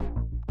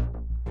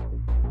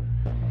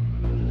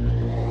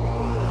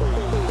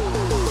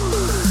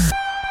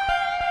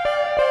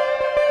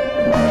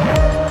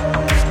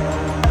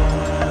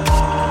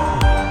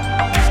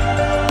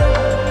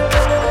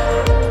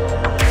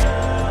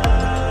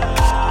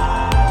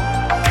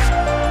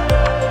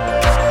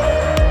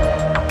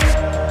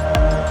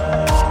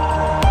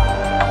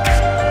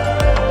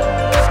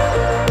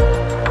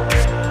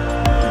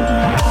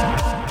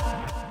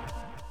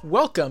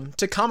Welcome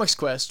to Comics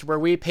Quest, where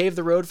we pave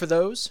the road for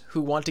those who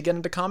want to get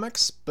into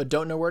comics but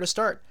don't know where to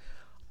start.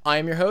 I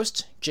am your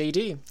host,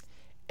 JD,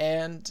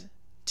 and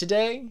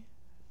today,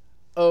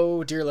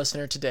 oh dear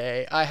listener,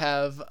 today I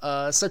have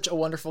such a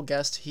wonderful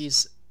guest.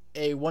 He's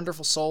a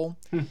wonderful soul,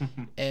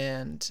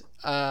 and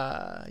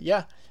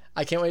yeah,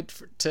 I can't wait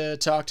to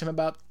talk to him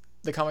about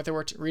the comic that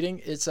we're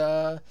reading. It's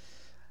I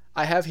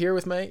have here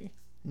with me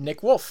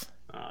Nick Wolf.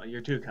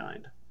 You're too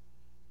kind.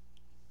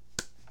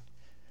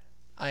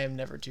 I am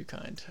never too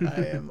kind.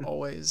 I'm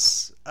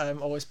always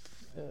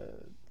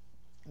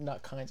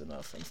not kind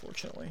enough,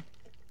 unfortunately.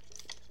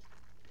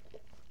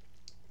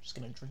 Just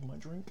gonna drink my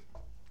drink.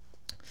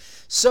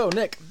 So,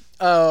 Nick,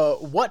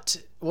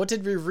 what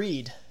did we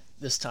read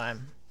this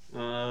time?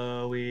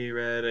 We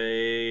read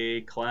a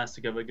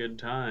classic of a good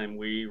time.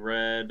 We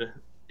read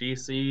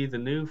DC: The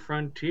New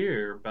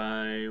Frontier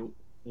by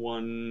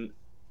one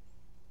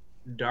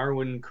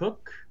Darwyn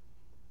Cooke.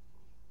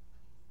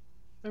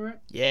 Is that right?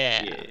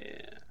 Yeah.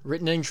 Yeah.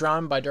 Written and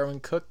drawn by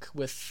Darwyn Cooke,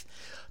 with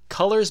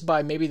colors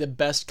by maybe the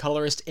best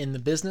colorist in the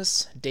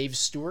business, Dave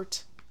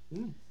Stewart.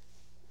 Mm.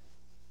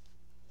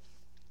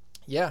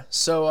 Yeah.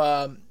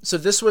 So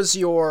this was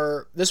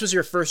your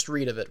first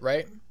read of it,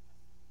 right?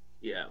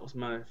 Yeah, it was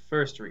my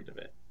first read of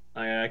it.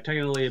 I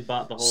technically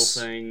bought the whole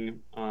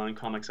thing on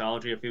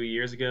Comixology a few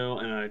years ago,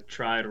 and I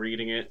tried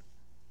reading it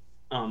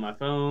on my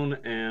phone,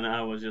 and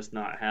I was just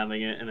not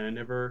having it, and I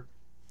never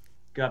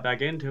got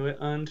back into it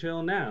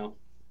until now,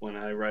 when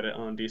I read it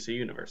on DC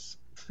Universe.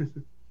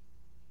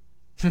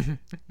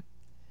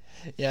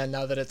 Yeah,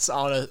 now that it's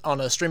on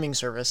a streaming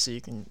service, so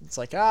you can, it's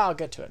like, I'll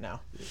get to it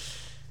now.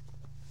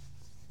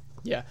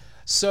 Yeah.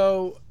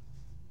 So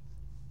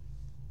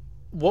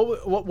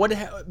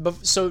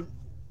so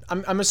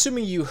I'm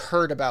assuming you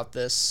heard about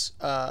this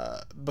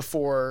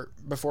before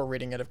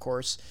reading it, of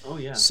course. Oh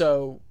yeah.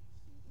 So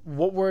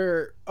what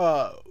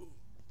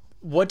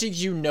did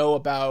you know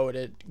about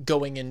it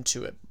going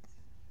into it?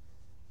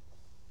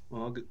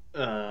 Well,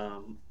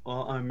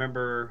 I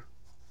remember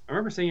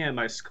seeing it at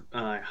my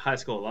high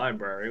school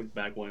library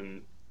back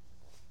when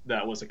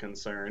that was a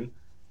concern,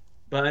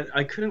 but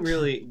I couldn't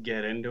really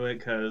get into it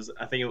because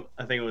I think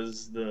it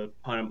was the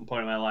point of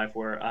my life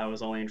where I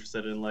was only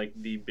interested in like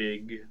the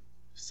big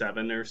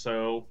seven or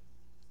so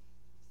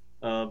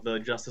of the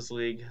Justice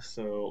League,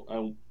 so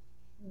I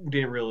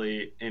didn't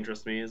really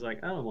interest me. It's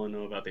like I don't want to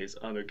know about these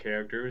other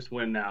characters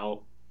when now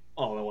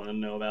all I want to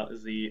know about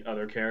is the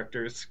other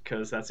characters,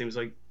 because that seems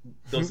like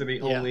those are the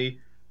Yeah. only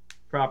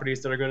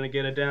properties that are going to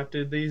get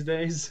adapted these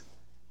days.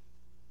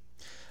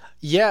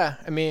 Yeah,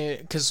 I mean,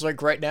 because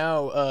like right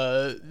now,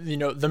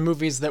 the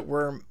movies that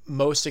we're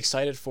most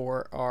excited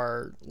for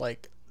are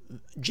like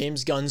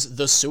James Gunn's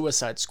The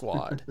Suicide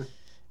Squad,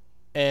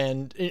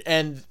 and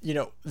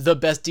the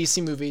best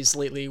DC movies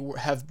lately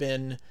have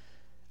been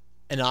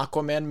an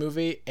Aquaman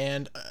movie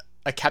and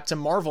a Captain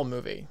Marvel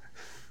movie.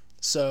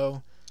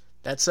 So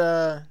that's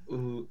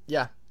Ooh,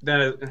 yeah.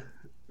 that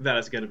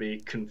is going to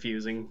be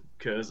confusing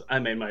because I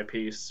made my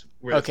peace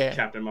with Okay.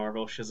 Captain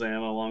Marvel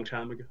Shazam a long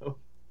time ago.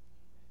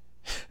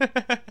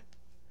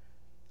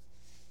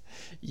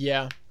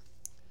 Yeah.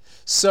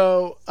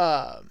 So,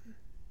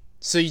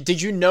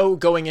 did you know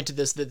going into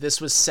this that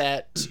this was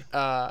set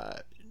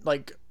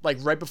like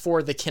right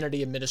before the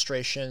Kennedy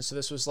administration? So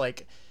this was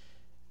like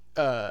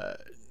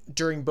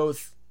during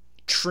both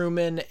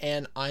Truman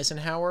and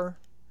Eisenhower,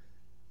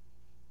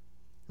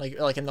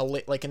 like in the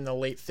late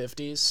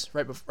 50s,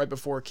 right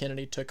before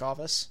Kennedy took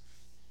office.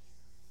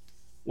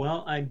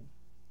 Well, I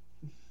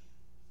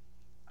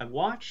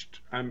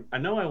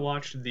know I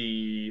watched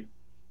the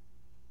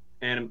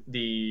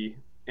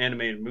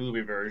animated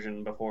movie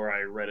version before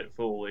I read it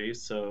fully,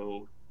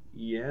 so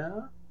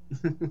yeah.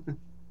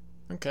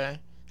 Okay.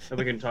 So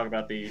we can talk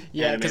about the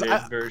Yeah, 'cause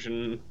animated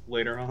version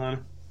later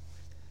on.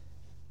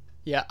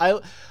 Yeah,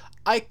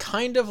 I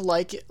kind of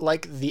like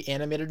the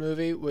animated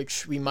movie,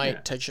 which we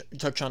might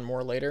touch on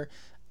more later.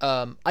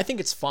 I think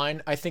it's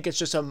fine. I think it's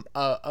just a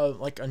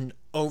like an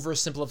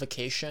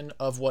oversimplification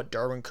of what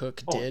Darwyn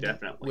Cooke did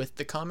with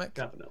the comic.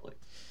 Definitely.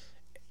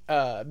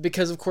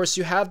 Because of course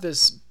you have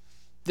this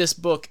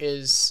book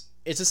it's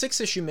a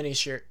 6-issue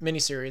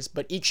miniseries,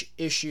 but each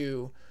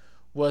issue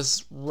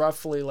was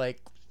roughly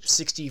like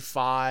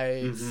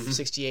 65,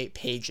 68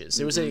 pages.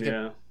 It was like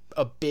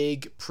a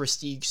big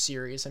prestige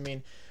series. I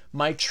mean,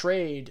 My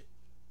Trade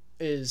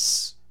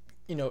is,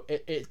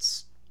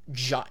 it's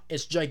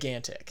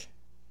gigantic,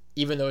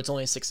 even though it's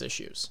only 6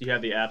 issues. You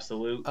have the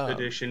Absolute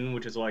edition,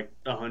 which is like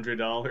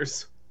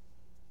 $100.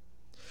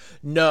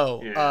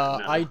 No,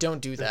 no. I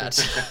don't do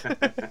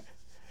that.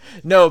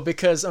 No,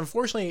 because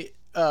unfortunately,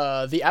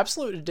 the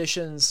Absolute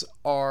editions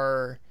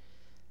are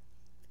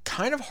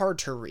kind of hard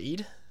to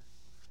read.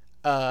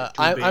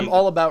 I'm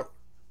all about.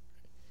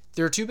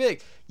 They're too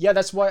big. Yeah,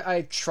 that's why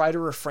I try to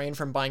refrain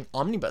from buying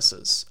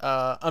omnibuses.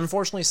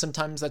 Unfortunately,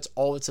 sometimes that's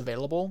all that's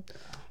available.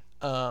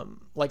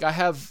 Like I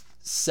have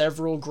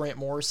several Grant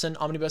Morrison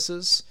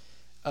omnibuses,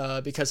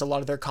 because a lot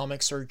of their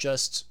comics are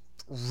just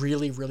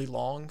really, really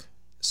long.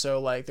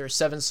 So like there's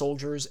Seven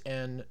Soldiers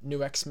and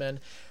New X-Men.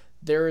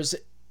 There's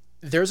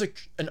there's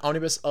an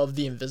omnibus of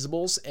The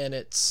Invisibles, and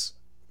I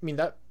mean,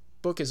 that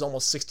book is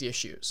almost 60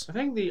 issues. I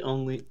think the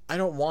only I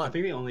don't want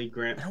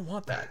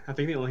that. I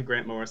think the only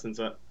Grant Morrison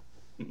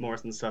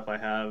stuff I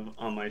have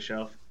on my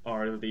shelf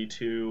are the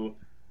two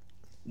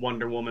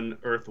Wonder Woman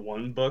Earth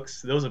 1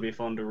 books. Those will be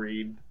fun to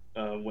read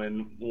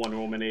when Wonder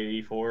Woman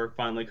 84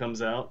 finally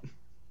comes out.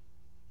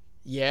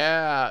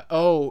 Yeah.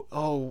 Oh,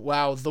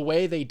 wow. The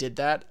way they did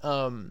that.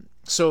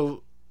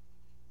 So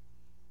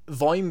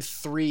Volume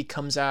 3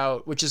 comes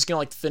out, which is going to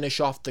like finish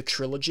off the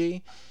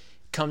trilogy,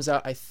 comes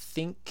out, I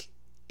think,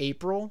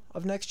 April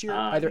of next year.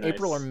 Either nice.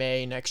 April or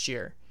May next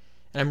year.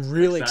 And I'm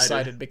really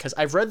excited because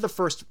I've read the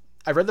first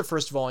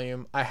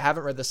volume. I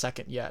haven't read the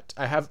second yet.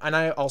 And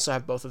I also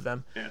have both of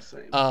them. Yeah,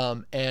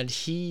 same. And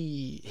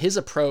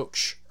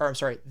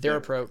their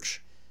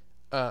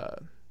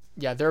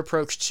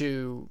approach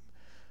to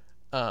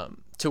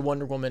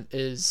Wonder Woman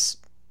is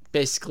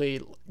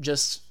basically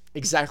just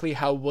exactly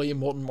how William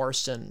Moulton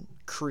Marston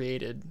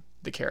created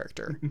the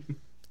character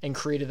and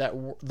created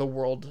the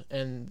world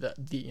and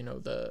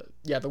the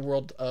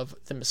world of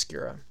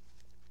Themyscira.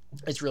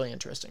 It's really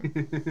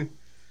interesting.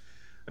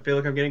 I feel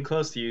like I'm getting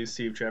close to you,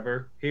 Steve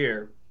Trevor.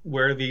 Here,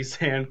 wear these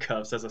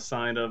handcuffs as a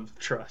sign of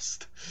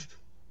trust.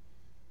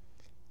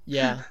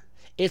 Yeah.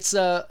 It's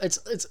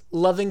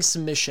loving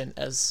submission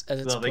as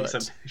it's loving put.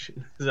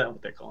 submission. Is that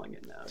what they're calling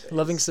it nowadays?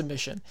 Loving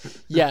submission.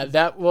 Yeah,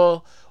 that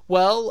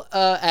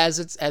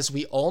as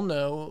we all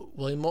know,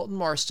 William Moulton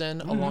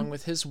Marston, along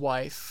with his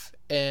wife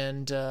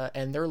and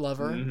their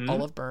lover,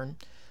 Olive Byrne,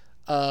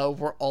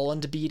 were all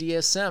into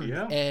BDSM.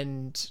 Yeah.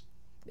 And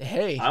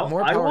hey, I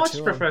to watched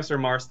them. Professor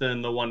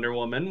Marston, the Wonder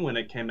Woman, when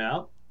it came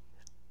out.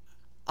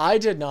 I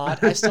did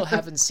not. I still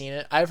haven't seen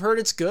it. I've heard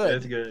it's good.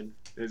 It's good.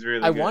 It's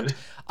really good.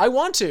 I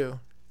want to,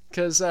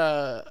 because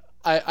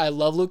I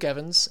love Luke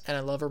Evans and I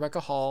love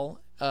Rebecca Hall.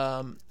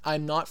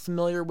 I'm not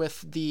familiar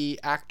with the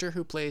actor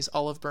who plays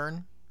Olive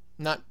Byrne.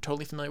 Not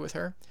totally familiar with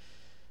her.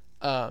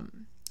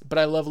 But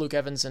I love Luke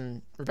Evans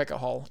and Rebecca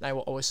Hall, and I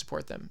will always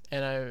support them.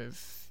 And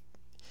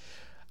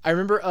I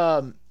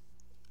remember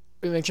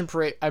I mentioned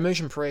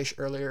Paresh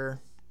earlier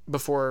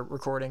before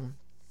recording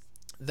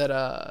that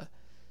I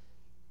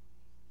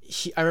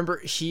remember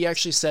he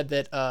actually said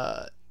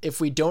that if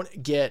we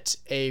don't get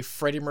a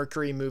Freddie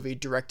Mercury movie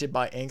directed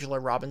by Angela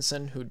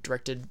Robinson, who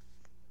directed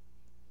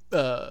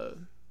Mr.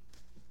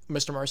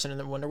 Marston and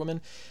the Wonder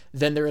Woman,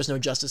 then there is no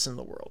justice in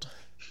the world.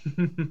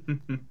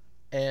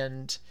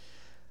 And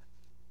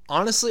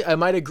honestly, I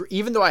might agree.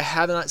 Even though I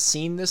have not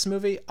seen this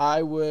movie,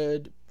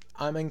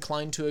 I'm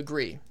inclined to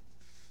agree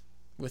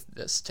with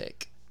this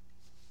take.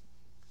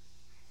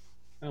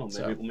 Oh,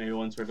 maybe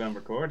once we're done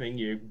recording,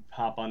 you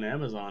hop on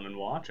Amazon and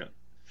watch it.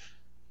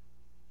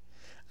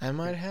 I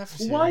might have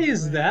to. Why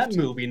is that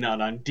movie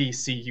not on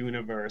DC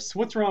Universe?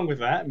 What's wrong with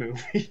that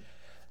movie?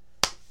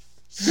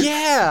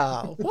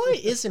 Yeah, why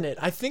isn't it?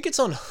 I think it's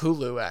on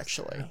Hulu,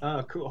 actually.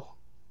 Oh, cool.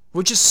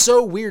 Which is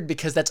so weird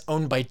because that's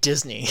owned by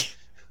Disney.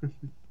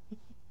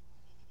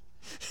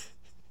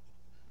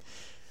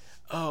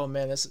 Oh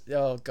man,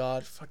 oh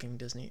god, fucking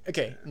Disney.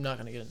 Okay, I'm not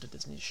gonna get into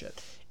Disney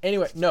shit.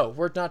 Anyway, no,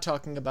 we're not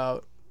talking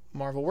about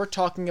Marvel. We're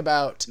talking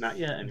about Not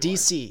yet, anyway.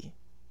 DC.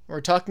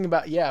 We're talking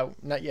about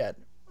not yet.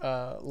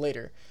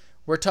 Later.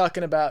 We're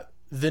talking about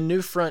the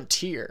new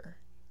frontier,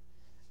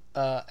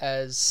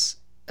 as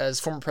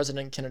former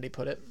President Kennedy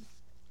put it.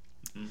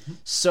 Mm-hmm.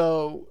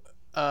 So,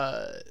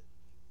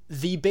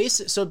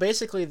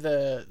 basically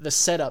the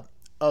setup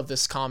of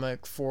this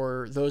comic,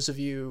 for those of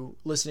you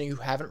listening who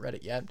haven't read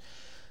it yet,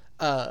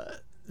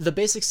 the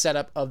basic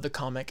setup of the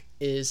comic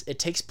is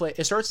it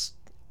starts,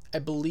 I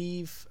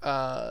believe,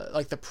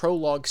 like the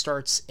prologue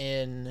starts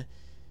in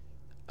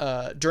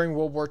during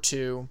World War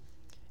II,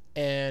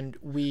 and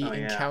we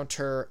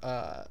encounter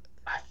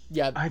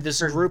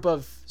this group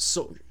of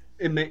Sorry.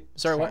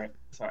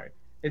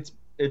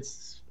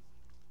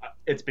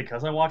 It's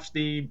because I watched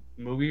the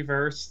movie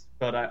verse,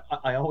 but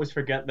I always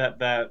forget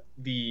that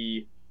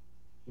the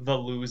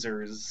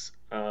losers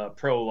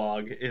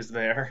prologue is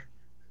there.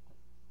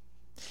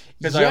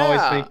 Because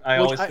I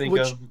always think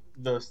of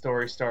the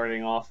story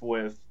starting off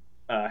with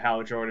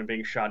Hal Jordan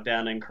being shot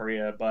down in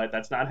Korea, but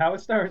that's not how it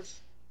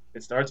starts.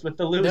 It starts with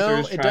the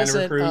losers trying to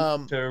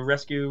recruit to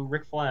rescue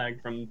Rick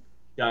Flag from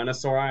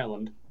Dinosaur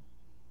Island.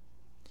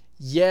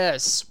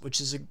 Yes,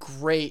 which is a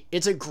great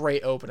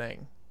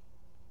opening.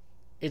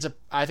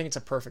 I think it's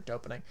a perfect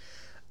opening.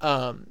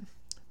 But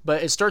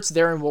it starts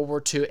there in World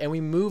War II, and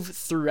we move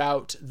mostly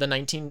throughout the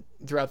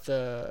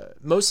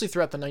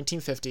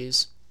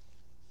 1950s,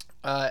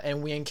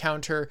 and we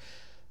encounter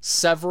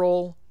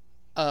several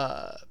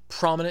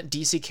prominent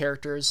DC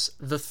characters.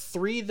 The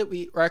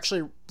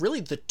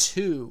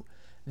two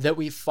that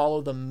we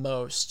follow the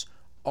most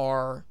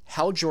are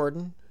Hal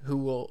Jordan, who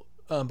will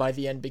by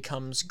the end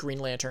becomes Green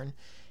Lantern,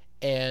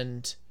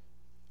 and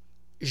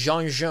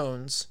J'onn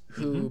J'onzz,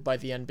 who by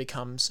the end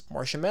becomes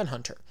Martian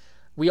Manhunter.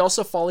 We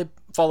also follow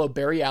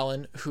Barry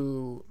Allen,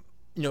 who,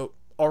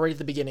 already at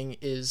the beginning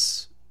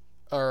is,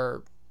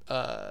 not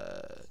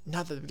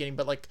at the beginning,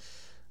 but like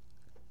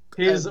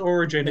his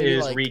origin maybe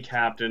is like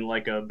recapped in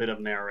like a bit of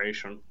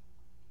narration.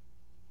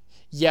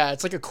 yeah,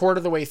 it's like a quarter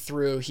of the way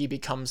through he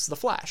becomes the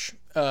Flash.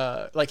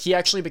 Like he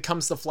actually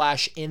becomes the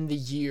Flash in the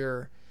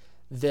year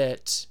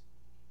that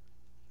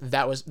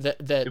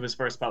It was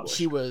first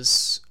he published.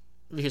 was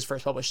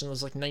first published, and it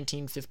was like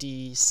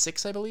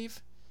 1956, I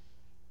believe.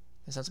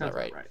 That sounds about Sounds about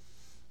right. right.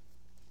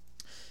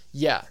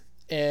 Yeah,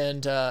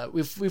 and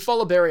we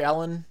follow Barry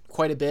Allen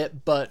quite a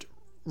bit, but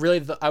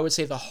really, I would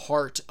say the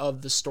heart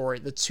of the story,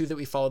 the two that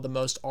we follow the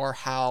most, are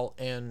Hal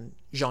and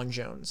John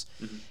Jones,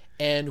 Mm-hmm.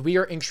 and we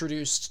are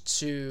introduced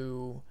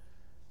to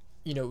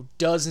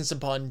dozens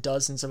upon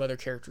dozens of other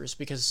characters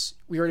because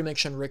we already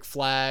mentioned Rick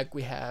Flag.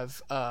 We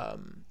have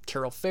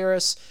Carol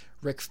Ferris,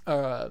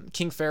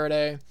 King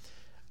Faraday.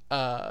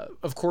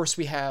 Of course,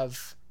 we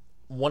have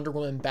Wonder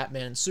Woman,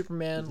 Batman, and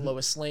Superman, Mm-hmm.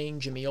 Lois Lane,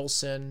 Jimmy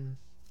Olsen.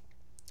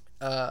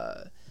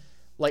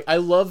 Like I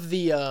love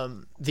the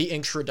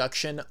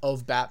introduction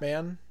of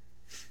Batman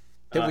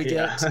that we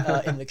Yeah,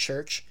 get in the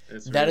church.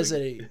 it's That is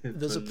really it's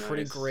those a a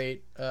pretty nice.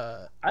 great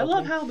I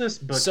love opening. how this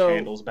book So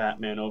handles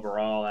Batman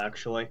overall.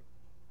 Actually,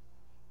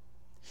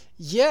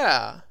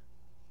 yeah,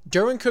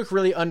 Derwin Cook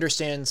really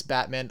understands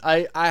Batman.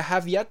 I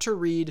have yet to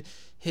read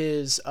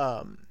his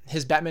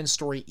Batman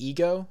story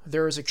Ego.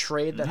 There is a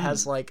trade that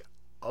has mm. like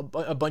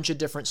a bunch of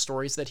different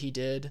stories that he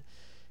did.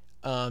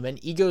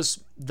 And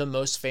Ego's the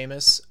most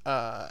famous.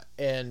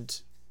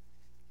 And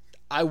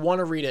I want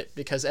to read it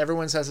because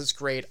everyone says it's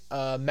great.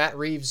 Matt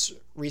Reeves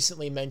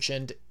recently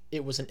mentioned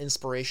it was an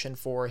inspiration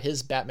for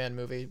his Batman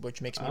movie,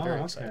 which makes me Oh,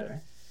 very okay.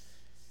 excited.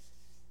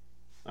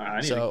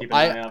 I need to So keep an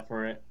eye out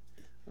for it.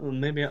 Well,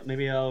 maybe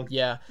I'll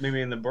yeah,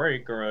 maybe in the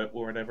break or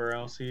whatever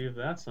I'll see if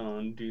that's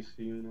on DC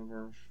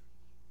Universe.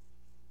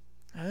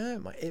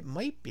 it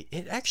might be.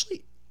 It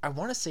actually, I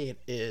want to say it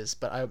is,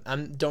 but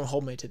I'm don't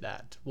hold me to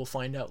that. We'll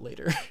find out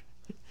later.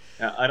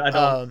 Yeah,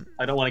 um,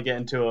 I don't want to get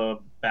into a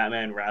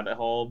Batman rabbit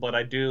hole, but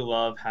I do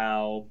love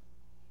how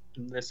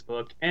this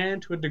book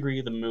and to a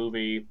degree the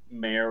movie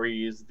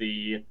marries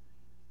the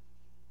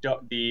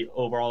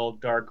overall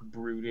dark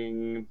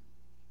brooding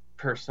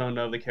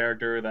persona of the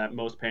character that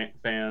most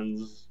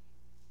fans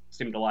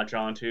seem to latch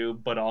onto,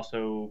 but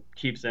also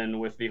keeps in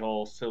with the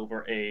whole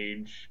Silver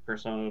Age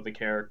persona of the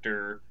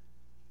character,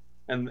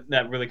 and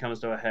that really comes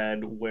to a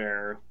head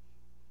where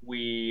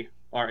we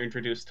are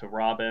introduced to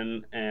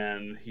Robin,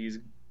 and he's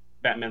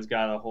Batman's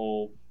got a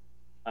whole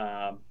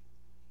uh,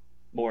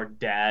 more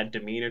dad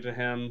demeanor to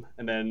him,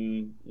 and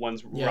then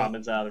once yeah,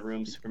 Robin's out of the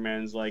room,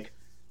 Superman's like,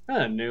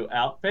 new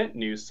outfit,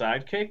 new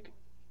sidekick.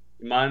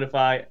 You mind if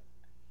I?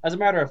 As a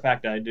matter of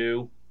fact, I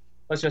do.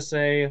 Let's just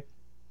say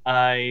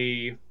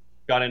I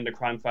got into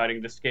crime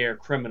fighting to scare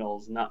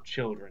criminals, not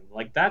children.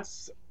 Like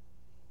that's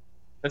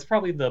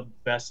probably the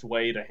best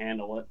way to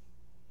handle it.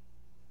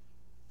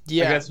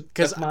 Like yeah,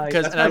 because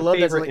that's and I my love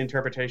that favorite like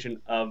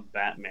interpretation of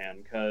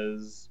Batman.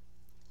 Because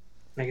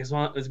like as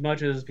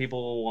much as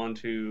people want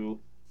to,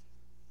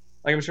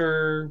 like I'm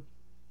sure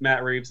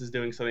Matt Reeves is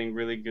doing something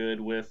really good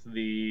with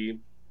the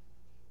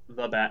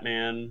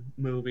Batman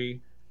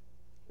movie,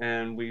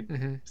 and we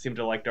mm-hmm, seem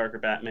to like darker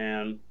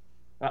Batman.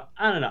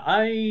 I don't know.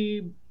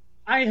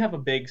 I have a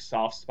big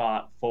soft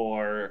spot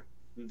for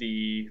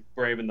the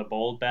Brave and the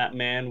Bold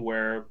Batman,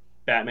 where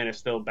Batman is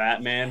still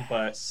Batman,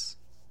 but yes,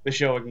 the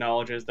show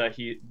acknowledges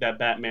that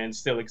Batman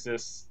still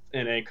exists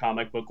in a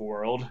comic book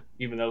world,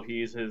 even though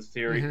he's his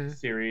mm-hmm.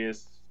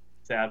 serious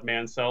sad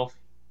man self.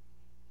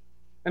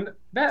 And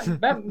that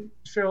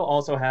show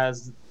also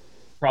has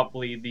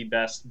probably the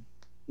best,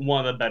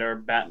 one of the better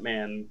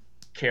Batman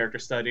character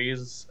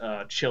studies,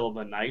 Chill of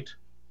the Night.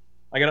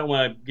 Like I don't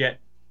want to get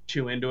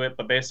too into it,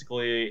 but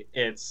basically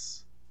it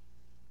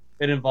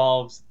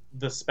involves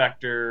the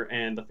Spectre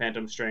and the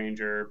Phantom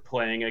Stranger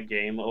playing a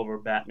game over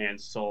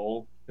Batman's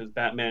soul because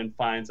Batman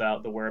finds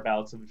out the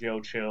whereabouts of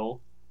Joe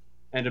Chill,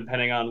 and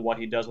depending on what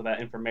he does with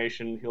that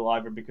information, he'll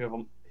either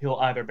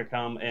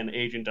become an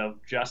agent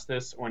of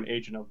justice or an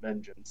agent of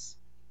vengeance.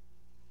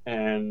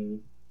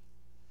 And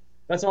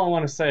that's all I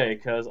want to say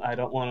because I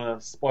don't want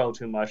to spoil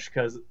too much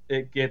because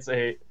it gets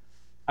a.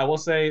 I will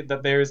say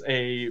that there's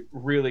a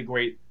really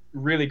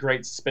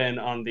great spin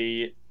on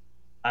the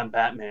 "I'm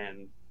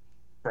Batman"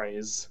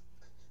 phrase.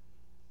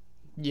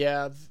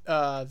 Yeah,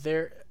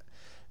 there.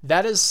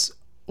 That is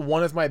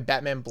one of my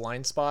Batman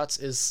blind spots.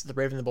 Is the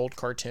Brave and the Bold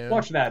cartoon?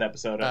 Watch that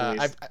episode at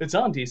I least. It's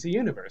on DC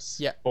Universe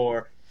yeah,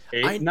 for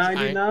eight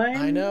ninety I nine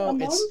a know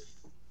month.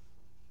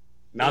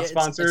 Not it's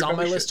sponsored, on but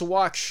my we list should. to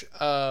watch.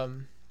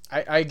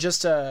 I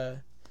just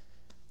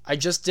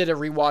did a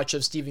rewatch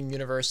of Steven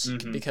Universe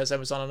Mm-hmm. because I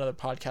was on another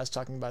podcast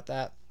talking about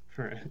that.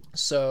 Right.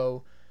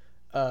 So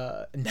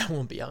and that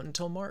won't be out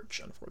until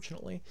March,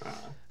 unfortunately.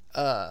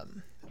 Uh,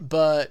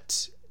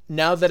 But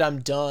now that I'm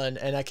done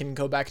and I can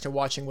go back to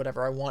watching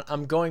whatever I want,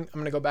 I'm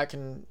gonna go back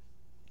and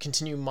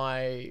continue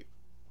my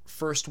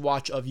first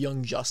watch of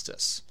Young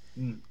Justice,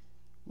 mm.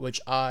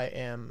 which I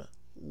am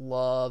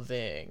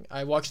loving.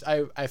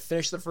 I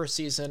finished the first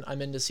season.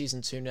 I'm into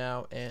season 2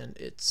 now, and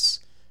it's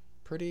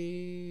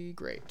pretty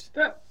great.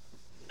 that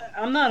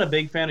I'm not a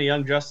big fan of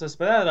Young Justice,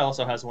 but that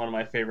also has one of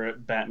my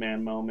favorite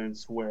Batman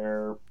moments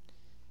where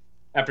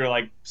after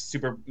like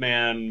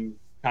Superman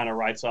kind of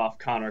writes off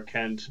Connor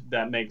Kent,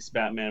 that makes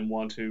Batman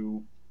want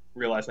to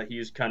realize that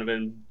he's kind of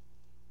been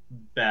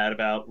bad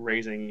about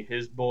raising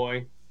his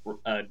boy,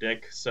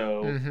 Dick.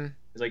 So Mm-hmm.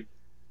 he's like,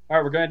 "All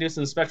right, we're gonna do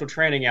some special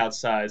training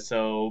outside.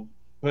 So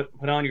put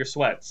on your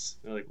sweats."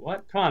 They're like,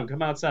 "What?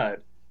 Come outside."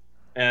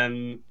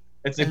 And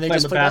it's a And they flame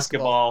just of play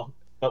basketball. basketball,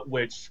 but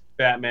which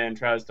Batman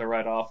tries to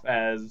write off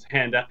as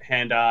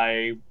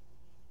hand-eye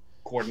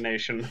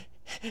coordination.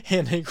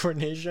 Hand-eye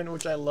coordination,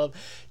 which I love.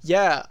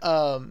 Yeah.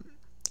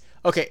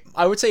 Okay,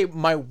 I would say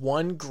my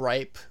one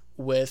gripe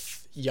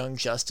with Young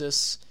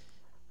Justice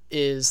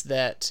is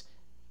that,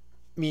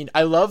 I mean,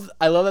 I love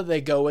that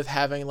they go with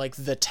having like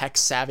the tech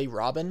savvy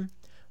Robin,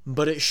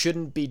 but it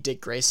shouldn't be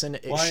Dick Grayson.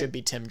 It Why? should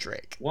be Tim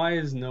Drake. Why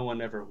is no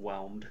one ever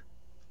whelmed?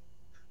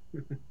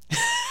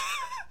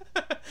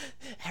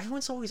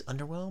 Everyone's always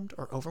underwhelmed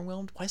or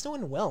overwhelmed. Why is no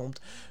one whelmed?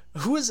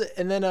 Who is it?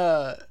 And then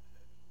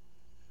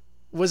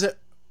was it?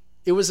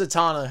 It was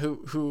Atana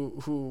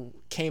who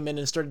came in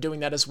and started doing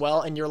that as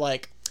well. And you're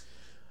like,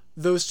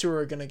 those two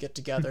are gonna get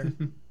together.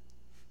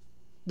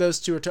 Those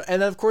two are,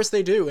 and of course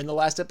they do. In the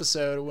last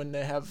episode, when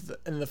they have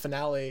in the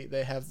finale,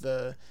 they have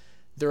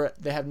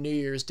they have New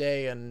Year's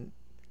Day, and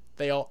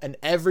and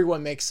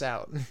everyone makes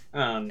out,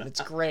 and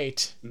it's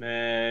great.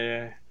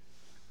 Meh.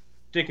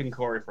 Dick and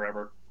Corey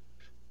forever.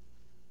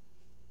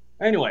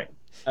 Anyway,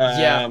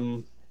 Yeah.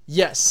 um,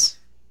 Yes.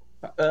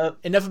 uh,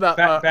 Enough about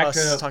back us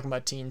to talking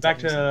about Teen back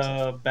Titans and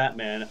stuff. to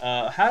Batman.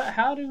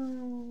 How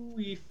do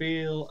we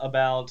feel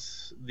about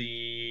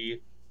the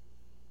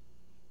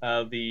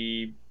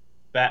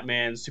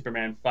Batman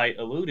Superman fight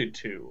alluded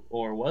to,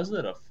 or was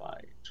it a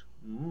fight?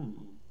 Mm.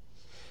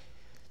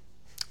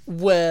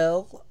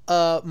 Well,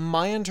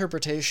 my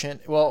interpretation.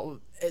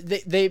 Well,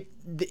 they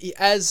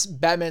as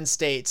Batman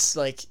states,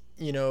 like,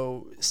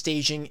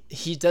 staging.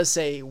 He does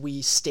say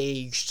we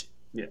staged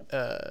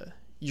Yeah.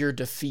 your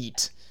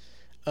defeat,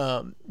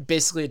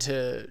 basically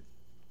to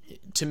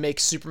make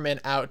Superman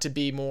out to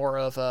be more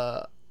of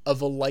a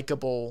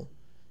likable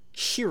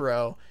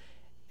hero,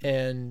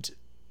 and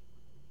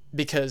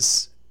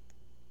because,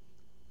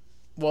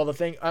 well, the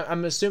thing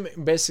I'm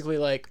assuming basically,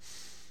 like,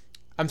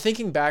 I'm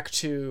thinking back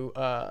to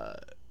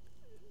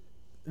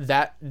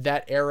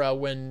that era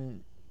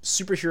when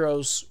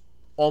superheroes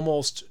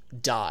almost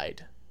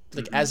died,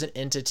 like, Mm-hmm. as an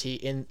entity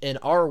in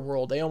our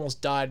world. They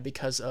almost died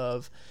because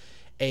of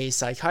a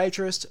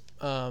psychiatrist.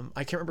 I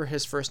can't remember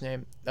his first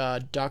name.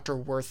 Dr.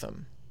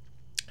 Wortham,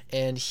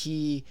 and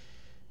he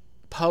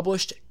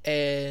published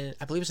I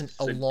believe it was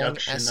a long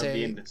Seduction of the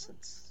essay.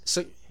 Innocents.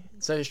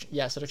 So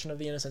yeah, Seduction of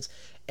the Innocents,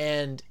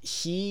 and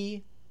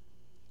he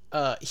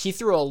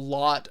threw a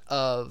lot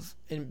of,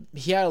 and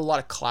he had a lot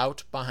of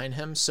clout behind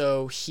him,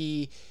 so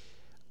he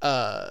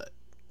uh,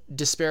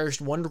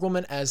 disparaged Wonder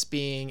Woman as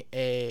being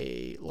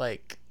a,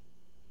 like,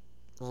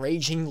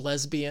 raging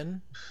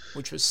lesbian,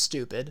 which was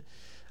stupid.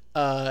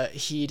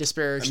 He I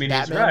disparaged mean, he's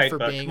Batman right, for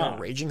but being come a on.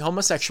 raging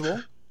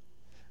homosexual,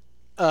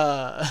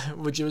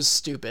 which was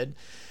stupid.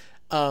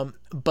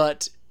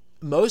 But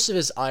most of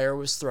his ire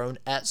was thrown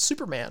at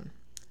Superman,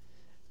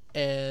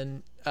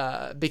 and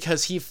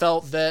because he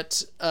felt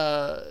that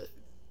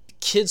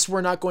kids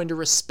were not going to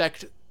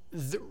respect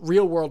the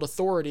real world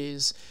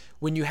authorities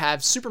when you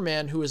have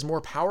Superman, who is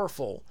more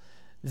powerful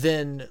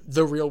than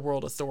the real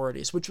world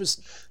authorities, which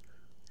was,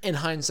 in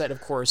hindsight, of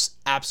course,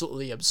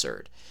 absolutely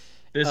absurd.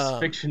 This Um,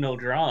 fictional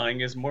drawing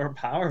is more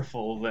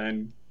powerful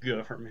than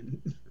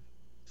government.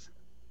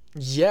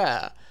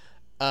 yeah.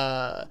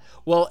 Uh,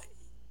 well,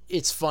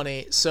 it's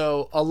funny.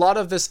 So a lot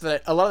of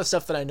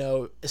stuff that I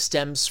know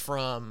stems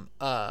from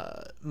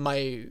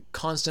my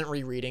constant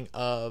rereading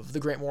of the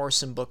Grant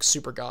Morrison book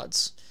Super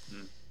Gods.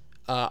 Hmm.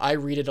 I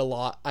read it a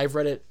lot. I've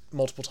read it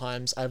multiple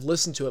times. I've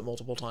listened to it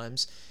multiple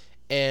times,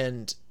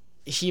 and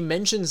he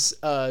mentions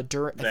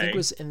during, I think it They.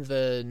 was in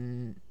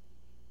the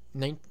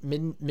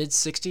mid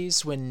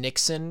 '60s when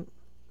Nixon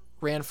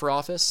ran for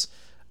office.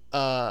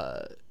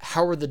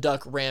 Howard the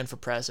Duck ran for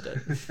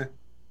president,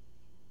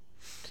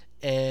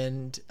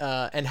 and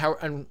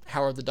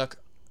Howard the Duck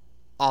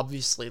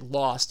obviously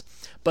lost,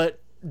 but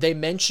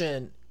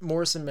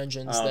Morrison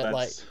mentions Oh, that,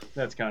 like,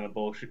 that's kind of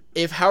bullshit.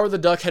 if Howard the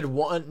Duck had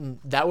won,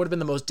 that would have been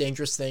the most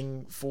dangerous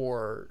thing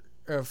for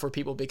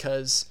people,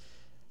 because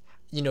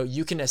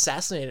you can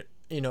assassinate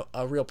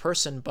a real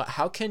person, but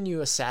how can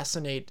you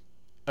assassinate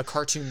a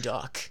cartoon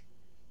duck?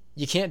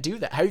 You can't do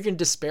that. How are you going to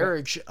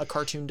disparage a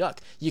cartoon duck?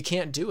 You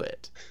can't do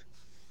it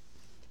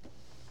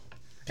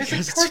It's a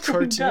because it's a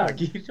cartoon duck.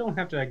 cartoon. You don't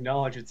have to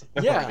acknowledge its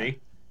Yeah,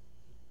 authority.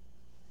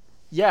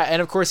 yeah,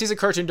 and of course he's a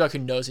cartoon duck who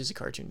knows he's a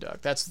cartoon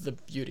duck. That's the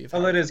beauty of Oh,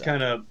 Howard the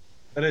Duck.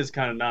 that is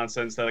kind of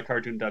nonsense that a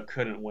cartoon duck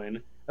couldn't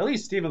win. At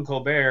least Stephen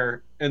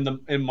Colbert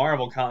in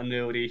Marvel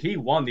continuity, he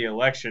won the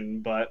election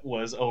but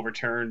was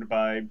overturned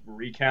by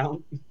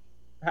recount.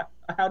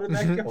 How did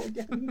that go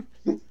again?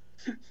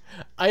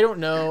 I don't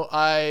know.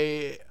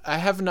 I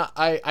have not.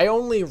 I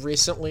only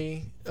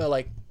recently,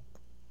 like,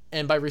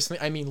 and by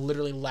recently I mean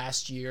literally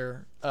last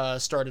year,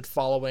 started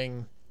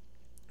following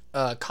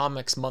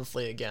Comics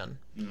Monthly again.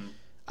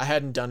 I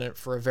hadn't done it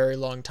for a very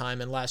long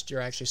time, and last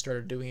year I actually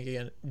started doing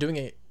it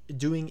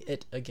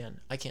again.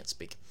 I can't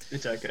speak.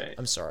 It's okay.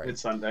 I'm sorry.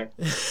 It's Sunday.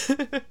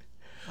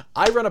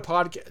 I run a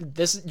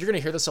podcast. You're gonna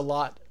hear this a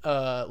lot,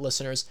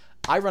 listeners.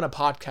 I run a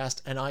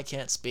podcast and I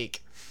can't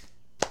speak.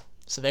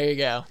 So there you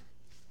go.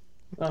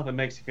 Well, if it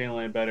makes you feel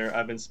any better,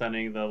 I've been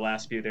spending the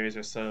last few days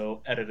or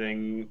so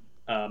editing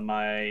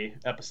my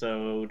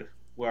episode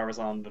where I was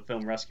on the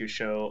Film Rescue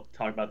Show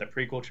talking about the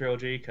prequel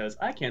trilogy, because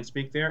I can't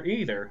speak there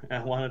either. I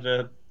wanted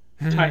to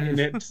tighten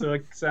it so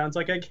it sounds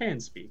like I can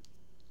speak.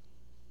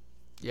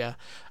 Yeah.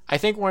 I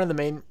think one of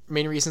the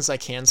main reasons I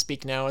can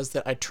speak now is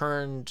that I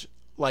turned,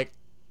 like,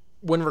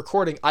 when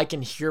recording, I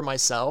can hear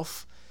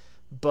myself,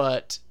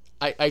 but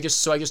I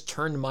just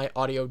turned my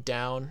audio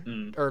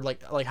down, or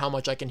like how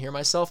much I can hear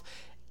myself.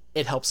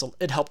 It helped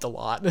a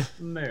lot.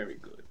 Very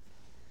good.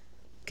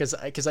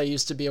 Because I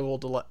used to be able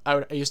to,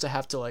 I used to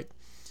have to, like,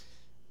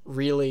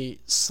 really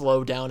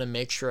slow down and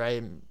make sure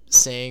I'm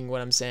saying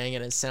what I'm saying,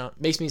 and it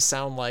makes me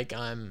sound like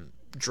I'm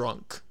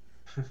drunk.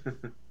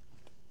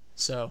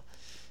 So,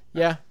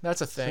 yeah,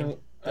 that's a thing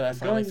that I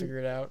finally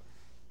figured out.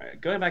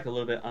 Going back a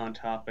little bit on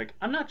topic,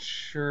 I'm not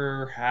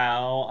sure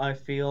how I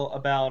feel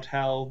about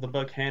how the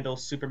book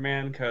handles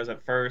Superman, because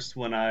at first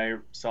when I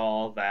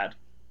saw that,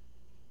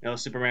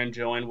 Superman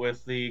joined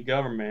with the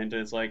government,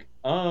 it's like,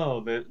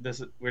 oh,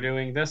 we're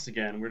doing this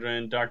again. We're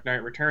doing Dark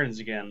Knight Returns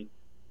again.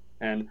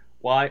 And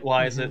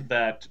why is it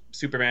that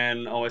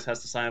Superman always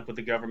has to sign up with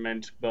the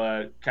government,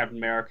 but Captain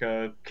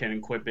America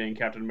can quit being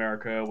Captain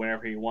America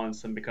whenever he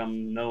wants and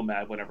become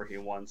Nomad whenever he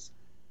wants?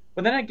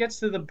 But then it gets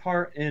to the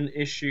part in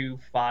issue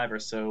 5 or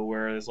so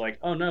where it's like,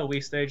 oh no, we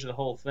staged the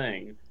whole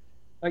thing.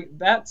 Like,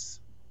 that's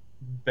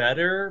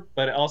better,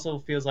 but it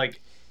also feels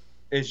like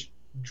it's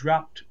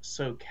dropped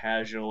so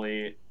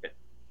casually.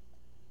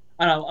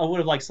 I don't know, I would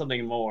have liked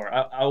something more.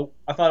 I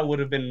thought it would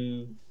have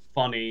been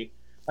funny.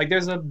 Like,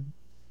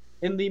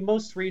 in the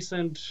most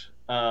recent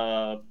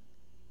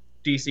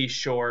DC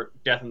short,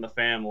 Death in the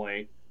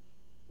Family,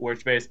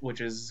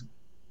 which is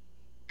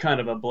kind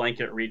of a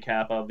blanket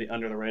recap of the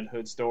Under the Red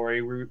Hood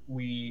story.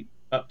 We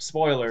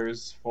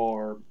spoilers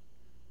for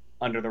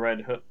Under the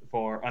Red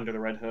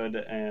Hood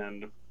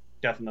and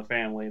Death in the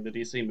Family, the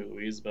DC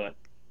movies, but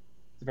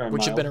it's very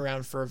which mild. Have been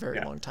around for a very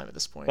long time at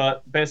this point.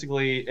 But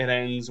basically, it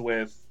ends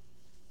with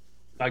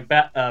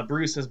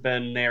Bruce has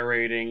been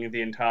narrating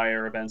the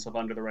entire events of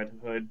Under the Red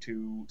Hood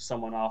to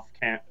someone off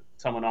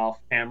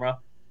camera,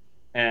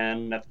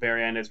 and at the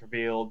very end, it's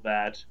revealed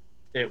that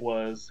it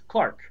was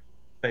Clark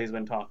that he's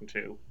been talking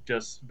to,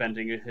 just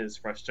venting his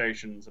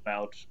frustrations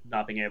about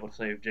not being able to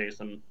save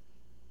Jason.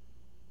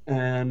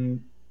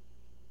 And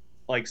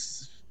Clark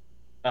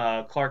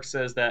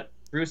says that,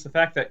 Bruce, the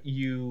fact that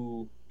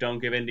you don't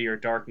give in to your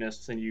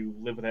darkness and you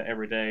live with it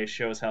every day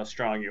shows how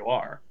strong you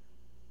are.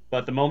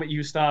 But the moment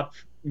you stop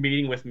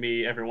meeting with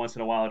me every once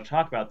in a while to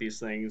talk about these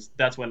things,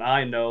 that's when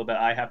I know that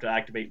I have to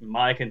activate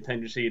my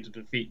contingency to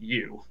defeat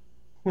you.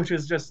 Which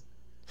is just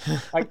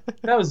that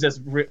was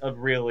just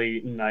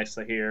really nice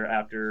to hear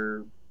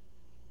after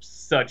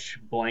such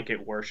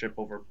blanket worship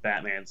over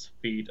Batman's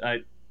feet.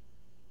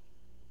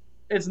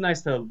 It's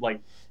nice to,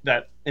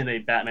 that in a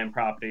Batman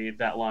property,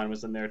 that line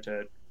was in there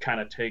to kind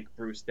of take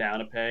Bruce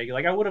down a peg.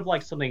 I would have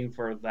liked something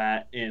for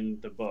that in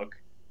the book.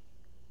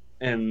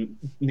 In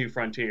New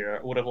Frontier,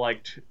 I would have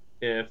liked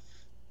if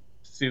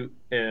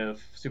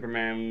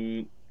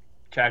Superman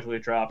casually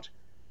dropped,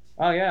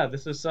 oh yeah,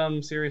 this is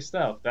some serious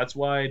stuff. That's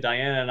why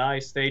Diana and I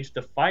staged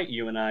the fight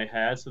you and I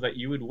had so that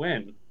you would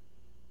win.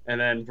 And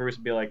then Bruce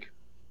would be like,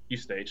 you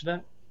staged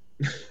that?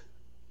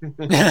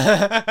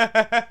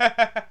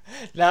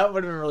 That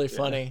would have been really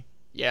funny.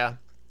 Yeah.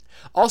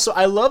 Also,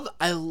 I love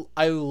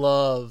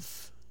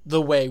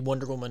the way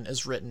Wonder Woman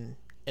is written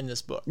in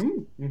this book.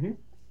 Mm-hmm.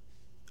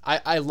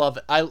 I love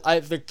it. I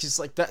because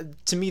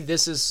that to me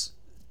this is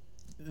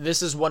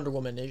Wonder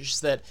Woman. It's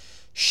just that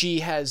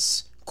she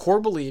has core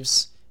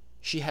beliefs.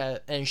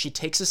 And she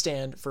takes a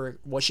stand for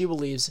what she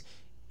believes.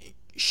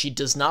 She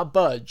does not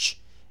budge.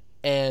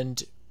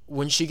 And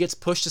when she gets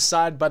pushed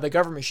aside by the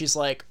government, she's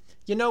like,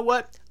 you know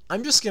what?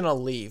 I'm just gonna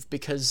leave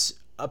because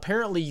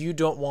apparently you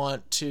don't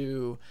want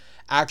to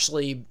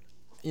actually,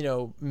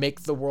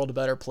 make the world a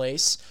better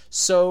place.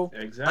 So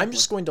exactly. I'm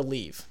just going to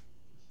leave.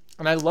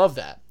 And I love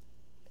that.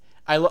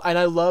 I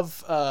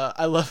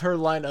love her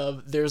line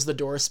of "There's the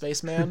door,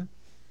 spaceman."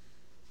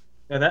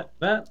 Yeah,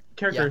 that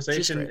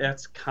characterization,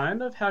 that's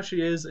kind of how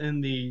she is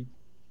in the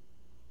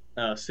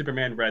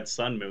Superman Red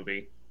Sun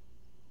movie.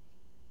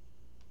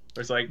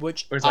 Where it's like,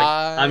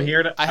 I'm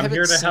here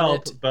to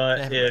help,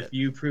 but if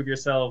you prove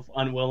yourself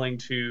unwilling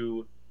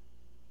to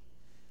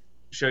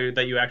show you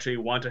that you actually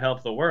want to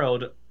help the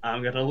world,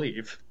 I'm gonna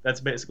leave. That's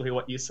basically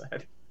what you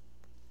said.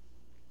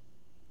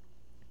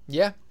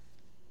 Yeah.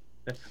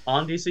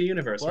 On DC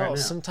Universe right now.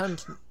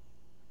 Sometimes,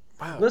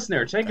 wow.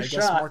 Listener, take a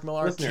shot. Mark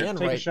Millar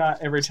take a shot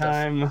every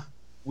time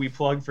we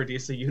plug for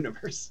DC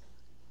Universe.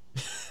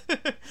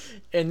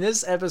 In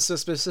this episode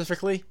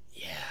specifically,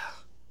 yeah.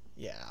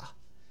 Yeah.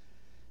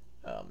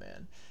 Oh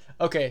man.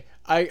 Okay,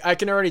 I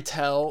can already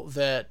tell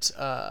that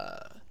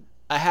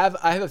I have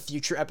a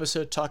future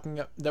episode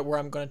where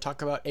I'm going to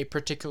talk about a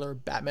particular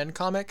Batman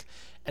comic,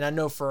 and I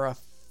know for a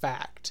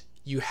fact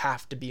you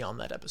have to be on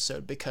that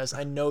episode because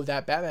I know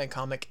that Batman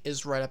comic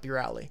is right up your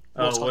alley.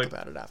 We'll talk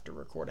about it after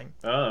recording.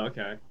 Oh,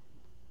 okay.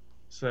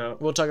 So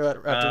we'll talk about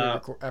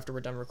it after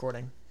we're done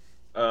recording.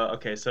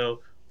 Okay,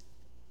 so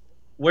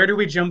where do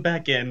we jump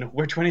back in?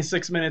 We're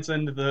 26 minutes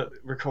into the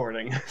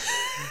recording.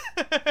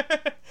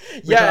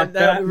 We talked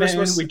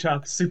Batman, we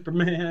talked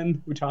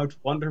Superman, we talked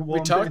Wonder Woman.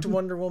 We talked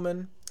Wonder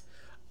Woman.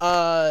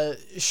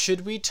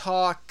 Should we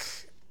talk...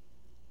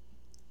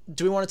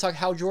 Do we want to talk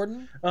Hal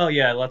Jordan? Oh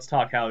yeah, let's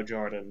talk Hal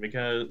Jordan,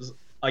 because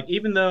like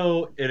even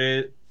though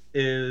it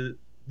is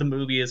the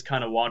movie is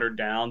kind of watered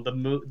down, the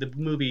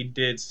movie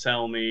did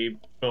sell me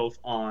both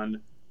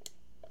on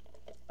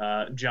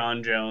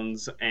John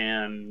Jones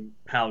and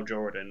Hal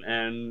Jordan,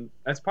 and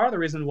that's part of the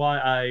reason why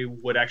I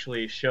would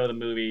actually show the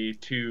movie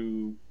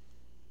to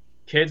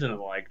kids and the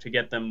like, to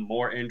get them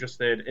more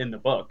interested in the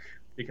book,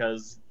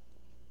 because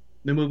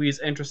the movie is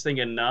interesting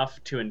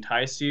enough to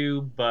entice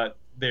you, but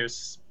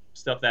there's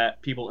stuff that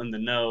people in the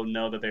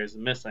know that there's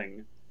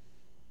missing.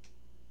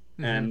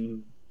 Mm-hmm.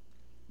 And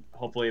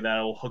hopefully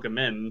that'll hook them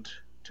in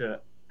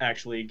to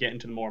actually get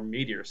into the more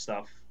meatier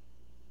stuff.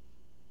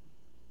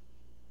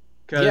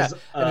 Yeah,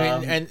 I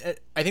mean, and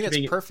I think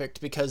that's perfect,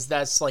 because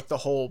that's like the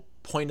whole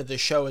point of the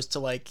show, is to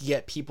like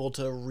get people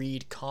to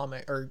read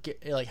comic, or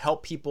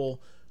help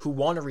people who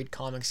want to read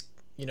comics,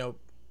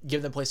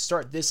 give them a place to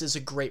start. This is a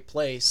great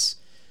place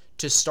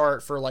to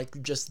start for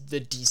like just the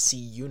DC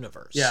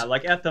universe. Yeah,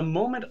 like at the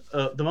moment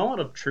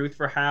of truth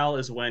for Hal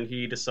is when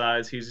he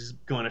decides he's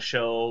going to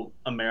show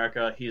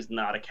America he's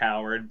not a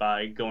coward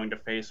by going to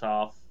face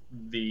off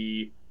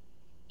the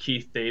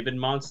Keith David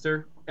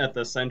monster at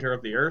the center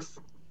of the earth.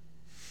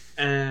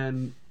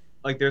 And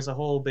like there's a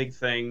whole big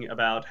thing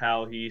about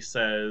how he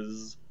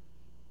says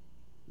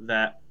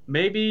that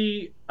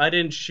maybe I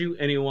didn't shoot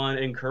anyone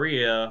in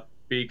Korea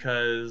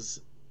because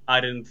I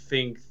didn't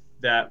think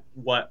that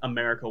what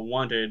America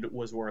wanted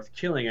was worth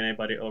killing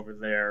anybody over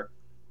there.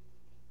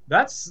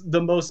 That's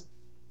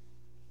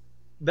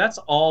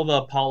all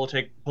the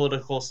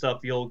political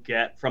stuff you'll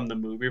get from the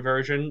movie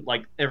version.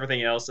 Like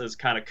everything else is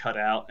kind of cut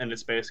out, and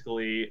it's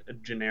basically a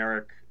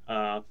generic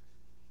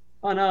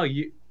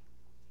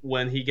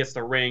when he gets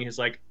the ring, he's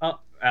like,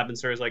 Abin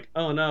Sur is like,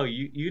 oh no,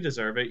 you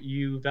deserve it.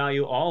 You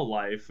value all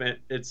life. And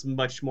it's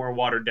much more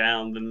watered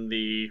down than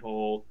the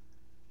whole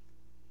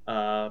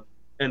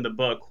in the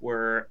book,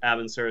 where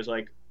Abin Sur is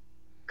like,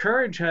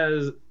 courage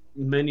has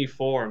many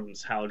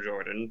forms, Hal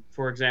Jordan.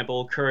 For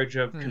example, courage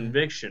of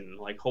conviction,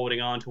 like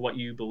holding on to what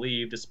you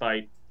believe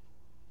despite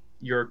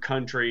your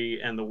country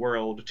and the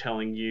world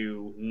telling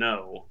you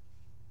no.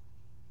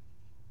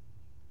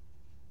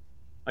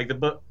 The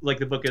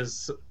book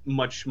is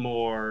much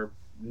more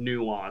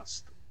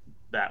nuanced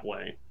that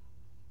way.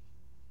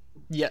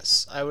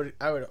 Yes, I would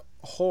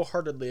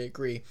wholeheartedly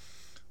agree.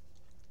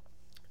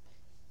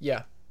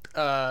 Yeah.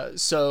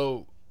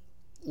 So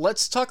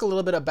let's talk a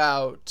little bit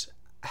about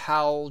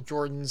Hal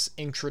Jordan's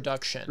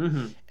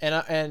introduction.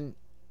 Mm-hmm.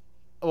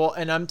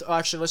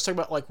 Let's talk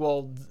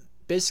about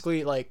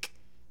basically like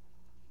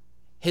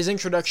his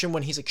introduction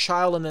when he's a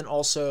child, and then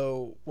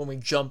also when we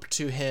jump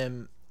to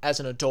him as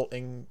an adult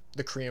in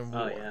the Korean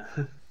War. Oh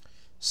yeah.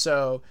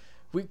 So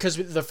because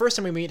the first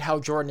time we meet Hal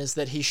Jordan is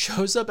that he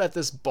shows up at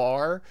this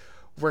bar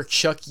where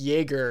Chuck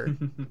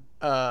Yeager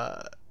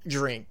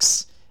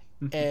drinks,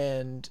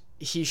 and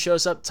he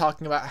shows up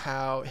talking about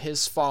how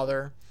his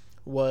father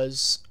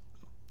was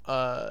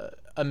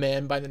a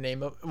man by the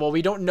name of... Well,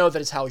 we don't know that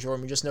it's Hal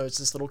Jordan. We just know it's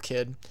this little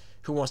kid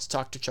who wants to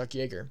talk to Chuck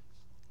Yeager.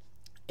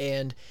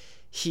 And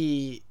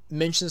he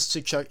mentions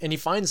to Chuck... And he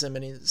finds him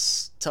and he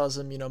tells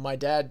him, my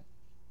dad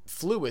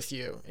flew with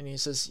you. And he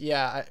says,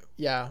 I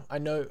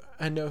know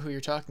who you're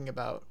talking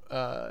about.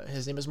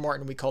 His name is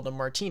Martin. We called him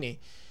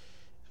Martini.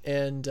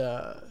 And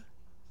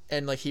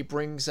he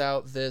brings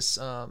out this...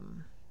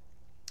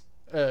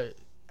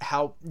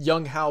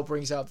 young Hal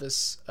brings out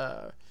this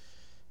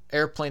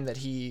airplane that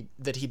he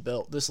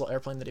built, this little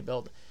airplane that he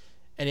built,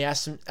 and he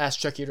asks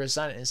Chuck Yeager to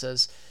design it, and he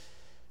says,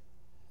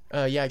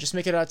 just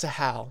make it out to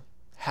Hal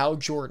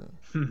Jordan.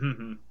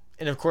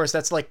 And of course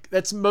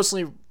that's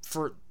mostly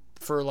for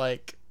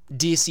like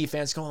DC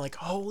fans going like,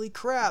 holy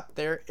crap,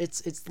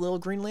 it's little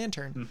Green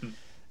Lantern.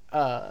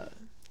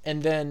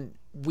 And then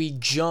we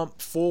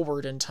jump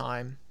forward in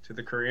time to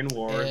the Korean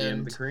War, the end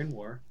of the Korean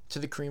War. To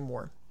the Korean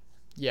War.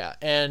 Yeah,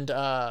 and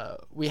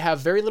we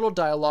have very little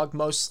dialogue.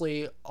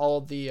 Mostly all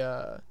of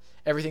the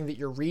everything that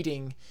you're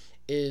reading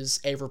is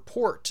a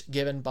report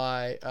given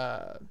by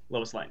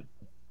Lois Lane.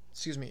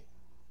 Excuse me.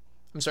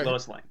 I'm sorry.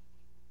 Lois Lane.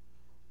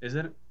 Is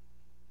it?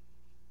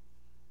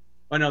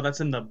 Oh no,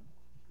 that's in the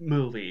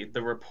movie.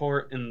 The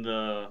report in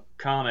the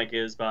comic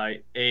is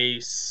by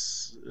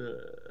Ace.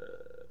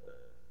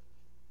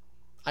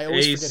 I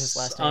always forget his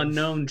last name.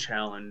 Unknown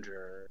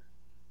Challenger.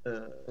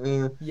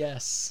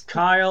 Yes.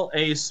 Kyle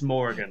Ace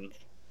Morgan.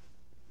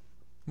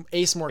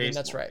 Ace Morgan,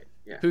 that's right.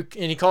 Yeah.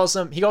 And he calls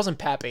him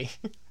Pappy.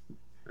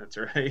 That's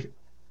right.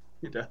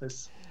 He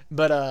does.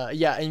 But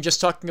yeah, and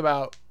just talking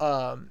about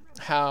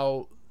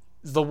how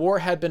the war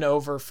had been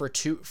over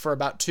for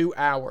about 2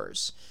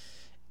 hours,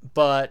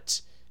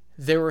 but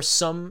there were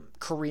some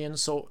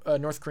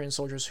North Korean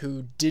soldiers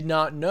who did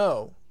not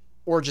know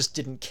or just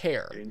didn't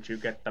care. Didn't you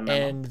get the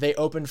memo? And they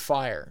opened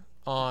fire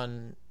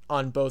on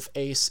both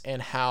Ace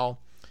and Hal.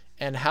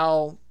 And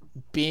Hal,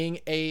 being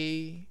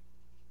a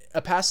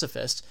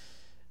pacifist,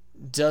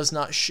 he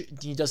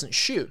doesn't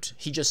shoot.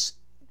 He just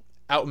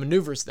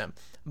outmaneuvers them.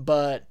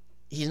 But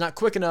he's not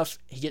quick enough.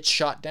 He gets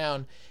shot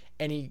down,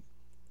 and he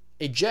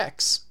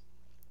ejects,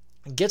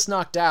 gets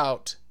knocked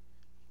out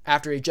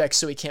after he ejects,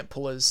 so he can't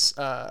pull his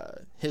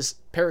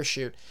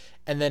parachute.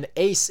 And then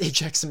Ace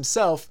ejects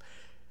himself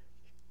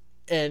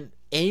and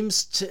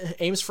aims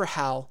for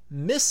Hal,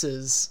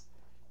 misses,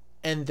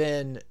 and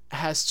then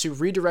has to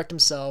redirect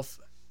himself,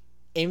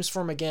 aims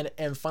for him again,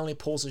 and finally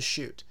pulls his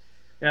chute.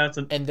 Yeah,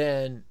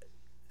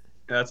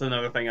 that's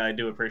another thing I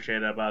do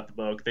appreciate about the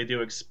book. They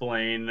do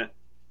explain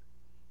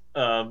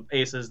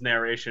Ace's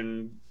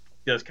narration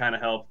does kind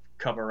of help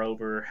cover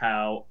over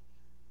how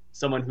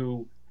someone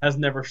who has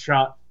never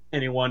shot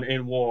anyone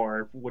in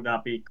war would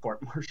not be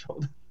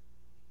court-martialed.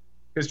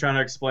 He's trying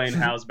to explain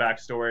Hal's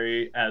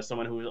backstory as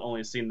someone who's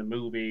only seen the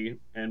movie,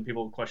 and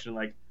people question,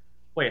 like,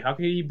 wait, how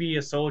can he be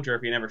a soldier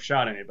if he never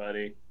shot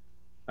anybody?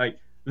 Like,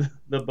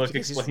 the book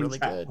explains really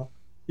how good.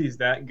 He's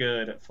that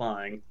good at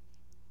flying.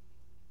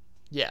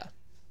 Yeah.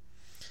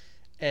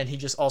 And he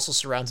just also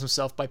surrounds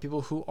himself by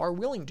people who are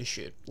willing to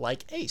shoot,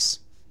 like Ace.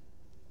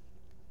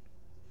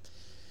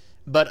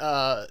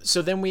 But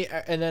so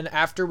then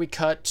after we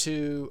cut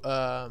to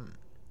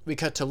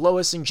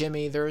Lois and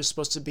Jimmy. They're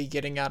supposed to be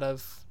getting out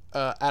of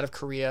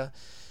Korea.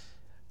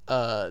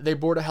 They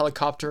board a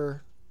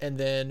helicopter, and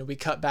then we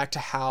cut back to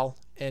Hal,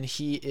 and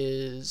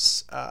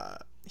he's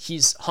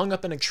hung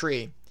up in a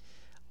tree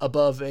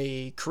above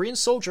a Korean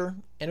soldier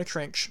in a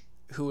trench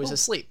who is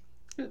asleep.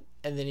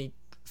 And then he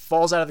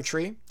falls out of the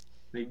tree.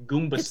 They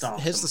Goomba stomps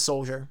hits the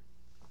soldier.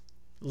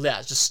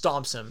 Yeah, just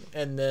stomps him.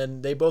 And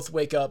then they both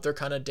wake up. They're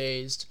kind of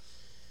dazed.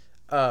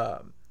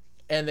 And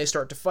they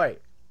start to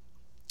fight.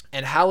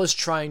 And Hal is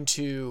trying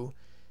to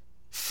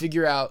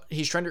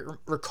he's trying to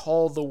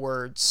recall the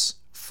words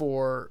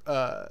for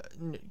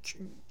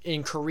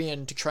in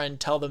Korean to try and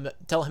tell him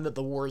that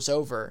the war is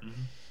over,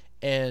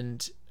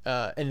 and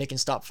they can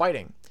stop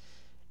fighting.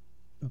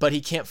 But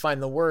he can't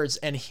find the words,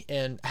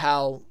 and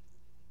Hal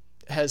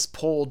has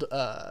pulled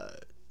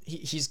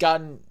he's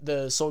gotten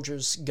the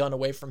soldier's gun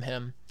away from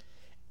him,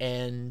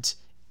 and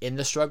in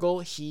the struggle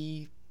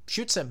he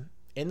shoots him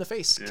in the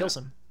face, kills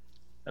him.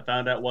 I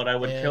found out what I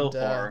would kill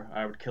for.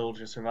 I would kill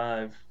to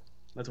survive.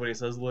 That's what he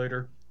says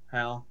later,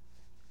 Hal.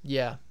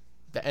 Yeah,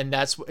 and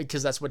that's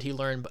because that's what he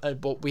learned.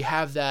 But we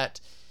have that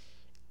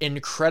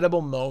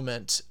incredible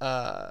moment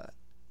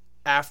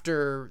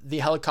after the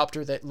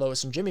helicopter that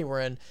Lois and Jimmy were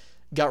in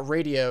got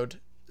radioed,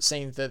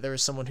 saying that there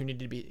was someone who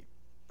needed to be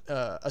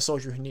a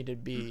soldier who needed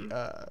to be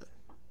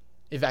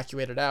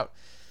evacuated out.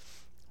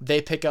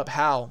 They pick up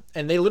Hal,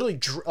 and they literally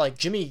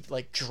Jimmy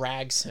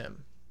drags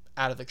him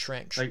out of the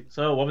trench.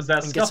 So what was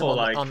that scuffle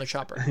like? On the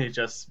chopper. He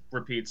just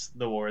repeats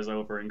the war is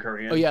over in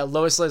Korean. Oh yeah,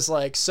 Lois is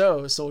like,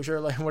 so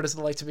soldier, what is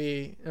it like to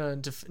be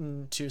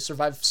to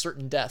survive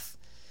certain death?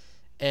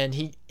 And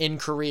he in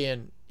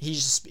Korean,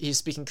 he's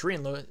speaking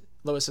Korean.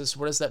 Lois says,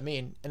 what does that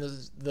mean? And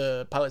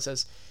the pilot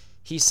says,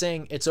 he's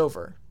saying it's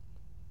over.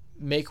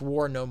 Make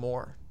war no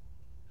more.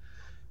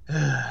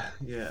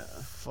 Yeah.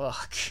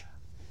 Fuck.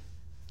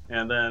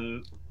 And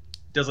then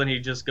doesn't he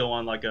just go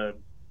on like a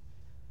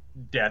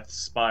death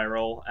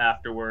spiral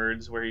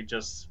afterwards, where he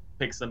just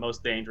picks the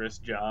most dangerous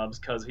jobs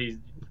because he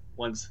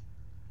wants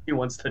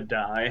to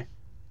die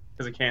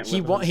because he can't.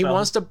 He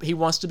wants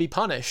to be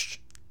punished,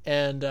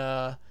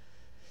 and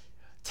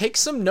take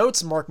some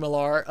notes, Mark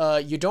Millar.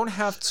 You don't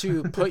have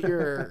to put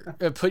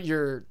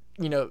your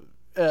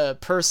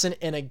person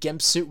in a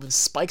gimp suit with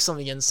spikes on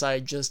the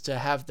inside just to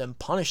have them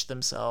punish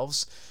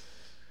themselves.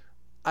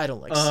 I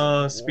don't like.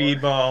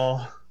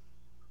 Speedball.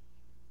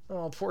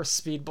 Oh, poor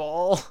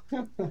Speedball.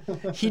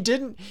 He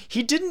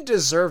didn't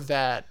deserve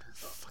that.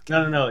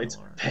 No, it's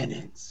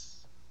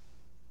penance.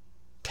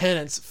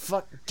 Penance.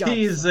 Fuck. God.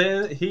 He's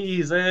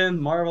in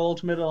Marvel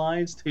Ultimate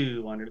Alliance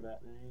 2 under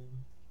that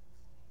name.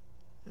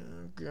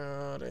 Oh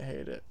God, I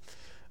hate it.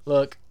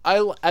 Look,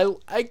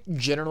 I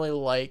generally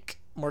like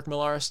Mark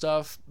Millar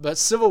stuff, but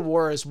Civil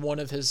War is one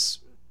of his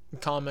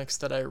comics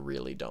that I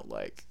really don't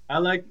like. I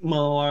like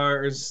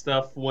Millar's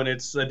stuff when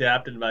it's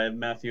adapted by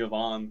Matthew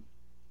Vaughn.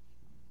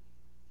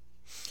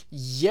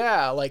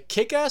 Yeah, like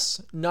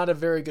Kick-Ass, not a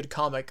very good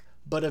comic,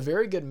 but a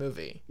very good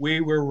movie. We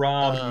were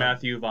robbed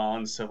Matthew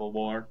Vaughn's Civil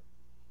War.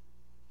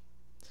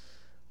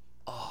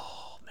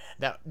 Oh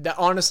man, that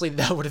honestly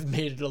that would have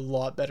made it a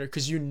lot better,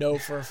 because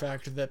for a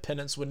fact that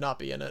Penance would not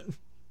be in it.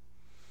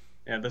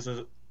 Yeah,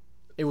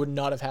 it would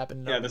not have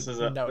happened. Yeah, this is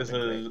a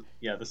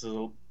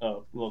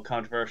little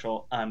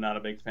controversial. I'm not a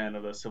big fan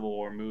of the Civil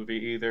War movie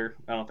either.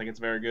 I don't think it's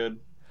very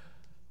good.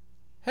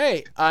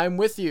 Hey, I'm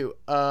with you.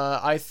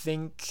 I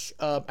think,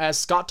 as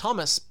Scott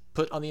Thomas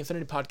put on the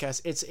Infinity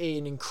Podcast, it's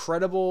an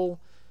incredible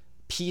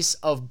piece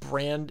of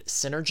brand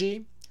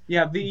synergy.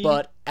 Yeah,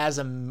 But as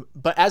a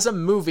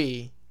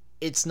movie,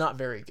 it's not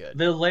very good.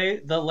 the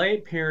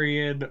late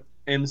period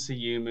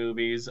MCU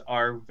movies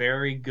are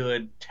very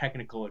good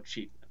technical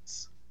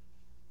achievements.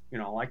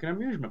 Like an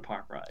amusement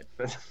park ride.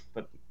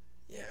 But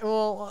Yeah,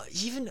 well,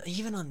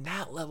 even on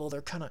that level,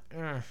 they're kind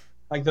of.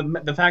 like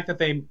the fact that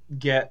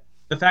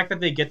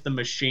they get the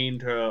machine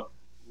to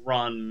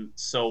run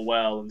so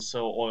well and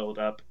so oiled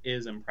up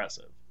is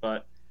impressive.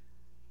 But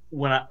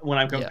when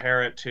I Yeah,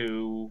 compare it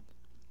to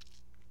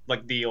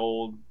like the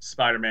old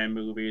Spider-Man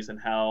movies and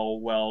how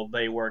well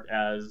they work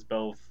as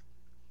both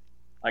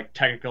like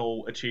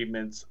technical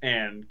achievements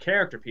and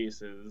character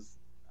pieces,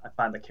 I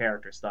find the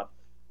character stuff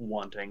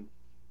wanting.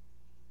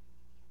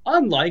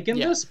 Unlike in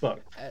yeah. this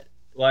book, Uh,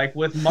 like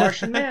with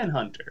Martian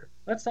Manhunter.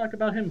 Let's talk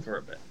about him for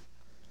a bit.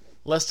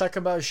 let's talk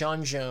about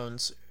Jean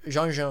Jones.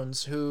 Jean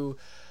Jones, who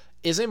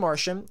is a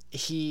Martian.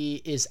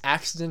 He is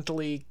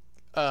accidentally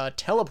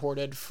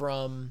teleported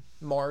from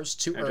Mars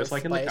to And just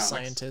like Earth in by the a comics,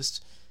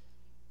 scientist.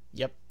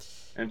 Yep.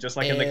 and just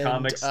like in the And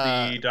comics,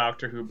 the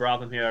doctor who brought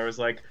them here was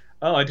like,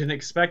 "Oh, I didn't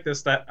expect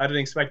this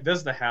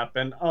to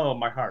happen. Oh,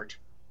 my heart."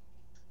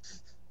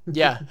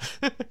 yeah,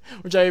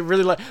 which I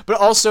really like. But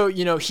also,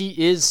 he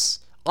is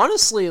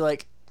honestly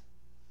like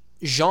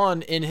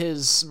Jean in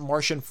his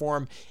Martian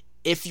form.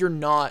 If you're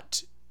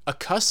not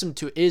accustomed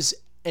to it, is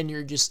and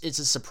you're just it's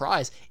a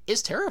surprise.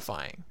 Is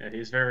terrifying. Yeah,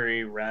 he's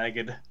very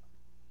ragged.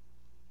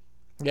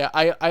 Yeah,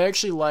 I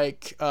actually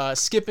like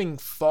skipping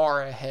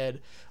far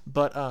ahead,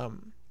 but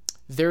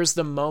there's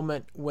the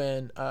moment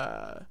when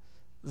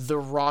the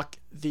rock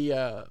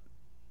the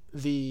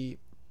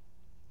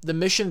the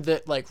mission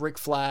that like Rick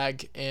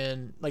Flag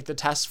and like the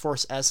Task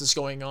Force S is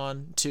going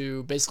on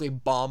to basically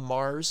bomb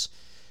Mars,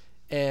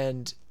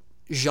 and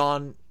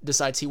Jean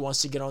decides he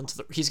wants to get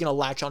he's gonna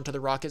latch onto the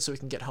rocket so he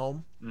can get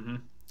home, Hmm.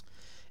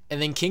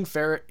 and then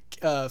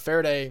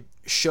Faraday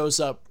shows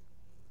up,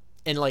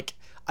 and like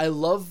I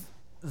love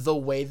the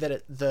way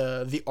that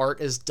the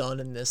art is done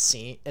in this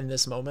scene, in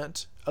this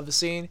moment of the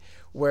scene,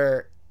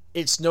 where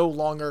it's no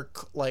longer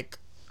like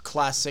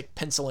classic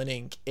pencil and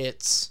ink.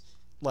 It's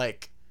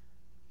like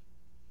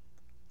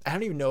I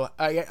don't even know.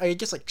 I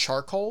guess like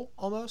charcoal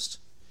almost.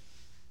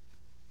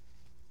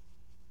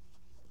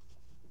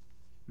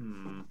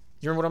 Hmm.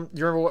 You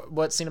remember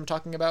what scene I'm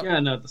talking about? Yeah, I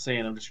know what the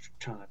saying. I'm just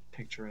trying to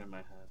picture it in my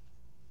head.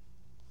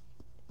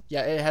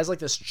 Yeah, it has like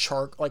this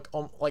like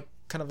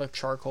kind of a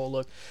charcoal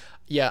look.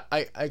 Yeah,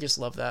 I just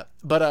love that.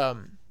 But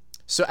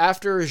so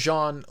after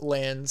Jean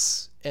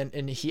lands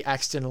and he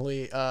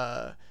accidentally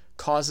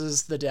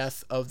causes the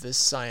death of this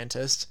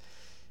scientist,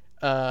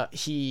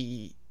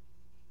 he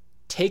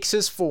takes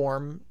his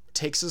form,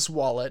 takes his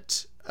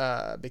wallet,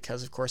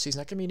 because of course he's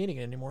not going to be needing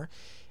it anymore,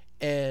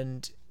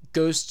 and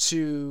goes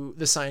to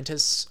the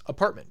scientist's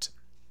apartment.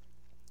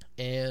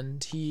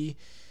 And he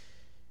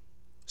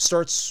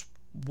starts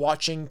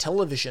watching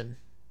television.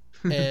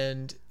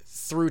 And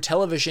through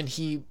television,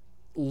 he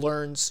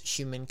learns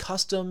human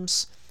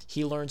customs.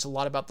 He learns a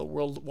lot about the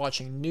world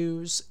watching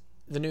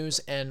the news,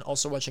 and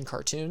also watching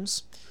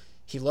cartoons.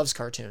 He loves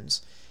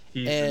cartoons.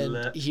 He's And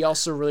le- he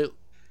also really,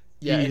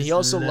 yeah, and he he's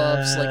also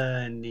loves like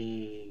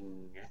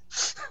learning.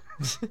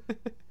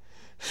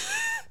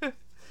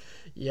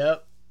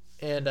 yep.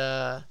 And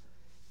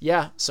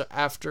yeah, so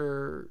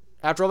after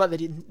all that,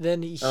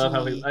 then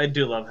I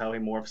do love how he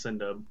morphs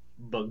into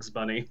Bugs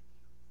Bunny.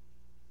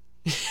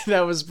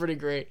 that was pretty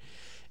great.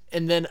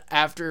 And then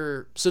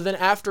after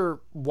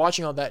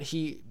watching all that,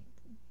 he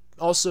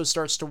also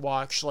starts to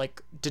watch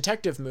like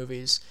detective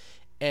movies,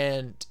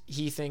 and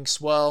he thinks,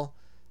 well,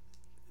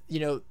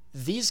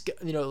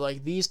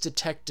 like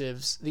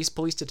these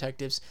police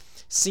detectives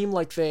seem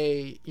like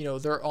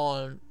they're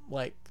on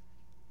like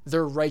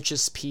they're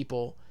righteous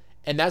people,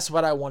 and that's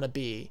what I want to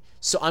be.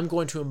 So I'm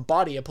going to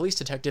embody a police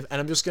detective, and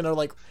I'm just going to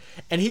like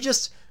and he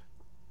just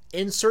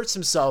inserts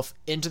himself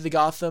into the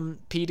Gotham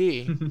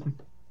PD,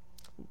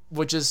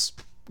 which is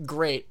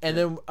great. And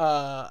then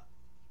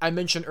I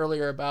mentioned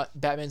earlier about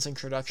Batman's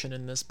introduction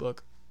in this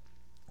book.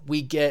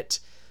 We get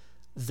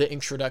the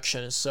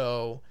introduction,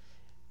 so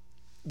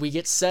we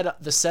get set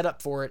up. The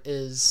setup for it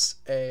is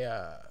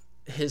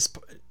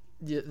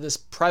this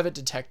private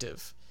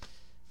detective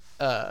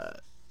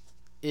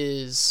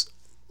is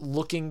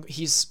looking.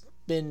 He's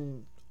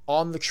been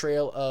on the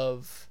trail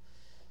of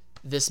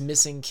this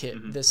missing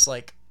kid. Mhm. This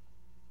like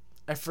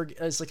I forget.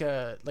 It's like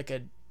a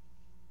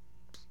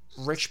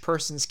rich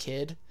person's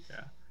kid.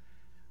 Yeah,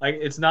 like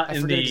it's not I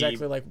in forget the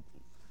exactly like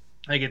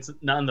like it's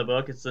not in the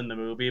book. It's in the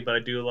movie, but I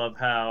do love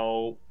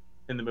how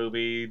in the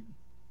movie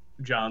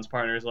John's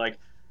partner is like,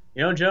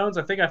 Jones,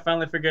 I think I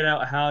finally figured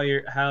out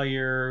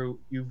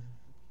you've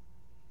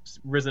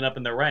risen up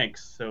in the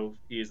ranks so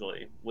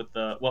easily with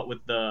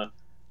the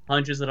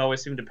hunches that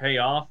always seem to pay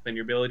off and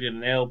your ability to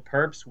nail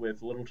perps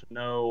with little to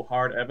no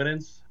hard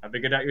evidence. I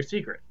figured out your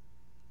secret.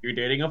 You're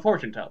dating a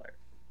fortune teller.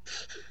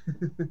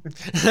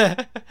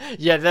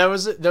 Yeah, that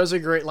was a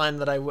great line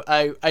that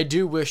I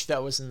do wish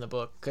that was in the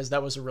book, because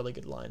that was a really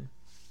good line.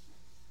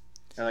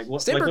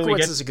 And Stan like when we Berkowitz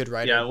get is a good yeah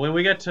writer. when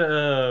we get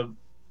to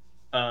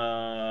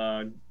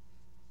uh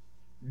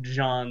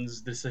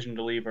John's decision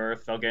to leave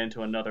Earth, I'll get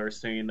into another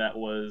scene that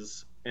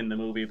was in the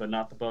movie but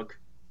not the book.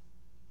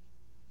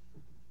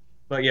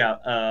 But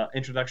yeah,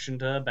 introduction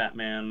to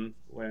Batman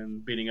when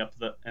beating up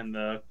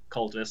the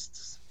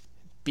cultists.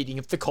 Beating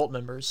up the cult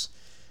members,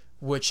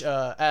 which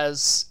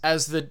as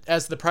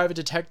the private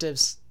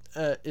detectives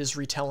is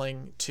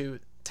retelling to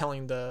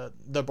telling the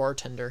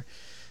bartender,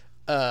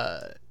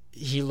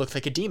 he looked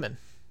like a demon.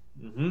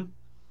 Mm-hmm.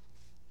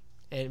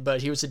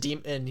 But he was a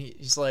demon, and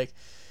he's like,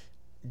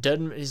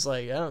 doesn't he's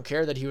like, I don't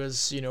care that he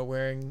was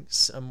wearing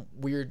some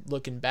weird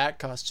looking bat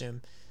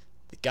costume.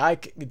 The guy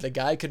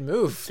could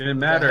move. Didn't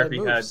The guy matter if had he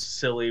had moves.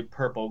 silly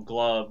purple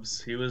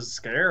gloves. He was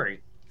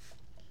scary.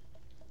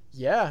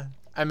 Yeah,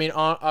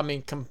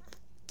 to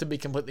be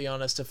completely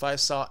honest, if I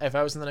was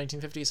in the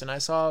 1950s and I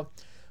saw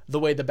the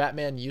way the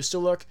Batman used to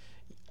look,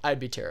 I'd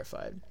be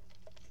terrified.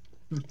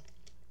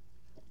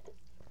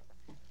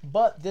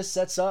 But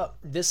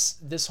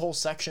this whole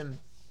section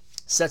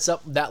sets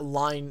up that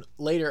line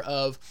later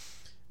of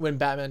when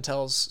Batman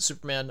tells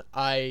Superman,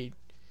 "I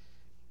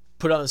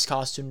put on this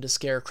costume to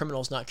scare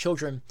criminals, not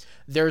children."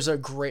 There's a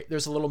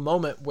little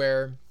moment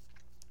where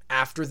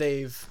after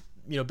they've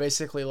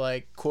basically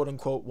like quote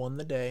unquote won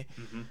the day,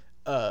 Mm-hmm.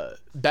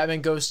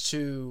 Batman goes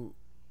to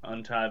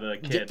Untie the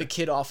get the kid.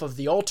 kid off of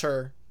the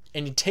altar,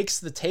 and he takes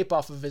the tape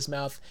off of his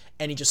mouth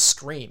and he just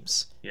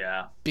screams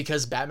Yeah.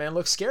 because Batman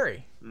looks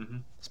scary, Mm-hmm.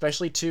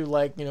 especially to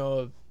like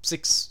a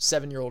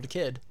 6-7 year old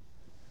kid.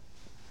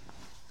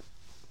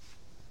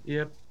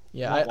 Yep.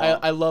 Yeah, Wah,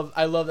 I, I, wah.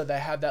 I love that they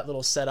have that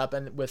little setup,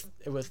 and with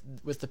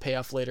the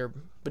payoff later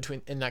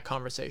between in that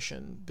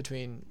conversation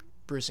between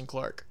Bruce and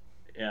Clark.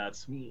 Yeah,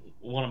 it's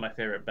one of my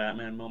favorite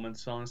Batman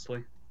moments,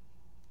 honestly.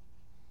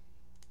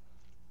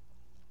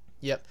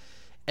 Yep.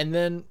 And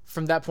then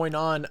from that point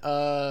on,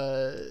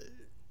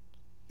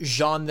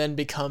 Jean then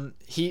become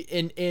he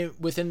in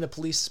within the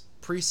police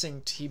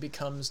precinct, he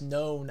becomes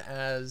known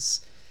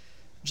as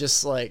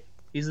just like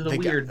He's the the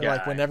guy. weird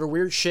Like guy. whenever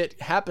weird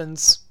shit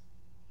happens,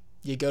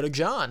 you go to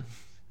John.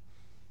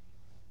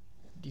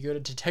 You go to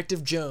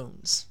Detective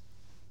Jones,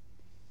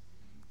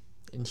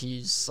 and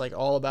he's like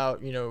all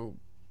about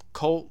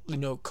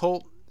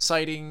cult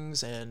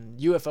sightings and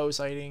UFO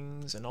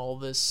sightings and all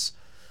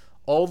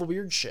the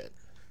weird shit.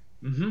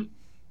 Mm-hmm.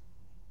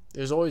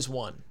 There's always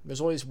one. There's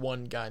always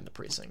one guy in the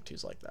precinct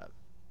who's like that.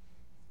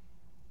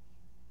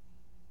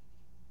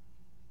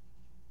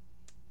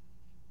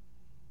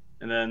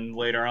 And then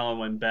later on,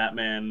 when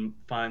Batman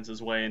finds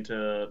his way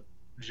into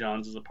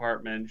John's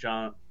apartment,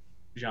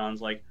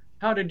 John's like,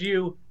 "How did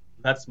you?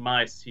 That's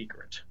my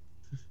secret."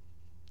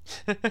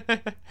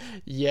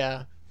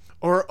 Yeah.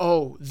 Or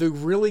the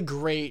really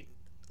great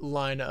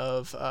line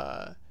of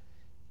My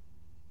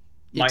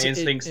it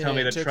instincts tell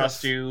me it to took a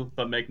trust you,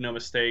 but make no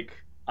mistake.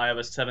 I have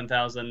a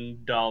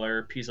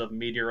 $7,000 piece of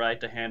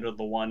meteorite to handle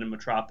the one in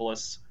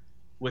Metropolis.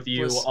 With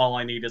you, was all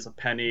I need is a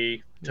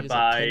penny to needs a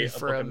buy penny a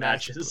for book a of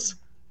match matches.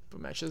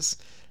 matches.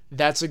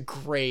 That's a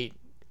great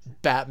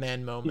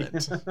Batman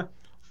moment.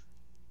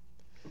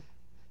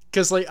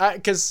 Because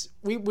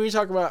we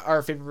talk about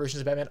our favorite versions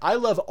of Batman. I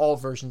love all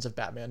versions of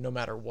Batman, no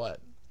matter what,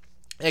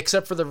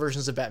 except for the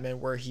versions of Batman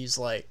where he's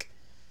like,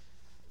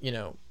 you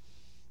know,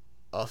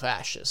 a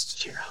fascist.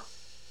 Cheer up.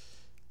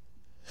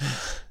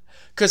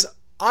 Because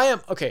I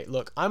am okay.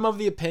 Look, I'm of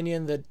the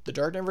opinion that The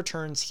Dark Knight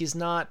Returns, he's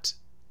not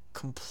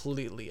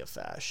completely a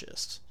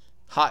fascist.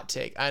 Hot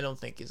take. I don't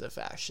think he's a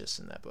fascist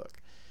in that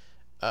book.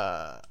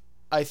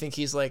 I think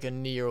he's like a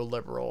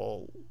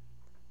neoliberal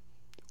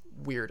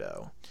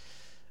weirdo.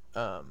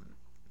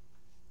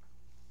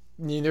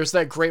 There's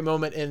that great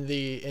moment in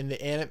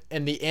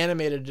the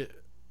animated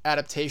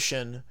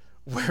adaptation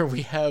where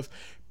we have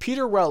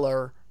Peter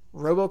Weller,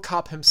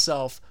 RoboCop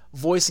himself,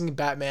 voicing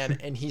Batman,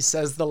 and he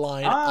says the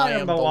line, I "I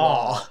am am the the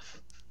law. law."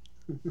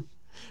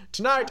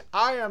 Tonight,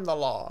 I am the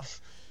law.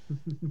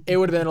 It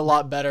would have been a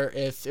lot better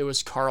if it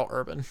was Carl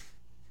Urban.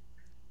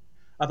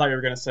 I thought you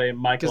were gonna say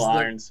Michael Because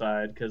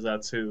Ironside, because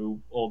that's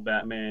who old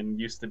Batman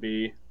used to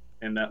be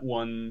in that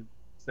one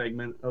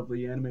segment of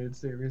the animated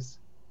series.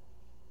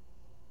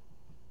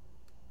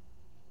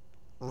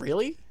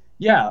 really?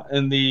 Yeah,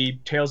 in the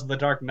Tales of the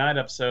Dark Knight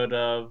episode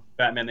of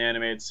Batman the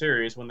Animated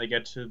Series, when they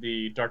get to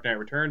the Dark Knight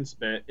Returns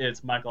bit,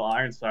 it's Michael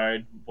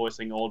Ironside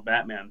voicing old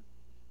Batman.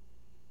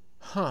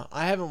 Huh.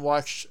 I haven't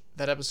watched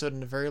that episode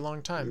in a very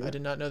long time. Yeah. I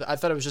did not know that. I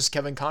thought it was just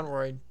Kevin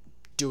Conroy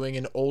doing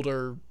an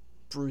older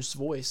Bruce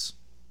voice.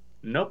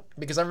 Nope.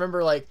 Because I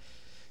remember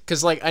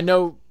because I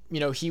know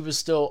he was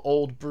still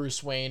old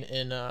Bruce Wayne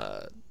in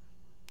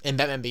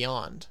Batman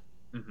Beyond,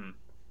 Hmm.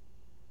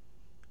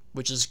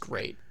 which is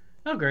great.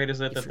 How great is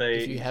it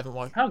If you haven't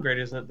watched, How great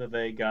is it that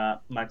they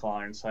got Michael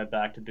Ironside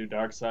back to do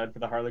Darkseid for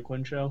the Harley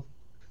Quinn show?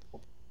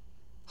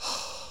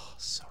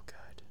 so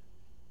good.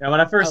 Yeah,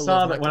 when I first love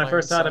saw that Michael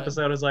episode,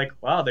 Ironside. I was like,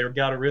 wow, they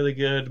got a really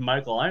good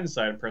Michael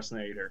Ironside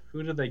impersonator.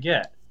 Who did they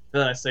get?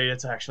 Then I say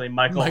it's actually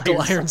Michael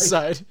Michael Ironside.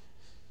 Ironside.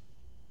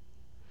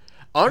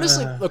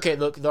 Honestly, okay,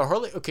 look,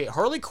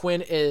 Harley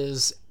Quinn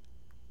is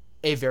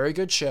a very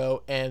good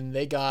show, and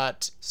they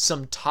got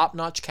some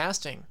top-notch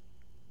casting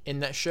in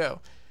that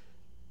show.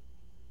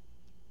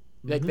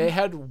 Like, they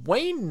had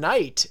Wayne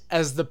Knight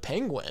as the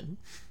Penguin.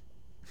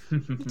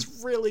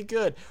 It's really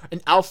good.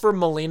 And Alfred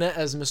Molina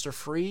as Mr.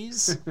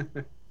 Freeze.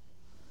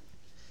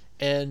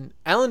 And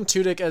Alan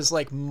Tudyk as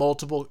like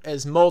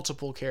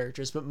multiple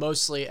characters, but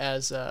mostly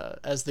as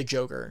the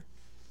Joker,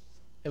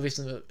 at least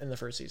in the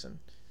first season.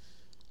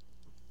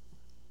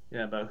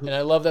 Yeah, but and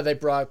I love that they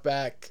brought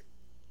back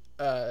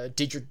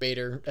Diedrich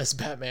Bader as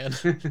Batman.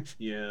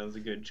 Yeah, it was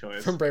a good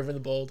choice from Brave and the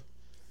Bold.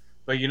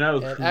 But you know,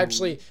 and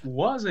actually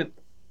wasn't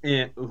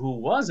in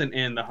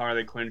the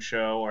Harley Quinn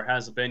show or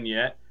hasn't been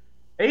yet?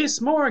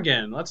 Ace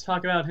Morgan. Let's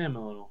talk about him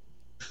a little.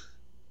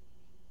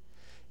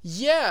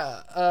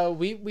 Yeah,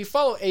 we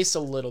follow Ace a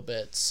little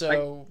bit,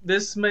 so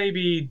this may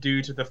be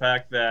due to the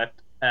fact that,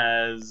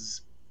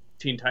 as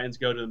Teen Titans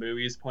Go to the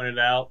Movies pointed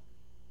out,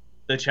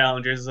 the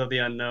Challengers of the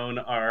Unknown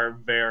are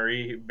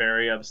very,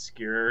 very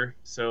obscure.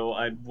 So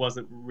I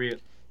wasn't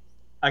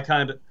I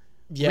kind of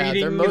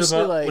they're mostly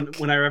the book, like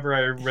whenever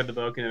I read the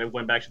book and it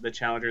went back to the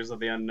Challengers of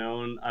the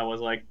Unknown, I was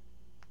like, can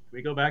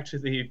we go back to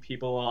the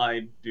people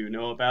I do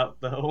know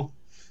about though?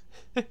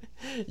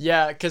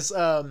 Yeah, because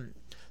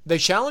the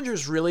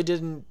Challengers really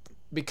didn't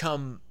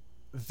become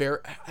very...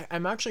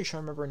 I'm actually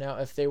trying to remember now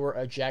if they were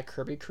a Jack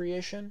Kirby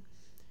creation.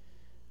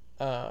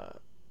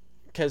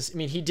 Because, I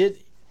mean, he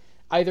did...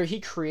 Either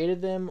he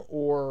created them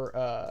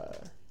or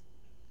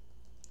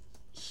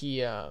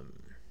he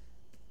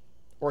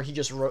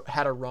just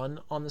had a run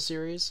on the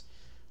series.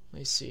 Let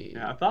me see.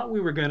 Yeah, I thought we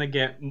were going to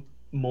get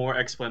more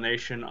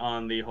explanation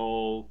on the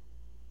whole...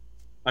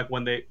 Like,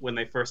 when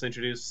they first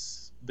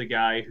introduced the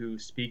guy who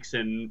speaks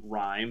in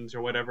rhymes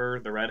or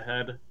whatever, the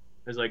redhead,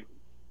 is like,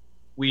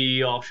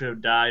 we all should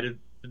have died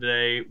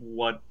today.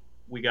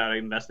 We gotta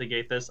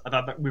investigate this. I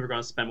thought that we were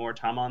going to spend more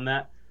time on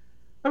that,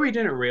 but we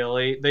didn't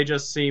really. They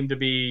just seem to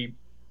be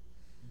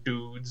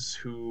dudes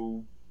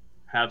who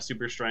have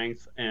super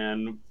strength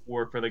and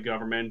work for the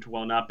government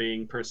while not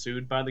being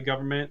pursued by the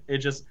government. It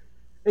just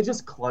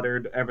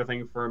cluttered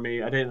everything for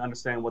me. I didn't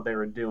understand what they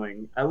were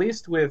doing. At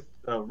least with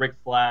Rick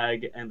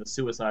Flag and the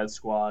Suicide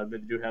Squad, they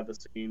do have the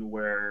scene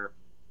where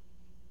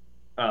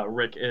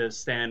Rick is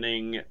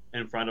standing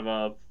in front of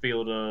a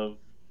field of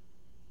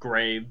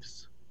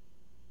graves,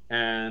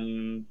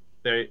 and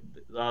the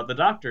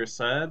doctor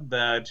said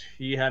that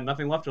he had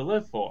nothing left to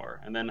live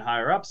for. And then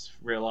higher ups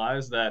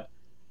realized that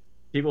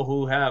people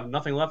who have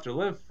nothing left to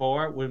live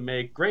for would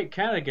make great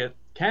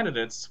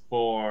candidates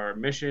for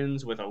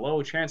missions with a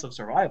low chance of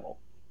survival.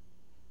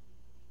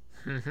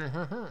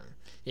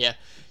 Yeah.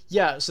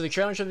 So the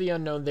Challenge of the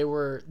Unknown, they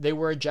were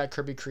a Jack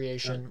Kirby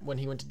creation when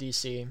he went to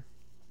DC.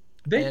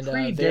 They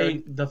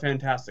predate the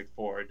Fantastic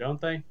Four, don't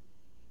they?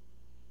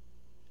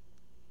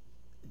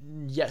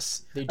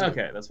 Yes, they do.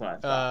 Okay, that's what I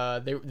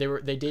thought. They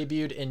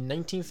debuted in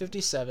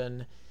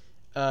 1957,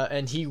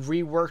 and he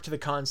reworked the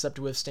concept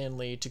with Stan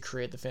Lee to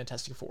create the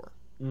Fantastic Four.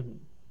 Mm-hmm.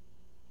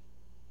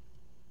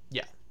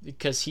 Yeah,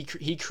 because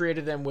he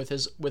created them with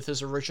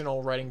his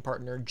original writing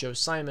partner Joe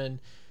Simon,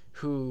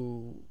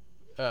 who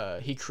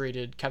he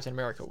created Captain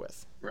America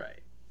with.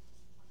 Right.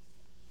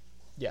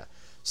 Yeah.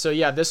 So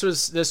yeah, this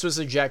was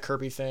a Jack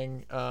Kirby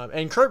thing,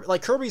 and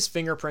Kirby's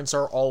fingerprints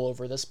are all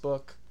over this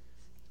book.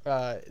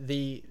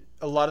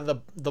 A lot of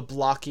the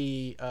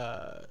blocky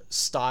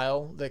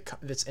style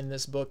that's in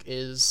this book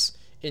is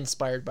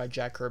inspired by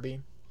Jack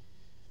Kirby.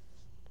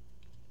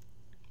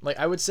 Like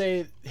I would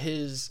say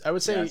it's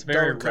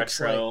very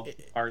retro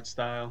art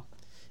style.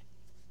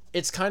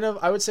 It's kind of,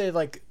 I would say,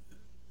 like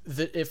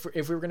if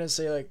we were gonna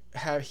say like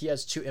how he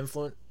has two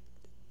influence,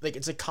 like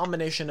it's a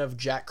combination of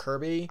Jack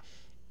Kirby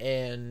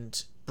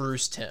and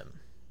Bruce Timm.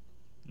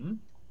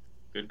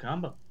 Good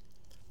combo.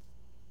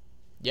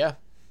 Yeah,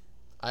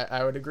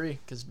 I would agree,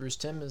 because Bruce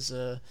Timm he's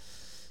a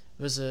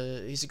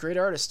great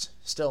artist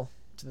still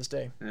to this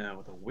day. Yeah,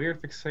 with a weird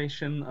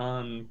fixation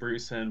on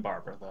Bruce and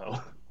Barbara though.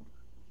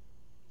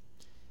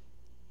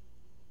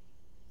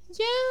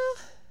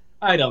 Yeah.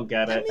 I don't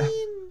get it. I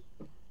mean,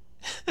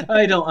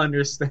 I don't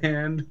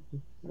understand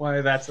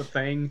why that's a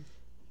thing.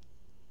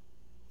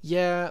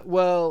 Yeah,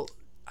 well,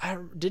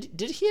 did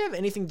he have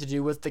anything to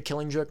do with the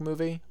Killing Joke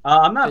movie?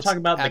 I'm not talking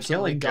about the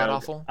Killing Joke.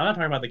 Awful. I'm not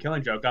talking about the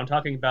Killing Joke. I'm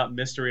talking about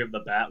Mystery of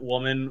the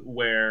Batwoman,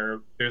 where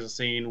there's a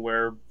scene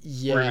where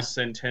Bruce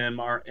and Tim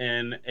are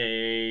in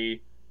a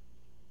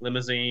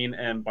limousine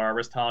and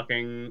Barbara's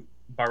talking.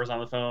 Barbara's on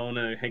the phone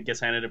and it gets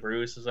handed to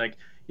Bruce. It's like,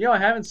 I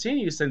haven't seen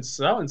you since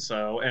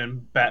so-and-so.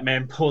 And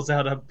Batman pulls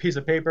out a piece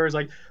of paper. It's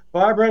like,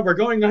 Barbara, we're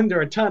going under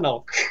a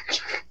tunnel.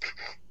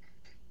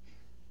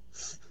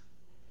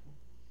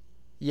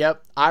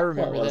 Yep, I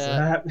remember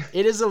that.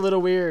 It is a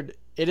little weird.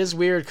 It is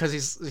weird because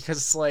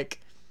it's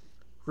like,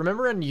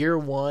 remember in year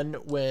one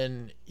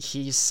when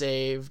he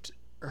saved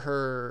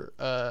her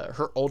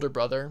older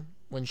brother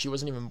when she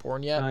wasn't even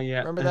born yet? Yeah,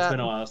 remember it's that? been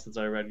a while since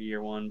I read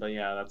year one, but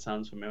yeah, that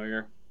sounds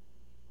familiar.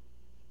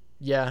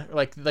 Yeah,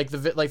 like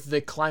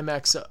the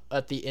climax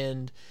at the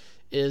end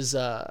is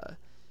the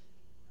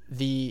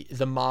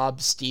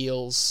mob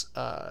steals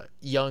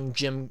young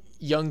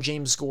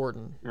James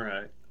Gordon,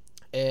 Right.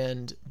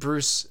 and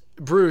Bruce,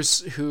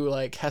 who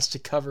like has to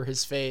cover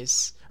his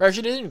face, or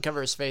actually didn't even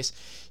cover his face.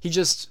 He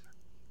just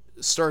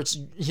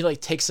he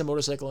like takes a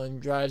motorcycle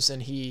and drives,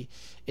 and he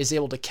is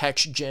able to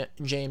catch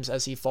James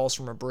as he falls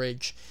from a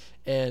bridge.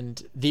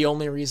 And the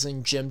only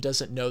reason Jim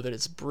doesn't know that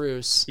it's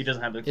Bruce He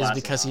doesn't have the is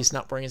glasses because on. he's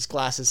not wearing his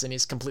glasses and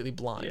he's completely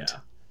blind. Yeah.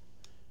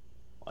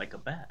 Like a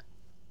bat.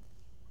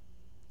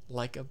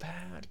 Like a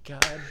bat.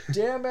 God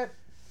damn it.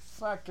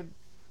 Fucking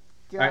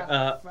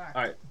Alright, fuck.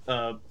 alright,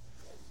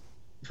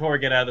 before we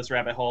get out of this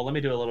rabbit hole, let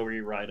me do a little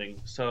rewriting.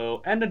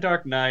 So, end of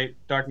Dark Knight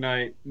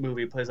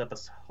movie plays out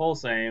the whole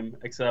same,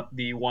 except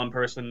the one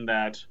person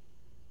that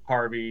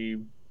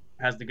Harvey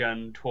has the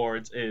gun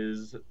towards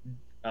is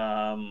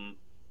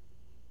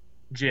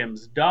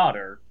Jim's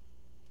daughter.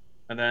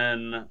 And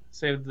then,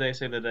 save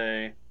the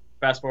day.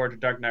 Fast forward to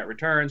Dark Knight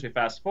Returns. We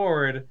fast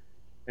forward.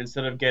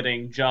 Instead of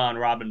getting John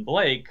Robin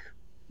Blake,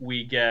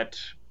 we get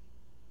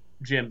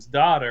Jim's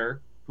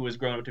daughter, who is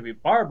grown up to be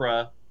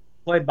Barbara,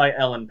 played by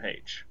Ellen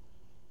Page.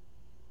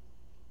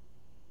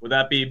 Would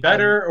that be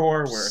better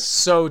or worse?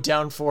 So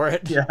down for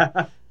it. Yeah.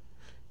 I'm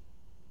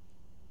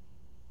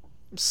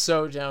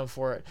so down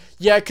for it.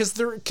 Yeah,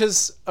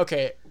 because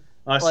okay.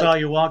 I saw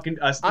you walk in.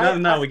 I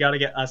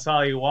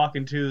saw you walk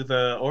into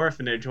the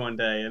orphanage one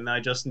day, and I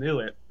just knew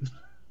it.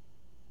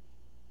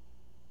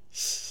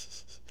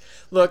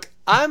 Look,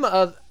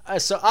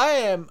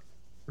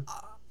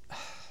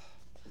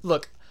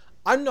 Look,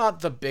 I'm not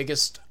the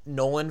biggest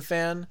Nolan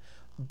fan,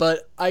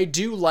 but I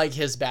do like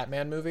his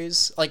Batman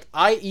movies. Like,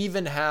 I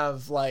even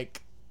have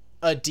like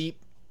a deep,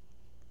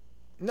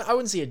 no, I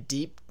wouldn't say a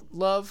deep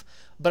love,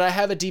 but I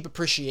have a deep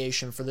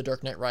appreciation for The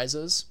Dark Knight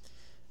Rises,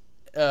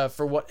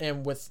 for what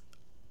and with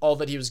all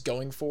that he was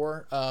going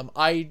for.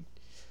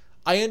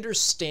 I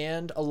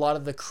understand a lot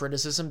of the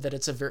criticism that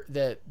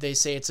that they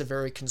say it's a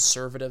very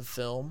conservative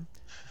film.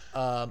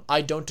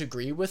 I don't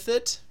agree with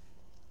it,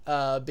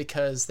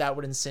 because that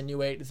would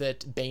insinuate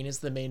that Bane is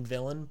the main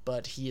villain,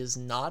 but he is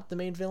not the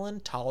main villain.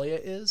 Talia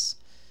is.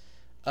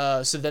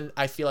 So then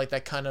I feel like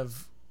that kind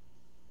of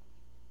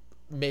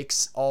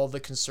makes all the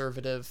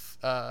conservative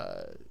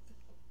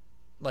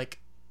like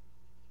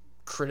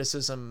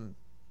criticism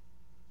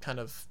kind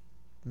of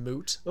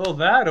moot. Well,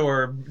 that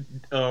or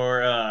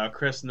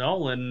Chris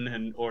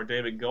Nolan or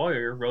David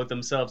Goyer wrote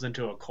themselves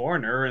into a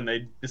corner, and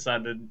they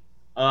decided,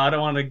 I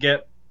don't want to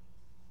get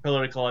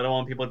political. I don't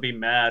want people to be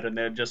mad, and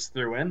they just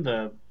threw in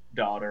the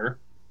daughter.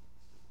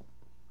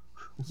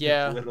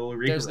 Yeah,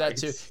 there's that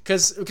too.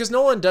 Because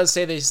Nolan does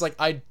say that he's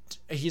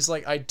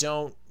like I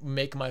don't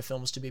make my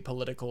films to be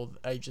political.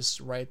 I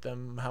just write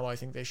them how I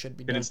think they should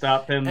be done. Didn't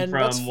stop him And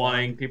from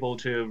wanting people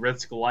to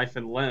risk life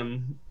and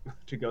limb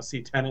to go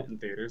see Tenet in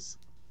theaters.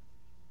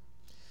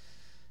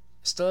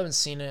 Still haven't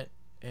seen it,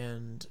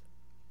 and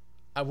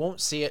I won't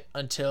see it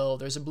until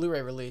there's a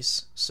Blu-ray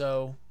release.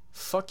 So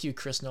fuck you,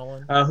 Chris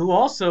Nolan. Who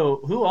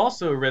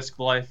also risked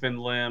life and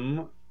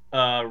limb,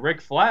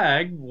 Rick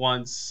Flag,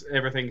 once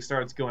everything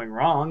starts going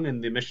wrong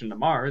in the mission to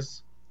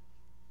Mars.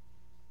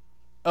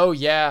 Oh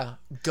yeah,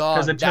 God.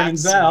 Because it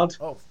turns out,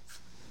 oh,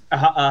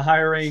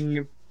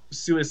 hiring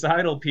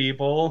suicidal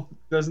people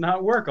does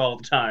not work all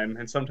the time,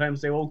 and sometimes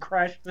they will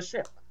crash the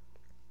ship.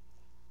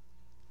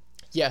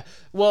 Yeah.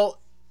 Well,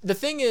 the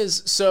thing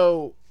is,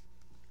 so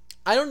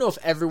I don't know if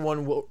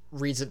everyone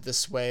reads it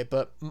this way,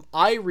 but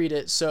I read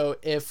it. So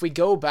if we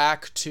go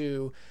back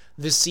to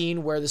the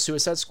scene where the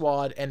Suicide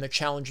Squad and the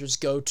Challengers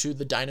go to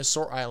the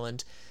dinosaur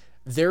island,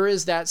 there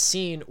is that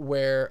scene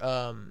where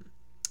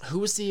who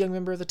was the young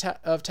member of the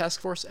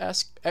Task Force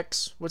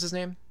X? What's his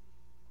name?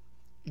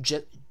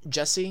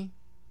 Jesse?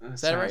 That is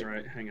that sounds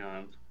right? Hang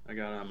on, I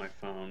got it on my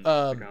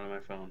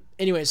phone.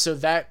 Anyway, so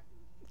that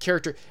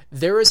character,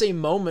 there is a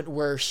moment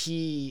where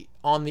he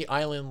on the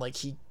island,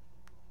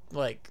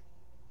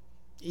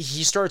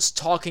 he starts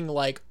talking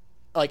like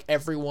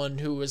everyone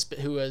who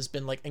has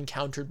been like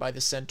encountered by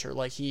the center.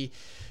 Like he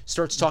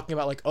starts talking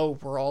about like, oh,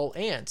 we're all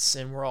ants,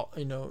 and we're all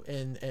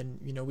and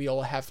we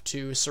all have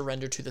to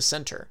surrender to the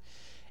center.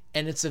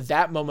 And it's at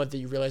that moment that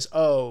you realize,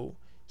 oh,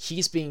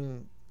 he's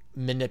being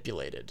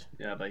manipulated.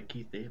 Yeah, by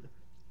Keith David.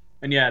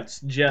 And yeah, it's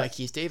Jeff. By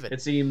Keith David.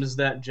 It seems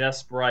that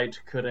Jess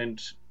Bright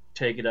couldn't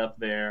take it up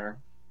there,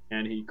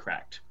 and he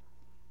cracked.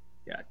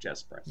 Yeah,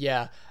 Jess Bright.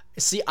 Yeah.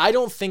 See, I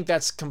don't think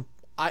that's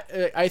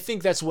I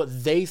think that's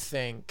what they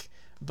think,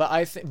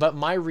 but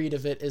my read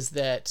of it is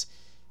that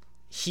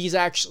he's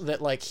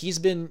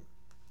been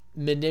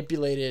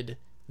manipulated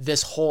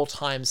this whole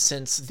time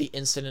since the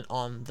incident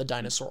on the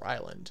dinosaur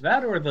island.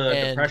 That or the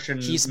And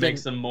depression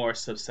makes them more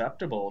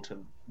susceptible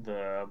to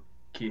the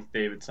Keith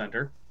David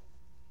Center.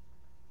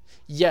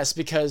 Yes,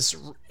 because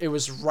it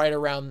was in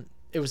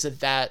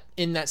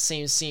that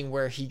same scene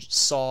where he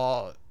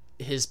saw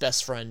his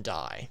best friend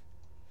die.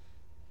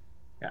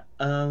 Yeah.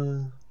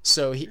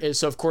 So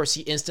of course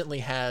he instantly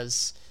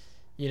has,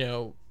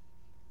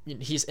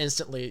 he's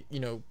instantly,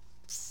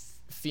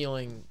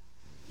 feeling,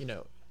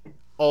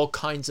 all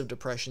kinds of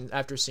depression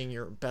after seeing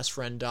your best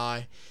friend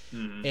die,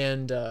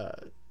 and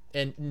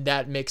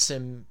that makes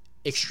him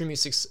extremely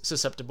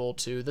susceptible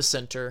to the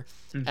Center,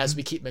 as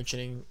we keep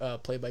mentioning,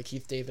 played by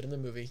Keith David in the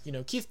movie. You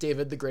know, Keith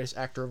David, the greatest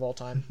actor of all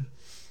time.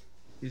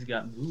 He's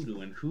got voodoo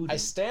and hoodoo. I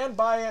stand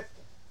by it.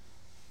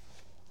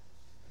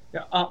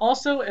 Yeah.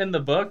 Also in the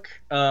book,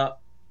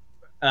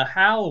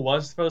 Hal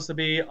was supposed to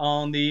be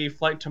on the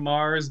flight to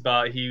Mars,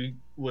 but he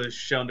was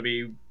shown to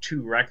be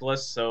too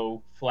reckless,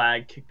 so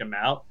Flag kicked him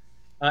out.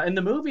 In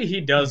the movie,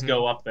 he does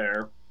go up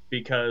there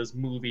because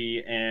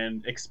movie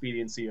and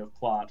expediency of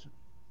plot.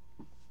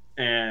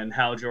 And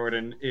Hal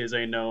Jordan is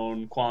a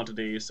known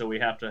quantity, so we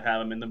have to have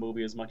him in the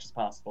movie as much as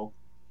possible.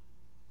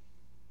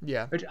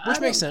 Yeah, which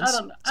makes sense.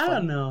 I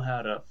don't know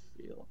how to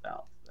feel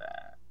about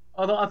that.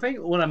 Although I think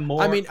when I'm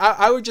more... I mean,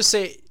 I would just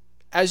say,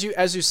 as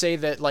you say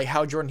that, like,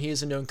 Hal Jordan, he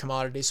is a known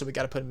commodity, so we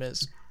got to put him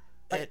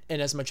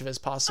in as much of it as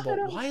possible.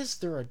 Why is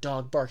there a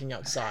dog barking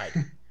outside?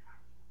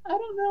 I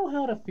don't know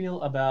how to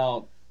feel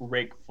about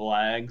Rick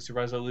Flag's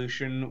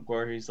resolution,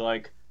 where he's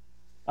like,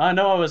 I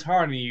know I was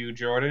hard on you,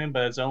 Jordan,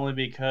 but it's only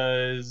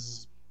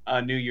because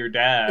I knew your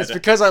dad. It's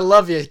because I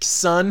love you,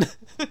 son.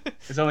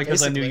 It's only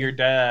because I knew your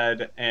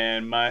dad,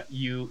 and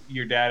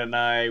your dad and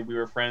I, we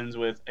were friends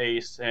with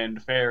Ace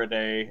and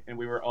Faraday, and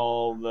we were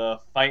all the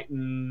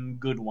fighting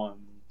good ones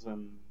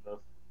in the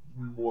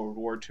World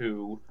War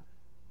II.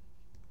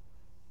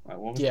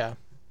 Yeah.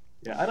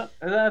 Yeah,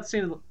 that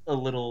seems a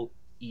little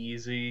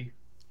easy.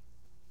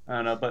 I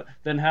don't know, but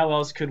then how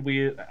else would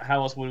we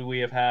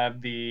have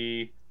had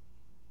the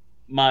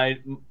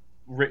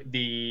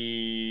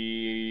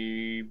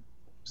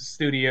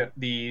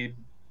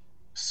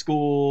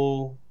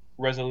school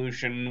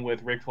resolution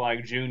with Rick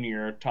Flag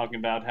Jr. talking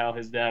about how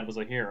his dad was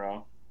a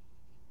hero?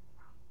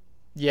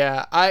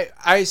 Yeah,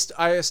 I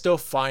still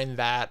find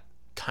that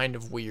kind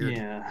of weird.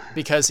 Yeah.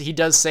 Because he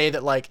does say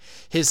that, like,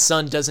 his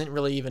son doesn't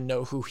really even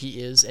know who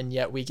he is, and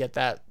yet we get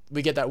that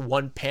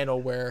one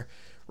panel where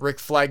Rick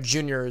Flag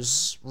Jr.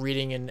 is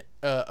reading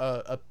like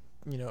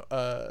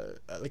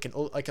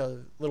a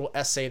little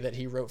essay that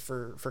he wrote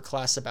for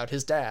class about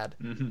his dad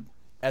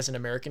as an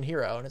American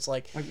hero, and it's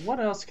like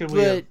what else could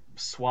we have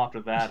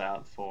swapped that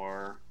out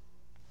for?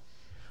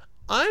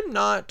 I'm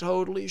not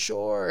totally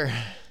sure.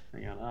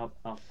 Hang on,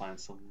 I'll find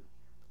some.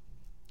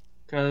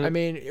 I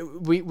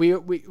mean, we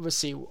let's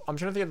see. I'm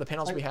trying to think of the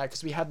panels we had,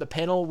 because we had the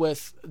panel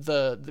with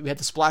we had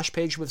the splash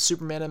page with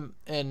Superman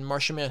and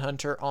Martian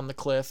Manhunter on the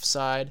cliff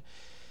side.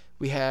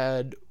 We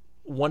had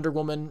Wonder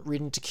Woman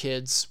reading to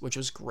kids, which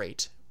was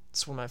great.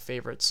 It's one of my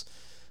favorites.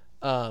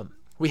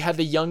 We had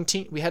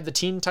the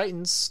Teen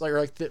Titans,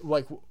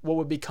 like what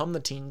would become the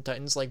Teen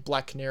Titans, like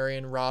Black Canary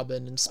and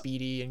Robin and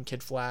Speedy and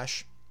Kid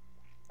Flash.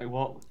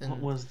 What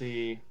was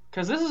the?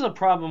 Because this is a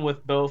problem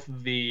with both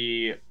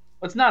the.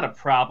 It's not a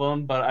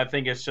problem, but I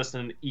think it's just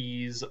an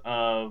ease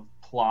of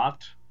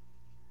plot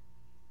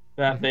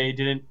that they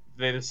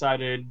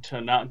decided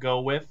to not go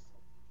with.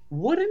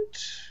 Wouldn't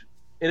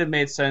it have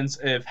made sense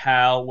if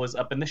Hal was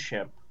up in the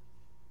ship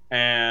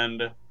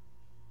and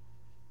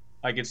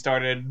like it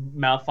started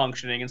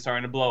malfunctioning and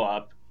starting to blow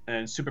up,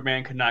 and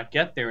Superman could not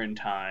get there in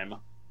time,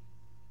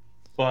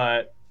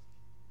 but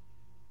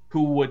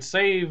who would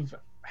save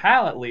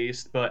Hal at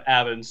least, but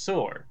Abin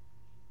Sur?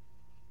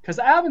 Because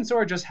Abin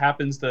Sur just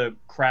happens to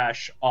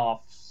crash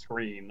off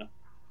screen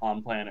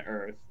on planet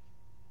Earth.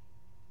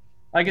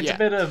 Like, it's a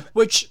bit of...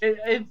 Which...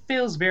 It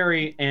feels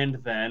very and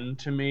then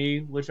to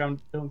me, which I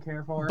don't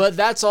care for. But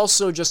that's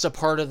also just a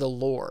part of the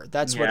lore.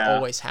 That's what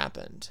always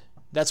happened.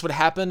 That's what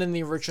happened in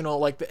the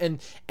original...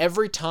 And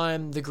every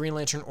time the Green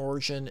Lantern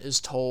origin is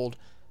told,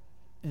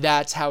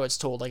 that's how it's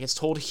told. Like, it's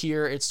told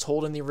here, it's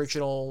told in the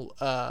original...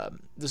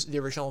 the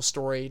original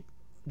story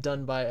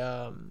done by...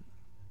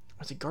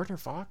 was it Gardner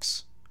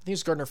Fox? I think it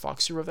was Gardner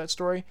Fox who wrote that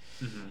story.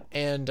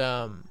 And...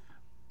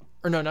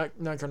 or no, not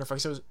Gardner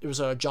Fox. It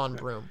was John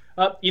Broome.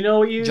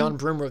 John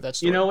Broome wrote that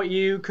story. You know what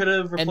you could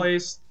have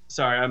replaced?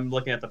 Sorry, I'm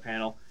looking at the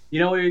panel. You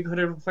know what you could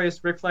have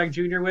replaced Rick Flag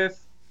Jr.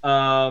 with?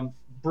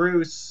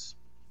 Bruce,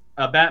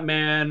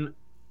 Batman,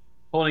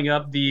 holding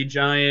up the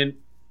giant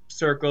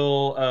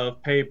circle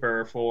of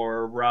paper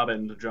for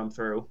Robin to jump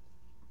through.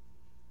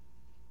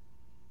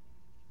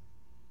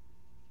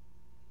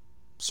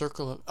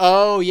 Circle of...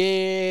 Oh,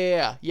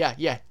 yeah.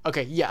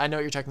 Okay, yeah, I know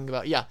what you're talking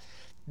about. Yeah,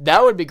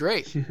 that would be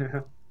great.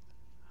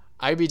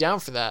 I'd be down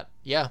for that.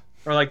 Yeah.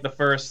 Or like the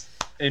first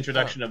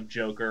introduction of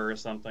Joker or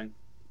something.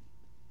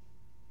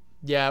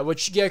 Yeah,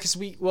 because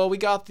we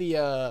got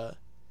the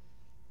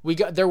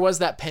there was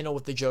that panel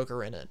with the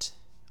Joker in it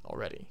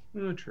already.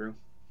 Oh, true.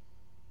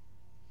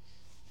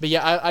 But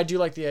yeah, I do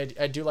like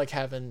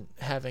having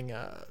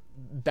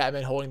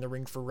Batman holding the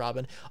ring for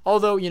Robin.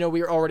 Although,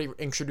 we were already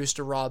introduced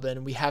to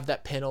Robin, we have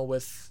that panel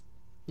with,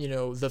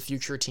 the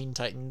future Teen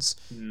Titans.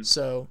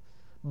 So,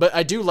 but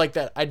I do like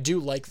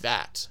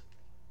that.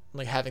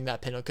 Like having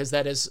that panel, because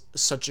that is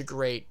such a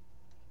great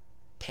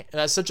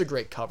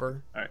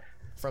cover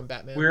from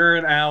Batman. We're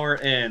an hour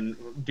in.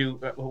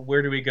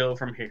 Where do we go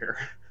from here?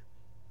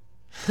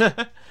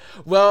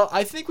 Well,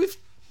 I think we've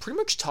pretty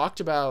much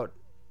talked about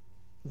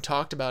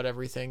talked about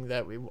everything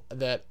I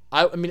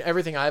mean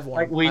everything I've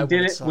Like wanted. I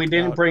wanted to talk we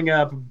didn't about. bring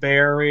up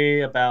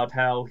Barry about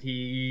how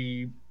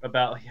he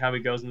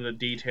goes into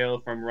detail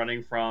from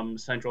running from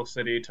Central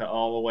City to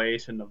all the way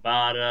to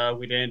Nevada.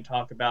 We didn't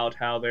talk about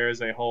how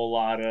there's a whole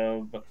lot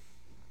of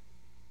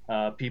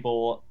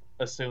people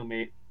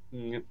assuming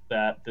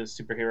that the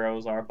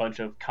superheroes are a bunch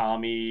of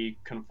commie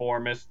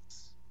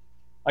conformists.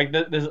 Like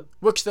there's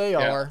Which they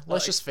yeah, are.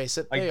 Let's just face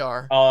it, like they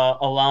are.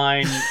 a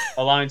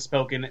line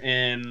spoken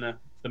in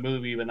the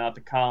movie but not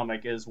the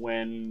comic is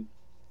when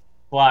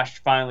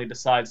Flash finally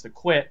decides to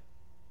quit.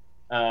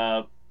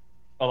 A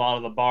lot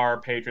of the bar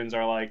patrons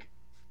are like,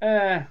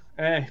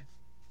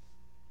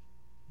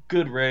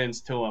 good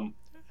riddance to him.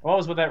 What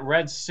was with that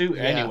red suit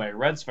Yeah. anyway?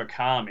 Red's for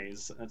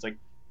commies. And it's like,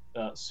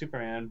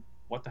 Superman,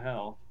 what the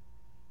hell?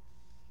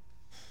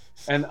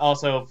 And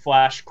also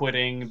Flash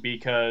quitting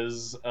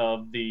because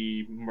of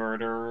the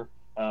murder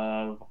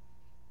of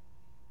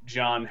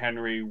John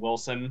Henry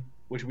Wilson,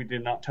 which we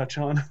did not touch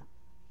on.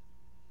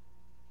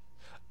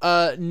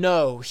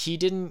 No, he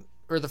didn't.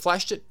 Or the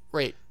Flash did.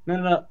 Wait.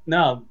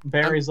 No.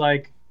 Barry's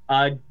like,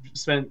 I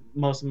spent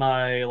most of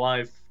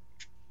my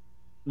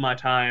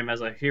time as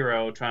a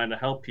hero trying to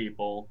help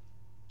people,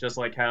 just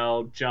like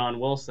how John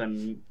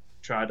Wilson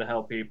tried to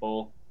help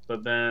people,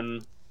 but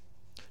then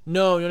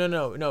No.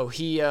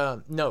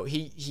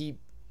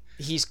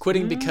 He's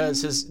quitting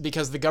because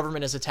the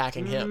government is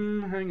attacking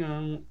him. Hang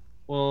on.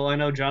 Well, I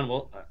know John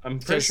will. I'm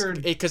pretty sure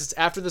because it's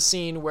after the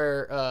scene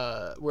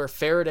where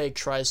Faraday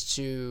tries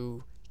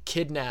to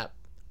kidnap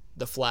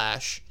the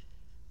Flash,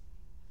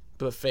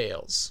 but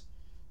fails.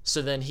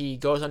 So then he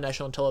goes on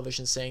national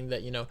television saying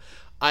that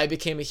I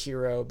became a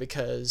hero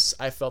because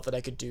I felt that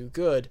I could do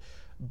good,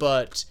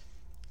 but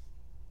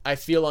I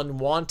feel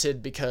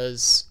unwanted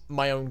because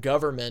my own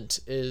government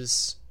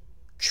is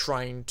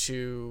trying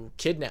to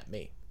kidnap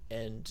me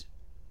and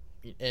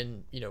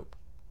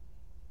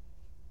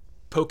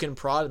poke and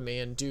prod me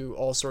and do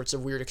all sorts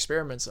of weird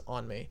experiments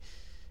on me,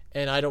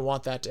 and I don't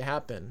want that to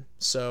happen,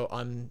 so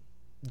I'm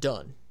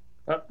done.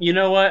 You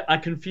know what? I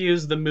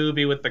confused the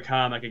movie with the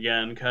comic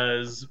again,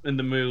 because in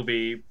the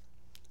movie,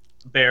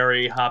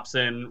 Barry hops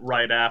in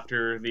right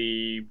after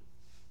the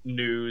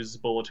news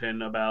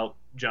bulletin about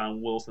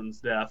John Wilson's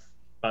death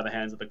by the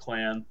hands of the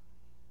Klan.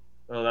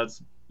 So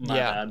that's my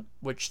bad.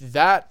 Which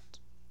that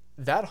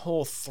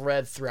whole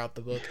thread throughout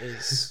the book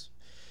is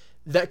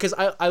that, because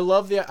I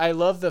love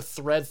the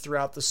thread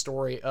throughout the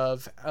story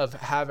of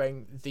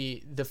having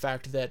the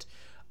fact that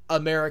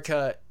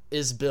America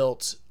is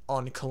built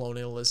on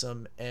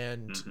colonialism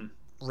and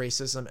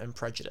racism and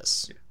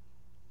prejudice,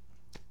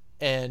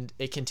 and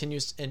it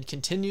continues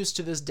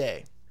to this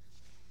day.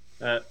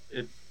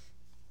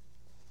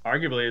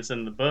 Arguably it's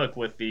in the book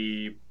with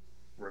the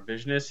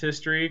revisionist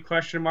history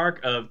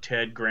of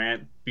Ted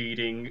Grant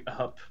beating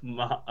up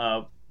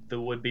the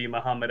would-be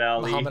Muhammad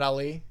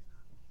Ali.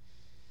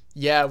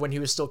 Yeah, when he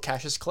was still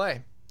Cassius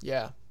Clay.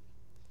 Yeah.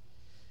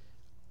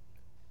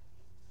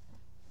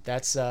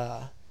 That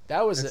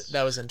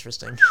was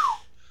interesting.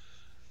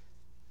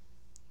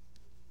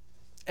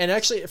 And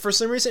actually, for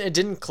some reason, it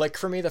didn't click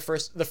for me the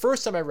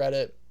first time I read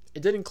it.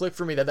 It didn't click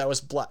for me that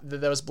was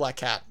Black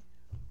Cat.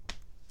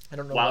 I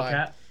don't know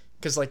Wildcat?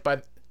 Because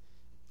by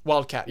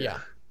Wildcat, yeah.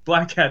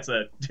 Black Cat's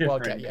a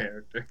different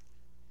character.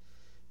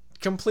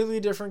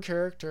 Completely different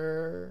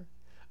character.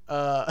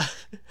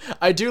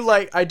 I do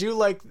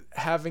like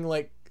having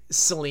like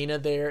Selena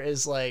there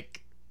is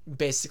like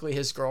basically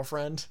his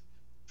girlfriend.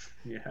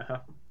 Yeah.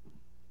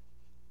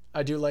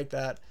 I do like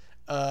that.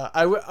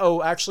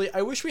 Actually,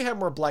 I wish we had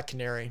more Black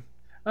Canary.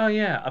 Oh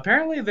yeah,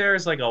 apparently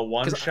there's like a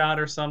one shot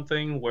or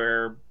something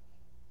where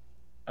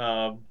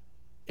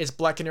it's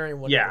Black Canary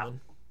and Wonder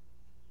Woman.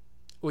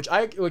 Which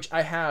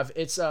I have.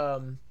 It's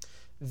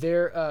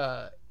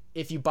there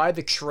if you buy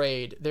the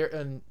trade, there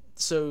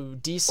so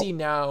DC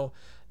now,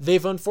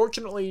 they've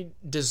unfortunately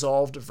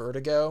dissolved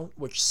Vertigo,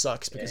 which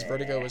sucks because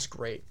Vertigo was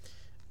great.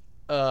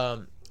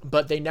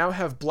 But they now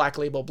have Black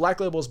Label. Black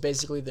Label is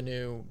basically the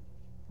new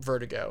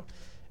Vertigo.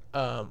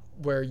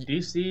 Where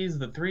DC's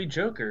The Three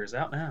Jokers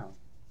out now.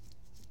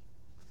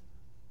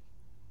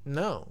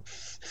 No,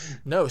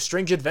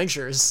 Strange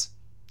Adventures,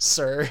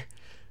 sir,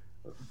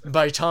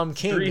 by Tom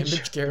King and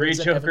Mitch Gerads.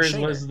 Three Jokers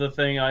was the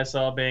thing I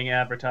saw being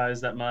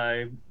advertised at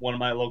one of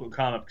my local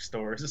comic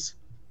stores.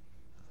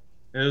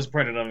 It was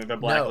printed under the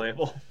Black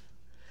Label.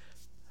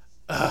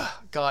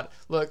 God,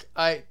 look,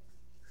 I'm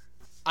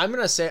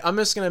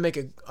just gonna make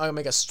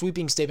a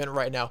sweeping statement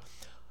right now.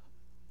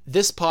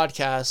 This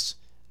podcast,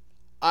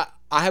 I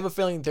have a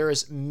feeling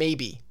there's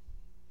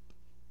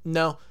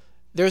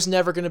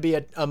never going to be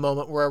a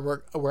moment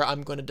where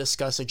I'm going to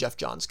discuss a Geoff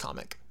Johns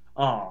comic.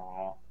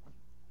 Aww.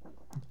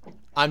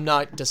 I'm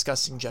not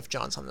discussing Geoff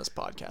Johns on this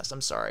podcast. I'm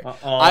sorry.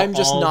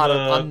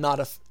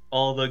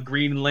 All the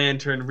Green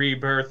Lantern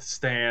Rebirth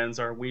stands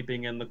are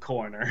weeping in the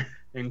corner,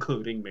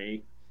 including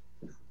me.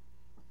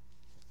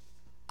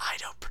 I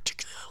don't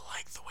particularly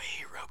like the way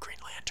he wrote Green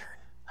Lantern.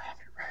 I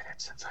haven't read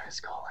it since high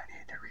school. I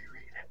need to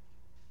reread it.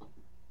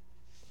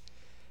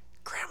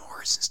 Grant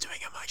Morrison's doing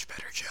a much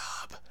better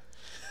job.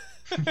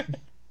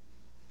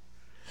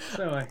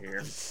 So I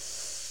hear.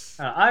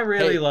 I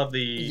really Hey, love the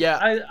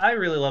yeah. I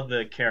really love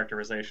the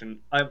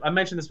characterization. I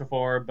mentioned this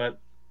before, but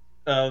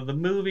the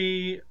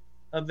movie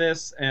of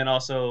this and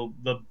also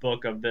the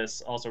book of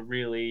this also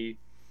really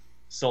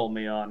sold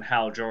me on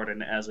Hal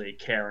Jordan as a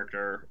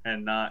character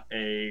and not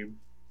a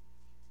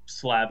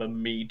slab of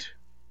meat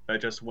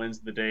that just wins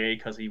the day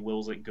because he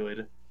wills it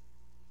good.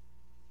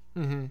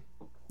 Mm-hmm.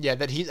 Yeah,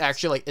 that he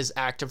actually like is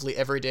actively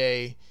every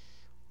day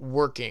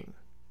working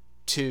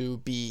to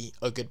be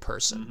a good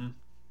person. Mm-hmm.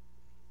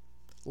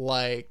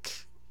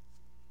 Like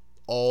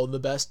all the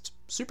best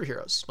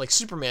superheroes. Like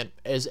Superman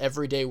is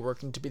every day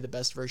working to be the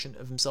best version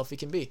of himself he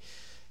can be.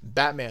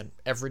 Batman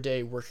every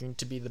day working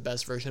to be the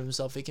best version of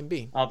himself he can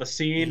be, The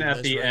scene even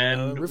at though he's the running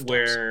on end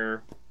rooftops.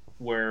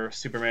 where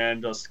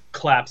Superman just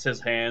claps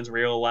his hands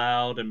real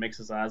loud and makes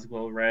his eyes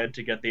glow red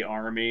to get the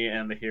army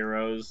and the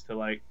heroes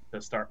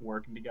to start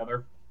working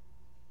together.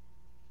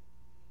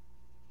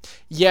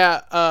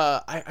 Yeah,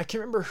 I can't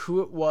remember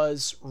who it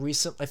was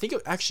recent. I think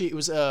it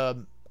was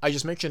I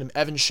just mentioned him,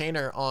 Evan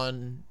Shaner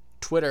on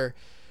Twitter.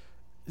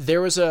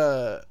 There was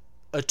a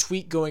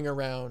tweet going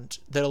around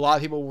that a lot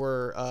of people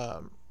were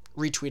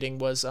retweeting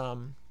was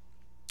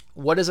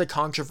what is a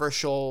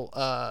controversial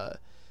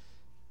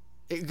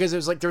because it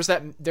was like there's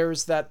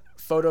that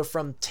photo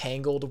from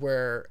Tangled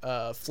where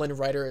Flynn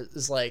Rider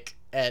is like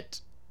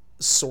at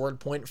sword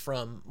point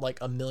from like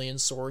a million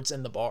swords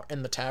in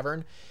the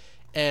tavern,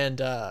 and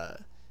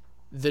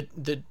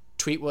the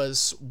tweet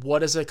was,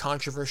 what is a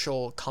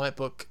controversial comic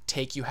book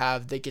take you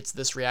have that gets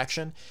this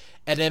reaction?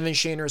 And Evan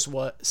Shaners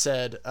what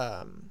said,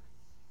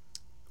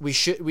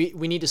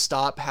 we need to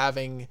stop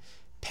having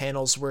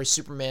panels where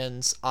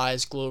Superman's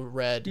eyes glow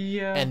red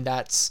Yeah, and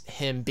that's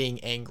him being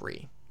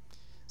angry.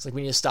 It's like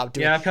we need to stop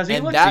doing it. yeah, because he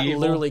And looks that evil.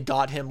 literally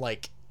got him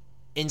like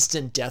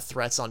instant death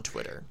threats on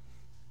Twitter.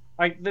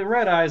 Like the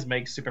red eyes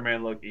make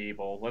Superman look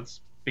evil.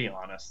 Let's be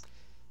honest.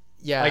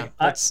 Yeah, Like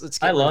let's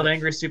I get rid of love it.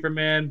 angry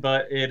Superman,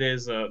 but it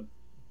is a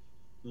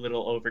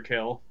little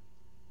overkill.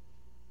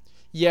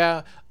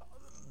 Yeah.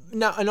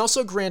 Now, and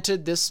also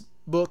granted, this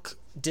book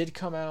did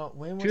come out.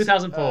 When was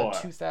it? 2004.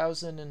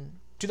 2000 and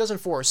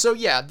 2004. So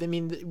yeah, I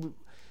mean,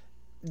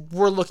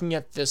 we're looking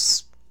at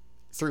this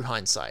through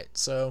hindsight.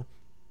 So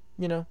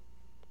you know,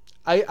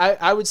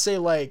 I would say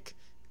like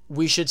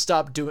we should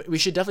stop doing. We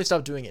should definitely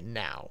stop doing it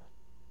now.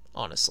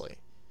 Honestly,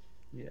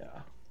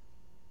 Yeah.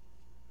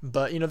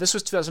 but this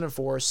was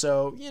 2004.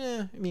 So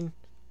yeah, I mean,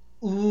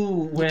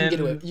 Ooh, you can get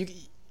away.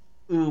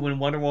 when when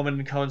Wonder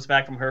Woman comes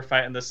back from her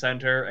fight in the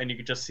center, and you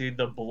can just see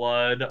the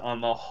blood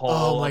on the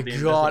Oh whole my of the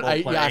god! invisible I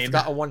plane.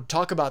 forgot. I want to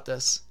talk about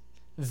this.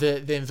 The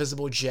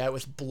invisible jet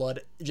with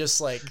blood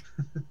just like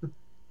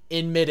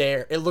in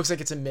midair. It looks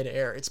like it's in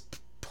midair. It's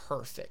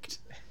perfect.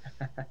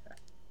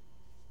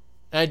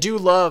 And I do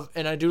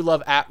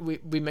love at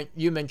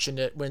you mentioned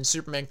it when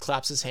Superman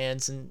claps his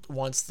hands and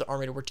wants the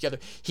army to work together.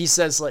 He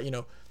says like,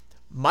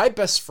 my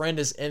best friend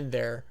is in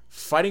there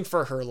fighting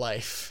for her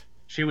life,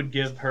 She would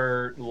give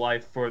her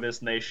life for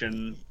this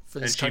nation, for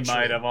and this she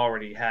might country. have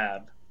already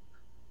had.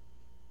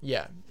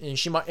 Yeah, and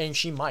she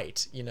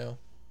might,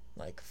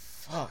 like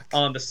fuck.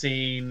 On the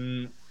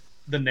scene,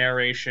 the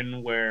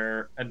narration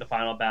where in the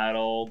final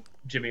battle,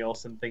 Jimmy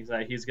Olsen thinks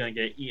that he's going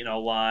to get eaten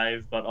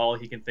alive, but all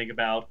he can think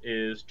about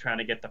is trying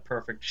to get the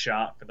perfect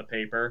shot for the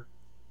paper,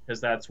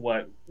 because that's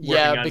what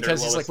Yeah, working under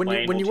because he's like Lois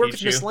Lane when will you work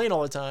with teach Miss you. Lane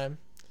all the time,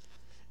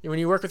 when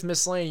you work with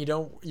Miss Lane, you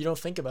don't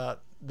think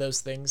about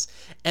those things.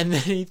 And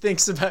then he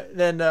thinks about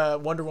then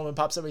Wonder Woman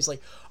pops up. And he's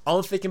like, all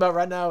I'm thinking about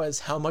right now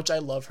is how much I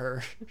love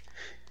her,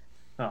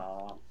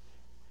 Aw,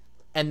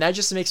 and that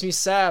just makes me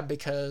sad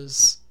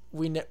because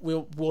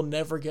we'll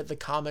never get the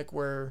comic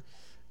where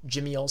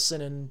Jimmy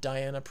Olsen and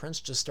Diana Prince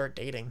just start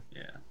dating.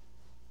 yeah.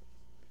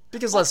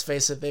 Because Well, let's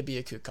face it, they'd be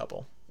a cute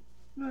couple.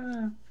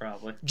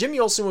 probably. Jimmy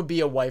Olsen would be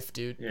a wife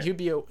dude. Yeah. He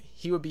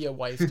would be a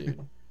wife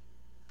dude.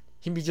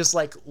 He'd be just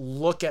like,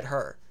 look at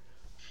her,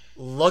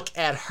 look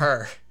at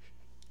her.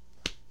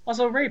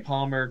 Also, Ray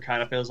Palmer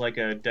kind of feels like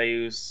a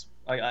Deus.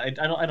 I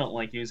don't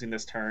like using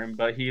this term,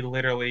 but he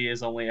literally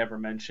is only ever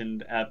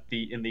mentioned at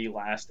the in the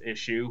last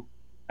issue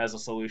as a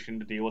solution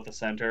to deal with the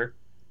center.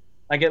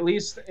 Like at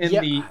least in Yeah,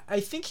 the I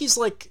think he's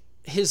like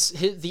his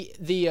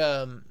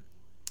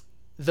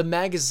the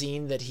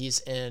magazine that he's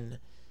in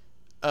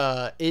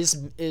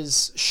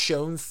is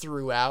shown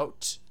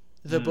throughout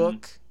the mm,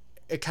 book,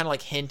 kind of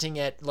like hinting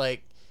at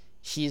like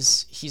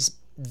he's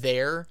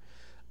there.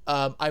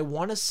 I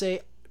want to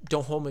say,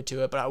 don't hold me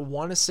to it, but I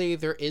want to say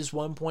there is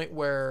one point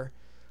where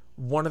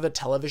one of the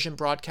television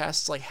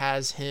broadcasts like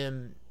has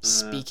him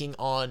uh, speaking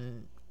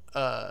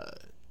uh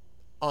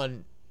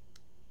on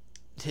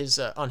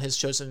on his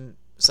chosen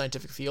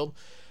scientific field.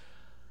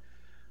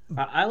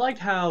 I liked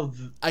how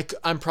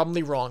I'm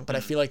probably wrong, but I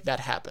mm, feel like that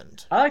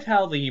happened. I liked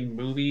how the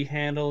movie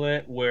handled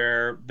it,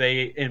 where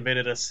they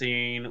invented a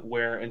scene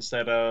where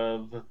instead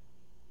of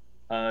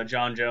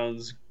John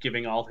Jones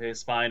giving all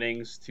his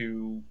findings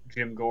to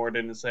Jim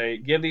Gordon and say,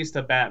 "Give these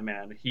to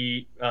Batman,"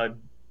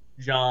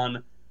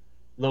 John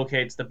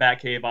locates the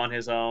Batcave on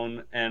his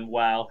own, and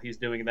while he's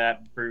doing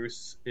that,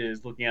 Bruce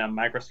is looking at a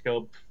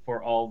microscope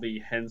for all the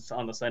hints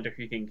on the center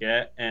he can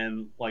get,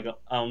 and like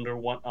on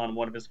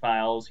one of his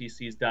files, he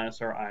sees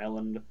Dinosaur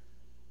Island.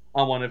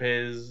 On one of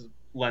his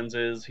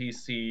lenses, he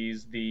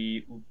sees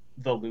the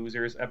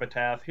losers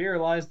epitaph. Here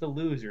lies the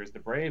losers, the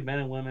brave men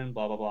and women,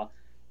 blah blah blah.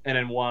 And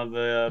in one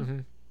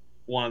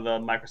of the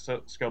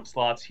microscope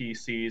slots, he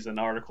sees an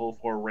article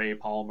for Ray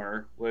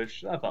Palmer,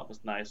 which I thought was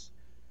nice.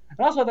 And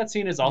also, that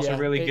scene is also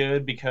really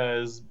good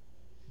because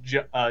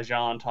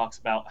Jean talks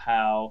about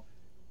how,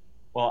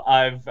 well,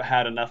 I've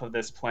had enough of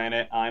this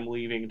planet. I'm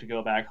leaving to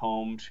go back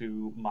home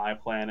to my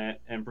planet.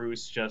 And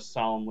Bruce just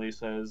solemnly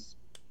says,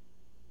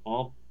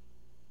 well,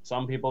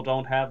 some people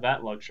don't have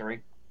that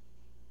luxury.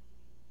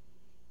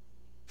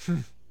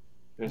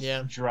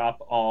 Just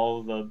drop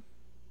all the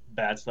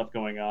bad stuff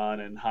going on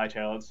and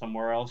hightail it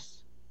somewhere else.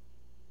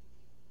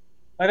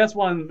 Like, that's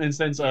one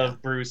instance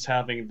of Bruce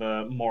having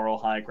the moral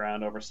high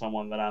ground over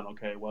someone that I'm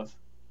okay with.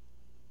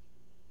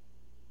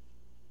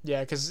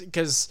 Yeah,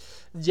 because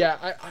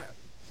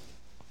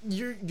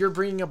you're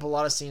bringing up a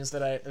lot of scenes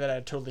that I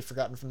had totally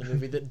forgotten from the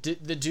movie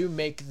that do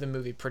make the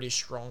movie pretty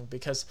strong.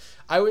 Because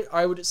I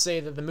would say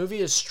that the movie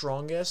is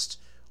strongest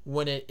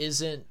when it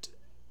isn't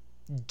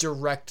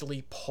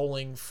directly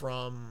pulling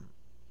from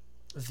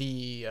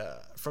the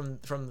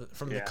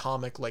the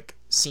comic, like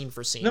scene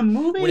for scene. The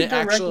movie when it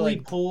directly actually,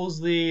 like, pulls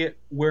the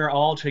 "we're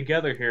all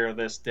together here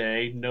this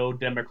day, no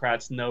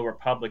Democrats, no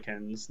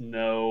Republicans,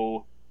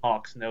 no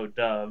hawks, no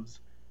doves."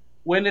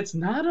 When it's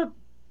not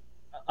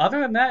other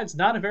than that, it's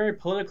not a very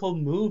political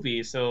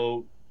movie.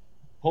 So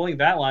pulling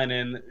that line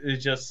in, it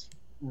just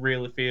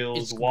really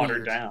feels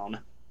watered down.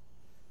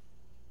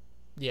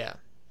 Yeah.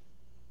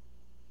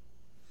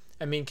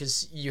 I mean,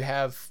 because you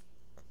have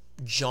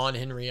John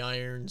Henry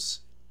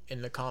Irons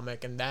in the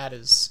comic, and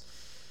that's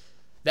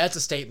a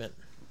statement.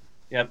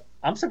 Yep,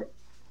 I'm surprised.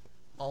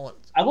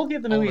 I will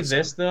give the movie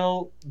this,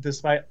 though,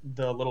 despite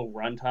the little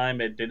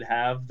runtime it did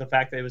have, the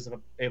fact that it was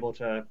able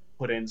to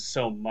put in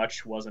so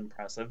much was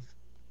impressive.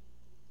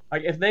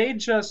 Like, if they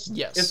just...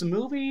 Yes. If the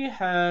movie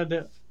had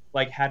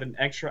an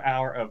extra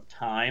hour of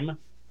time,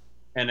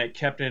 and it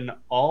kept in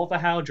all the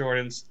Hal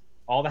Jordan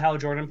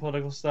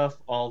political stuff,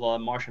 all the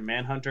Martian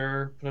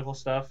Manhunter political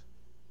stuff,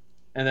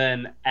 and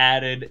then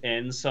added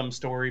in some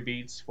story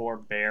beats for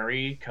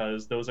Barry,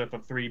 because those are the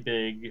three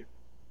big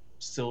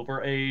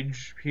Silver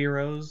Age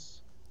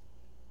heroes.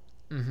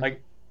 Mm-hmm.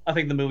 Like, I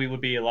think the movie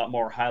would be a lot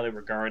more highly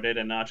regarded,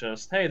 and not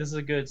just, hey, this is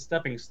a good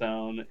stepping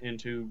stone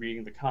into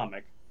reading the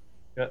comic.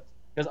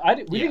 Because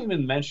we didn't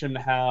even mention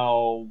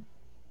how,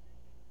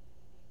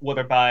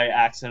 whether by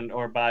accident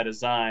or by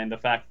design, the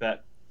fact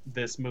that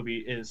this movie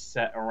is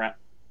set around...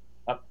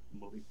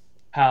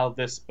 how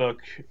this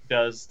book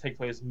does take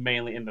place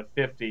mainly in the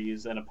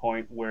 50s, and a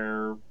point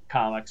where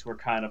comics were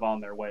kind of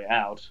on their way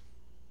out.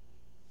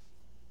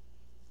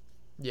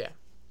 Yeah,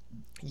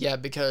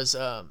 because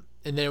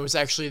and then it was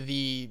actually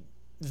the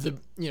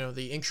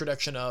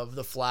introduction of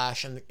the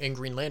Flash and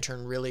Green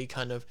Lantern really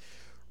kind of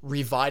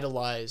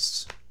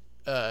revitalized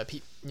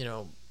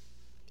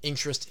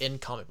interest in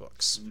comic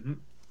books. Mm-hmm.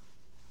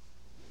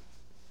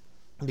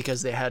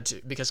 Because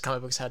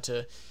comic books had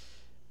to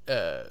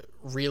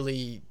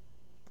really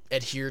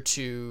adhere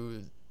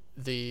to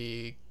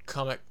the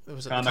Comics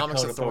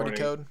Authority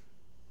Code.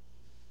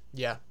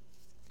 Yeah.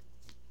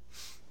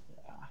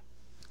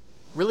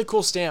 Really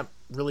cool stamp.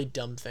 Really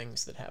dumb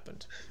things that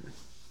happened.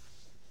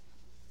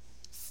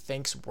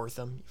 Thanks,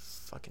 Wortham, you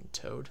fucking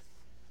toad.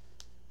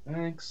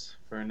 Thanks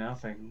for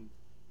nothing.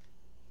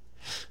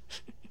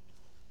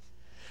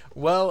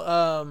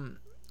 Well,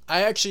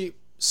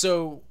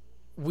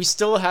 we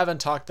still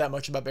haven't talked that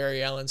much about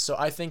Barry Allen, so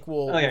I think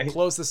we'll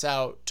close this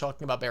out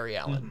talking about Barry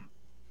Allen.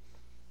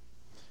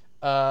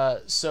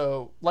 Mm-hmm.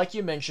 So, like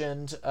you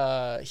mentioned,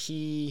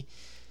 he...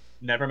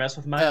 Never mess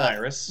with my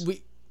iris.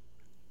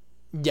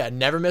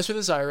 Never mess with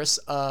his iris.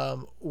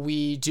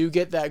 We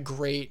get the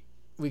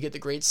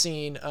great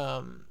scene.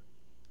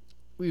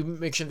 We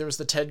mentioned there was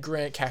the Ted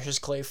Grant Cassius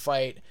Clay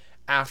fight.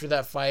 After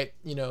that fight,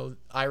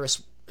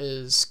 Iris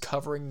is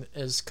covering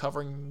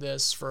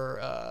this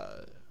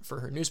for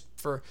her news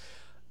for.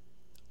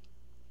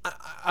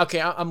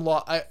 I'm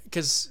lost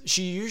because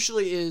she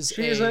usually is.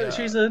 She's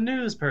a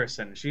news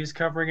person. She's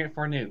covering it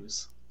for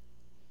news.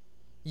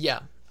 Yeah,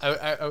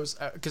 I was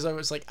because I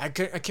was like I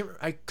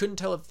couldn't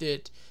tell if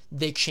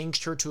they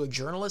changed her to a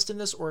journalist in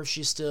this, or if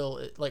she's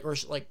still like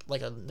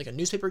a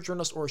newspaper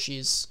journalist, or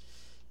she's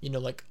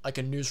like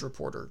a news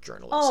reporter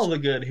journalist. All the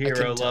good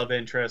hero love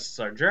interests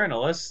are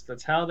journalists.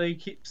 That's how they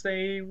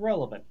stay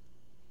relevant.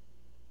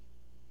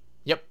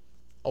 Yep,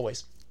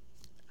 always.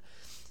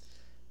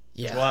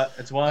 Yeah,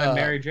 it's why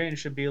Mary Jane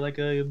should be like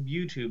a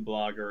YouTube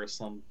blogger or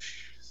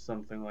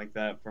something like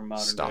that for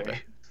modern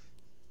day.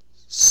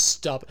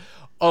 Stop.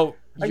 Oh,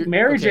 like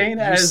Mary Jane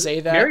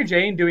Mary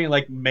Jane doing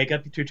like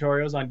makeup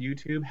tutorials on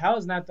YouTube. How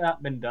has that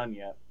not been done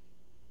yet?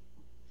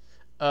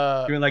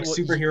 Doing like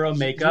superhero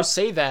makeup. You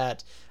say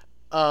that.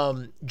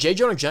 J.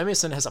 Jonah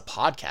Jameson has a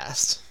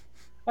podcast.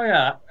 Oh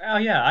yeah.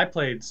 I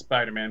played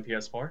Spider-Man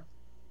PS4.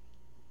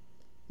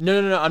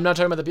 No. I'm not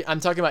talking about I'm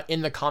talking about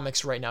in the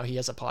comics right now. He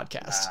has a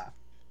podcast.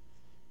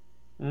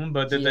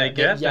 But did they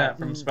get that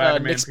from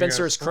Spider-Man? Nick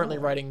Spencer is currently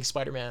writing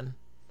Spider-Man.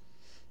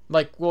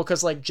 Like, well,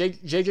 because like J.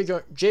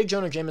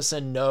 Jonah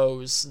Jameson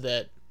knows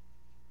that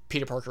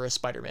Peter Parker is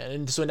Spider-Man,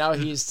 and so now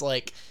he's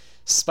like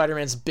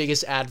Spider-Man's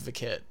biggest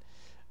advocate.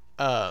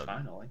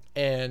 Finally.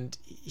 And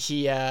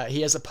he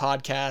has a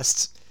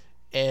podcast,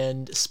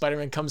 and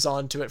Spider-Man comes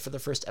on to it for the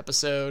first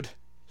episode,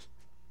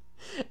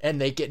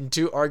 and they get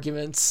into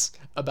arguments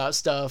about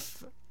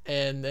stuff,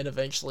 and then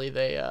eventually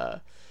they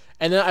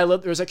and then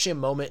there was actually a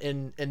moment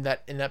in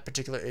that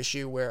particular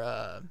issue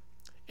where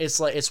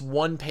it's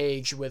one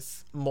page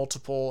with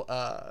multiple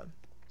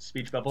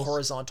speech bubbles,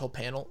 horizontal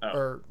panel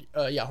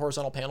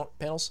horizontal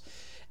panels,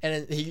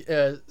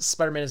 and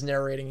Spider-Man is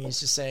narrating, and he's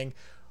just saying,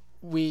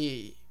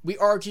 we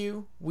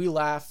argue, we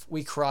laugh,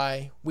 we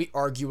cry, we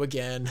argue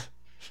again.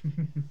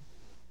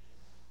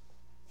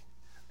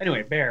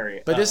 Anyway,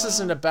 Barry. But this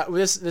isn't about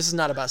this. This is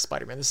not about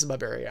Spider-Man. This is about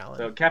Barry Allen.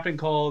 So Captain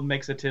Cold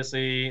makes a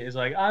tissy. Is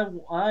like,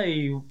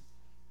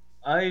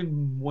 I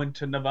went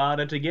to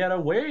Nevada to get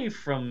away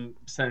from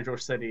Central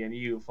City, and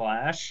you,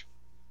 Flash.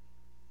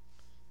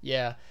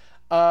 Yeah,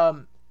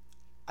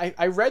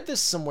 I read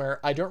this somewhere.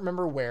 I don't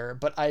remember where,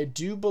 but I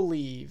do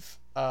believe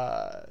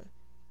that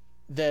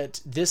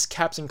this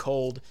Captain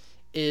Cold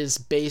is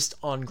based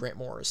on Grant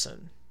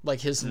Morrison. Like,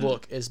 his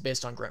look is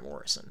based on Grant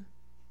Morrison.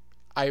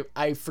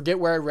 I forget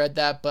where I read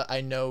that, but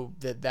I know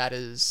that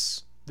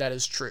is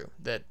true.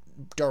 That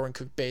Darwyn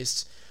Cooke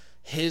based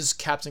his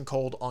Captain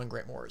Cold on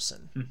Grant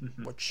Morrison,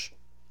 which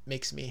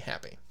makes me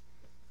happy.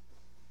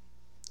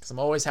 Because I'm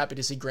always happy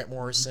to see Grant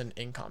Morrison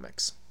in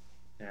comics.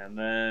 And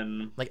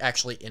then... like,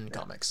 actually in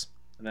comics.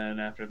 And then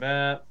after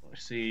that, we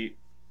see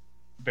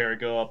Barry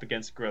go up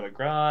against Gorilla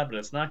Grodd, but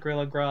it's not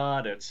Gorilla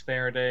Grodd, it's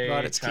Faraday.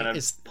 It's trying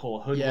to pull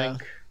a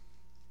hoodwink. Yeah.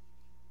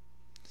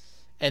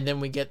 And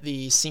then we get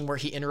the scene where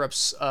he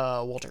interrupts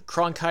Walter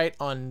Cronkite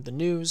on the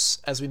news.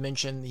 As we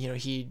mentioned,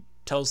 he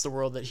tells the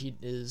world that he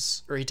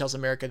tells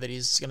America that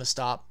he's going to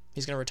stop.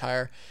 He's going to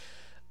retire.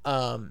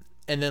 And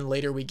then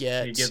later we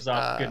get... he gives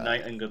off good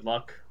night and good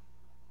luck.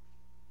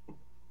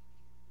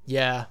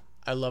 Yeah,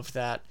 I loved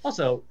that.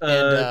 Also,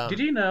 did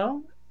you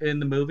know in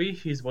the movie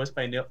he's voiced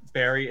by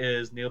Barry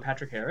is Neil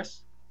Patrick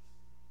Harris?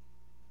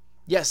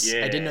 Yes,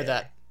 yeah. I did know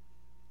that.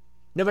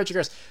 Neil Patrick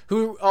Harris,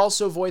 who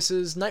also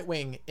voices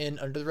Nightwing in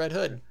Under the Red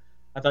Hood.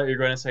 I thought you were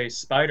going to say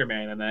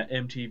Spider-Man in that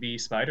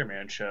MTV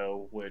Spider-Man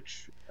show,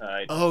 which...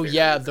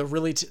 the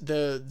really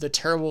the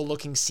terrible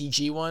looking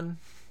CG one.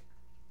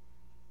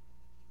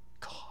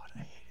 God, I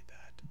hated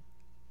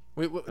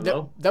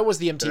that. That was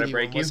the MTV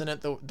one, wasn't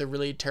it? The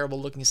really terrible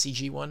looking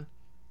CG one.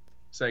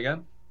 Say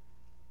again?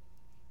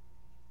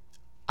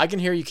 I can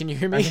hear you. Can you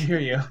hear me? I can hear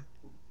you.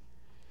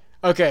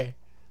 Okay.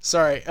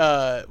 Sorry.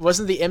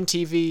 Wasn't the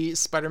MTV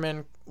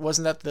Spider-Man,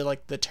 wasn't that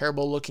the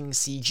terrible looking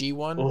CG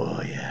one?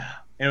 Oh yeah.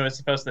 And it was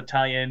supposed to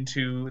tie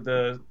into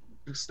the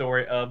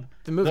story of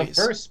the movies.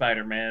 The first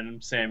Spider-Man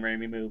Sam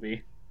Raimi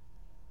movie.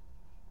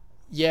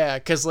 Yeah,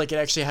 because it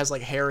actually has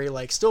Harry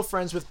still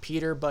friends with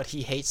Peter, but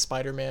he hates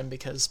Spider-Man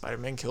because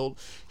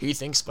he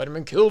thinks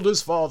Spider-Man killed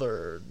his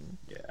father.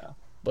 Yeah.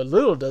 But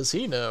little does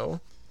he know.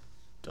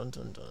 Dun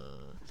dun dun.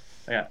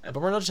 Yeah. But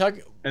we're not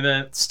talking. And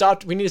then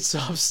we need to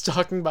stop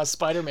talking about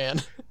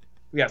Spider-Man.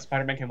 Yeah,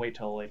 Spider-Man can wait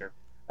till later.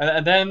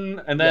 And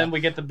then we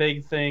get the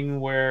big thing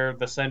where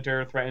the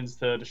Center threatens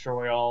to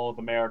destroy all of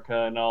America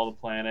and all the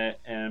planet,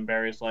 and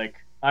Barry's like,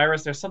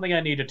 Iris, there's something I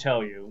need to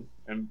tell you.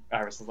 And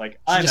Iris is like,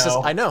 I know. Says,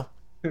 I know.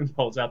 And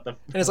pulls out the...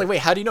 And it's like, wait,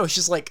 how do you know?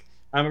 She's like...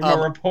 I'm a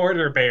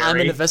reporter, Barry. I'm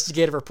an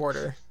investigative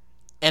reporter.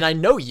 And I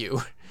know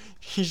you.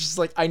 He's just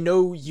like, I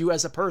know you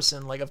as a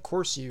person. Of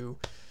course you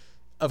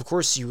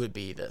would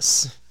be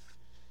this.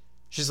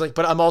 She's like,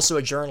 but I'm also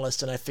a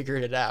journalist, and I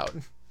figured it out.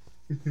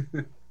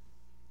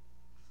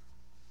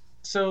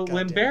 So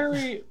when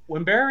Barry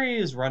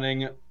is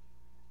running,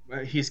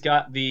 he's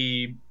got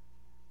the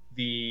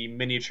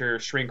miniature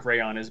shrink ray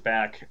on his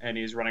back, and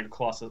he's running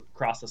across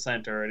the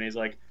center, and he's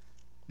like,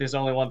 "There's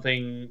only one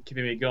thing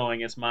keeping me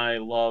going. It's my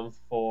love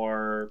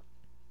for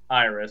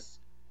Iris."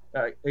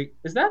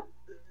 Is that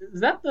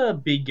the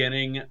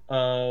beginning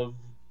of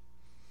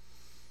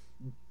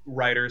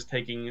writers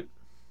taking?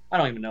 I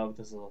don't even know if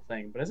this is a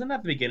thing, but isn't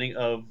that the beginning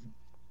of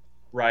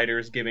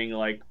writers giving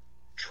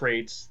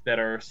traits that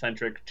are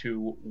centric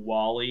to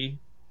Wally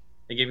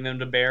and giving them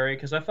to Barry?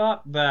 Because I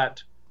thought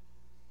that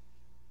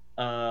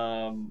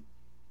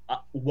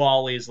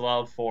Wally's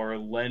love for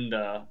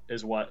Linda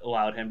is what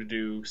allowed him to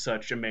do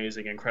such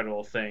amazing,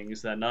 incredible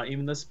things that not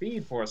even the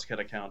Speed Force could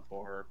account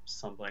for or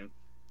something.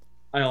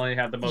 I only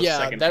have the most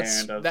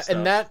secondhand of stuff.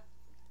 And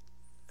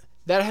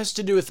that has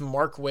to do with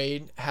Mark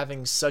Waid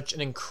having such an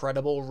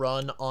incredible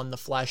run on The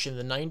Flash in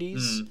the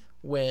 90s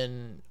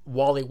when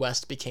Wally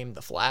West became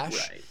The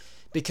Flash. Right.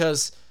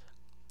 Because,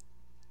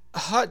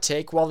 hot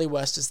take, Wally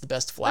West is the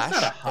best Flash.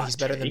 That's not a hot He's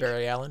better take. than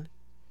Barry Allen.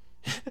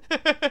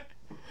 I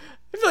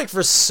feel like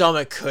for some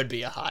it could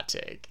be a hot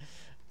take.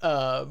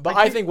 But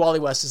I think Wally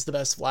West is the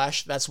best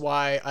Flash. That's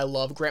why I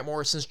love Grant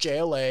Morrison's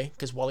JLA,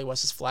 because Wally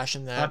West is Flash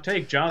in that. I'll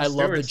take John Stewart's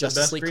love the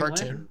Justice League Green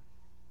cartoon. Lantern.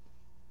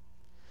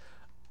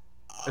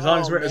 As long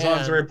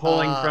as we're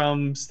pulling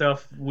from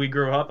stuff we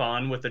grew up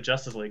on with the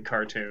Justice League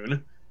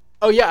cartoon.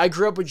 Oh yeah, I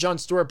grew up with John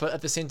Stewart, but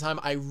at the same time,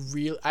 I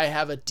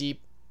have a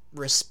deep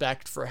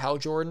respect for Hal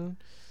Jordan,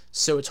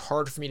 so it's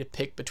hard for me to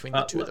pick between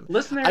the two of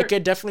them. I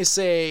could definitely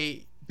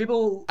say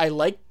I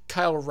like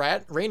Kyle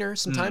Rayner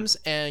sometimes,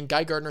 and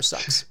Guy Gardner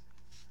sucks.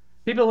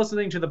 People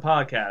listening to the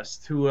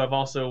podcast who have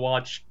also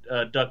watched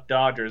Duck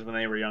Dodgers when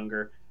they were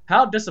younger,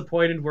 how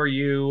disappointed were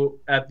you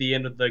at the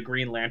end of the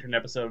Green Lantern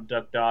episode of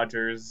Duck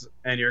Dodgers,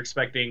 and you're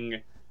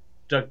expecting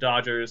Duck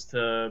Dodgers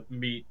to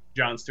meet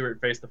John Stewart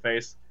face to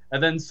face,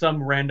 and then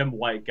some random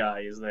white guy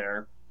is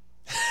there?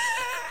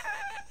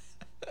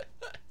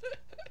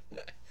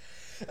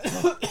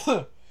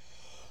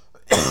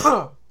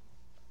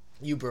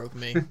 You broke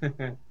me.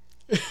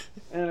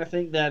 And I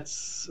think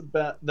that's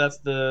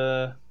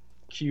the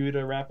cue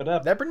to wrap it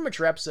up. That pretty much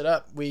wraps it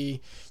up.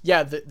 The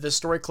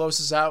story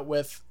closes out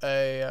with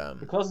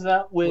it closes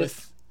out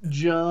with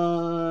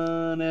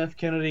John F.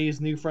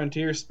 Kennedy's New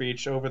Frontier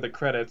speech over the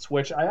credits,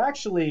 which I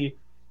actually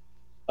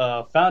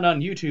found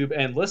on YouTube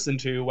and listened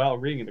to while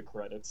reading the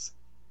credits.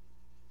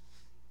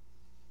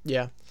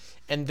 Yeah,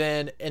 and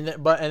then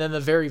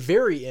the very,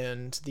 very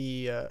end,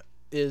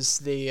 is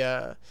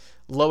the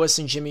Lois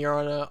and Jimmy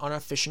are on a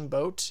fishing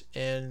boat,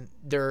 and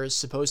they're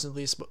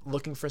supposedly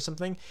looking for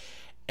something,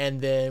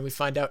 and then we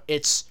find out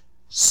it's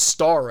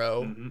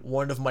Starro,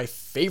 one of my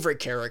favorite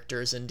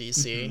characters in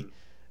DC.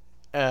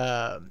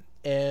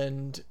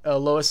 And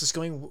Lois is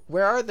going,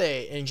 "Where are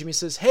they?" And Jimmy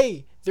says,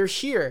 "Hey, they're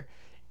here.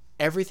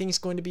 Everything's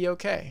going to be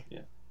okay." Yeah,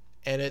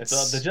 and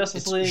it's the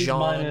Justice League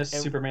minus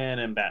Superman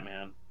and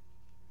Batman.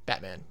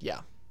 Batman,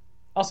 yeah.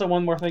 Also,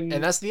 one more thing,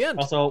 and that's the end.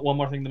 Also, one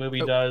more thing the movie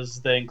does,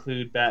 they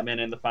include Batman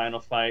in the final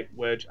fight,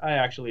 which I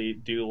actually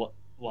do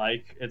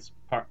like.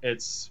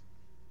 It's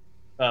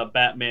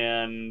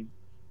Batman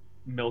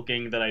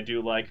milking that I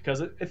do like, because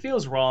it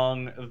feels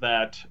wrong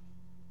that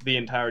the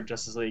entire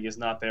Justice League is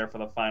not there for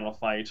the final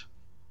fight,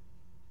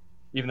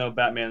 even though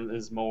Batman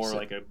is more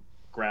like a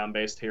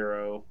ground-based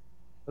hero. I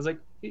was like,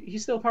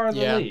 he's still part of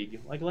the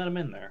league. Like, let him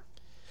in there.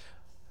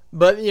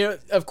 But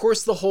of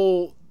course, the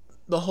whole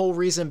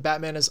reason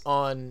Batman is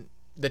on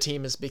the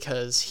team is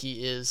because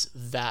he is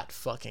that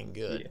fucking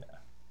good. Yeah.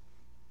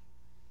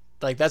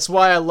 Like, that's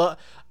why I love.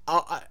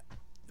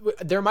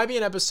 There might be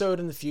an episode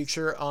in the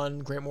future on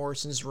Grant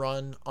Morrison's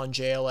run on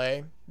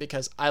JLA,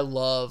 because I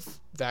love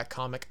that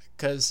comic.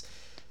 Because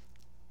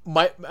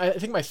I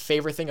think my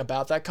favorite thing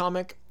about that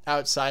comic,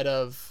 outside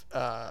of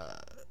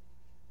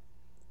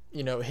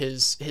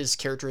his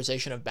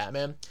characterization of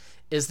Batman,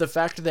 is the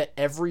fact that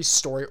every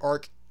story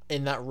arc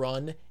in that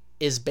run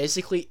is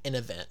basically an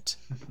event.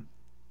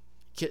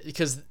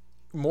 Because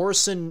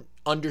Morrison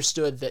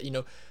understood that,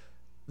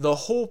 the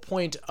whole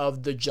point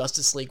of the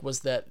Justice League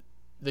was that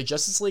the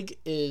Justice League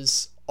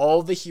is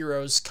all the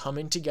heroes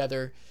coming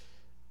together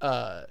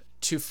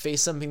to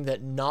face something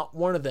that not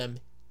one of them,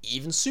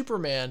 even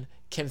Superman,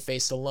 can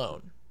face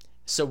alone.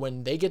 So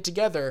when they get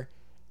together,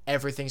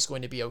 everything's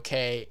going to be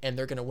okay, and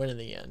they're going to win in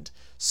the end.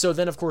 So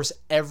then, of course,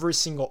 every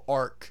single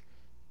arc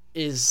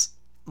is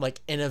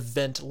like an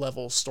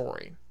event-level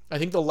story. I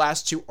think the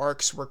last two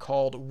arcs were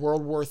called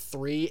World War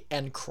III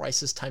and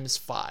Crisis Times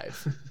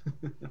 5.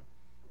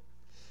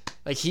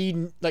 They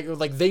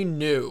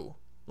knew,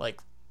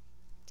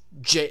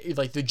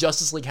 the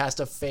Justice League has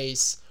to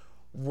face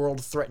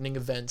world-threatening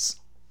events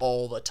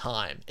all the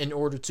time in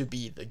order to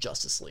be the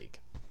Justice League.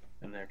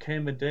 And there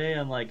came a day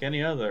unlike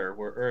any other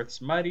where Earth's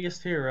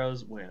mightiest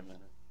heroes... Wait a minute.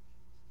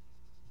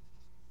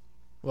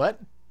 What?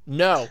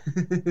 No.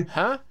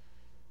 Huh?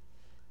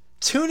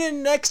 Tune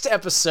in next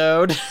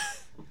episode.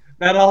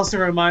 That also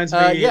reminds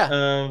me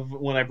of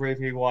when I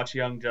briefly watched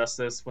Young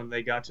Justice, when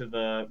they got to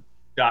the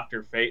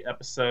Dr. Fate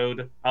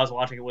episode. I was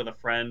watching it with a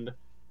friend,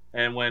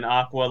 and when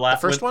Aqualad...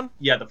 The first one?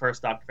 Yeah, the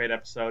first Dr. Fate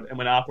episode. And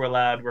when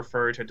Aqualad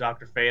referred to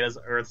Dr. Fate as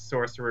Earth's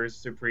Sorcerer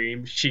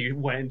Supreme, she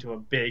went into a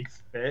big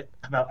fit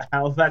about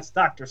how that's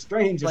Doctor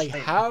Strange's name.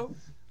 How...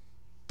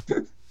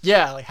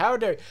 Yeah, how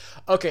dare...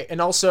 Okay, and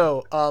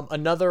also,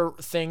 another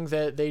thing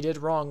that they did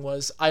wrong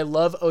was, I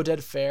love Oded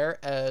Fehr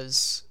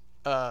as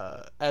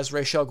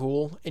Ra's al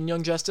Ghul in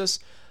Young Justice.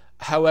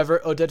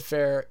 However, Oded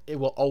Fehr, it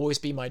will always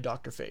be my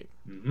Dr. Fate.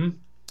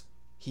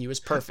 He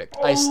was perfect.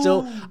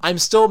 I'm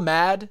still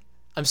mad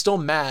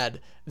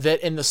that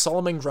in the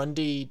Solomon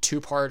Grundy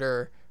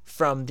two-parter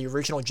from the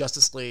original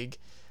Justice League,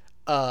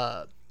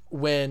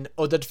 when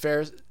Oded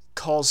Fehr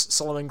calls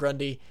Solomon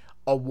Grundy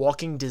a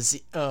walking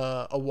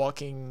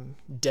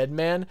dead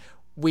man,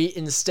 we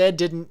instead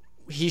didn't.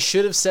 He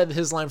should have said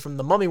his line from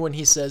The Mummy when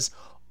he says,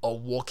 "a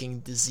walking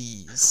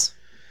disease."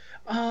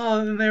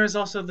 And there's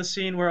also the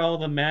scene where all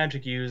the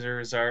magic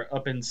users are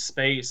up in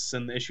space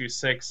in issue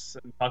 6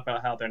 and talk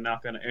about how they're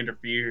not going to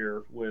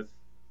interfere with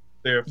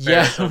their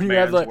affairs of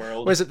man's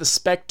world. What is it? The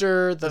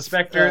Spectre, the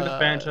Spectre, the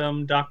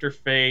Phantom, Dr.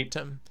 Fate,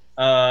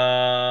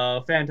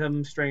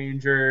 Phantom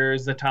Stranger,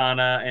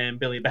 Zatanna, and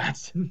Billy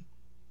Batson.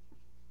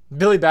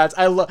 Billy Bats.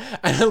 I love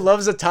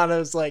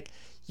Zatanna's like,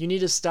 you need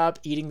to stop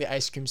eating the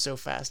ice cream so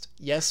fast.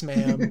 Yes,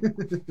 ma'am.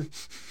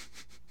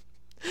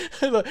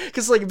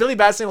 Because like Billy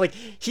Batson, like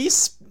he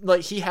has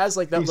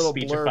like that little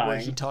blurb where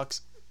he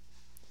talks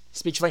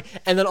speechifying,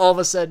 and then all of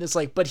a sudden it's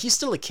like, but he's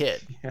still a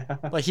kid. Yeah.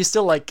 Like he's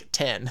still like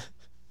 10.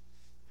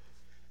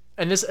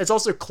 And it's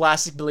also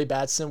classic Billy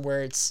Batson,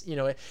 where it's, you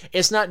know,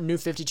 it's not New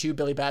 52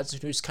 Billy Batson,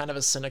 who's kind of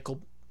a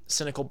cynical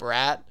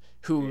brat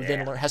who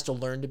then has to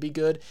learn to be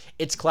good.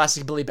 It's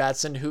classic Billy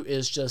Batson, who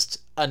is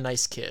just a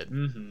nice kid.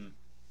 Mm-hmm.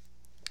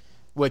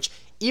 Which,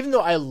 even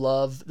though I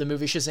love the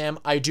movie Shazam,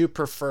 I do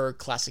prefer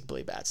classic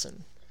Billy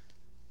Batson.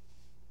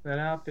 That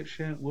outfit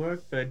shouldn't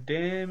work, but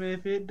damn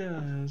if it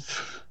does.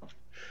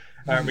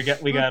 All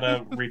right, we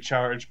gotta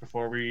recharge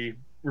before we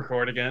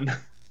record again.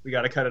 We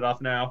gotta cut it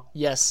off now.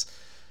 Yes.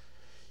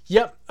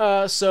 Yep.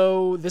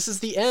 So this is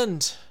the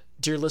end,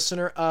 dear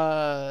listener.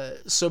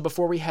 So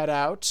before we head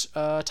out,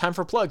 time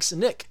for plugs.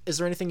 Nick, is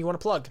there anything you want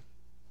to plug?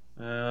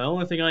 The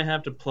only thing I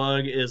have to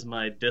plug is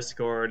my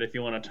Discord. If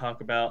you want to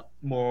talk about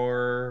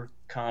more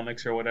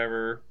comics or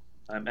whatever,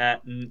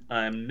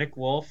 I'm Nick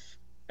Wolf,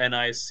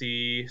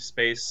 NIC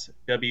space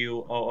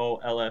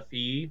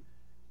WOOLFE,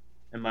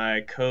 and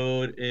my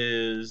code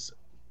is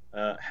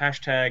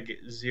hashtag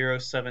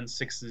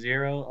 0760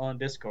 on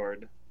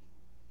Discord.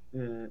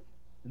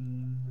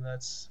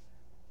 That's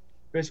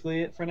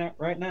basically it for now,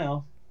 right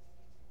now.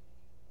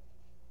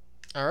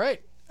 All right.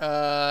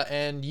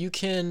 And you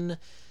can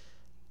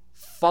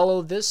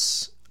follow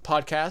this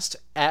podcast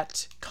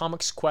at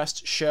Comics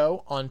Quest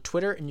Show on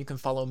Twitter, and you can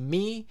follow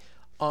me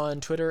on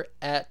Twitter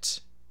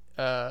at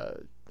I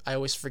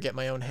always forget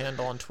my own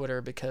handle on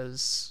Twitter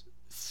because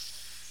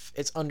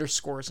it's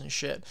underscores and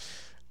shit.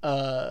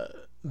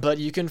 But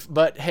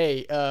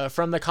hey,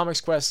 from the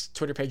Comics Quest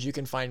Twitter page you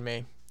can find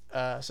me.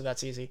 So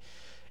that's easy.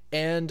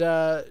 And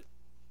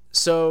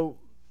so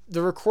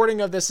the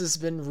recording of this has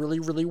been really,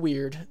 really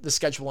weird, the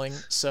scheduling.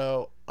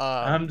 So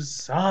I'm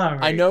sorry.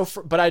 I know,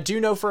 but I do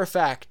know for a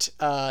fact,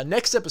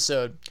 next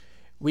episode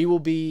we will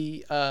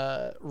be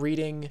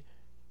talking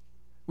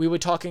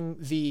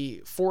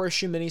the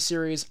 4-issue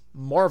miniseries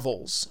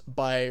Marvels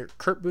by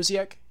Kurt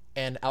Busiek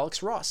and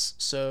Alex Ross.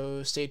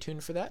 So stay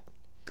tuned for that.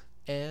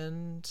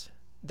 And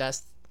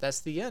that's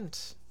the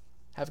end.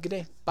 Have a good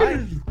day.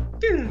 Bye.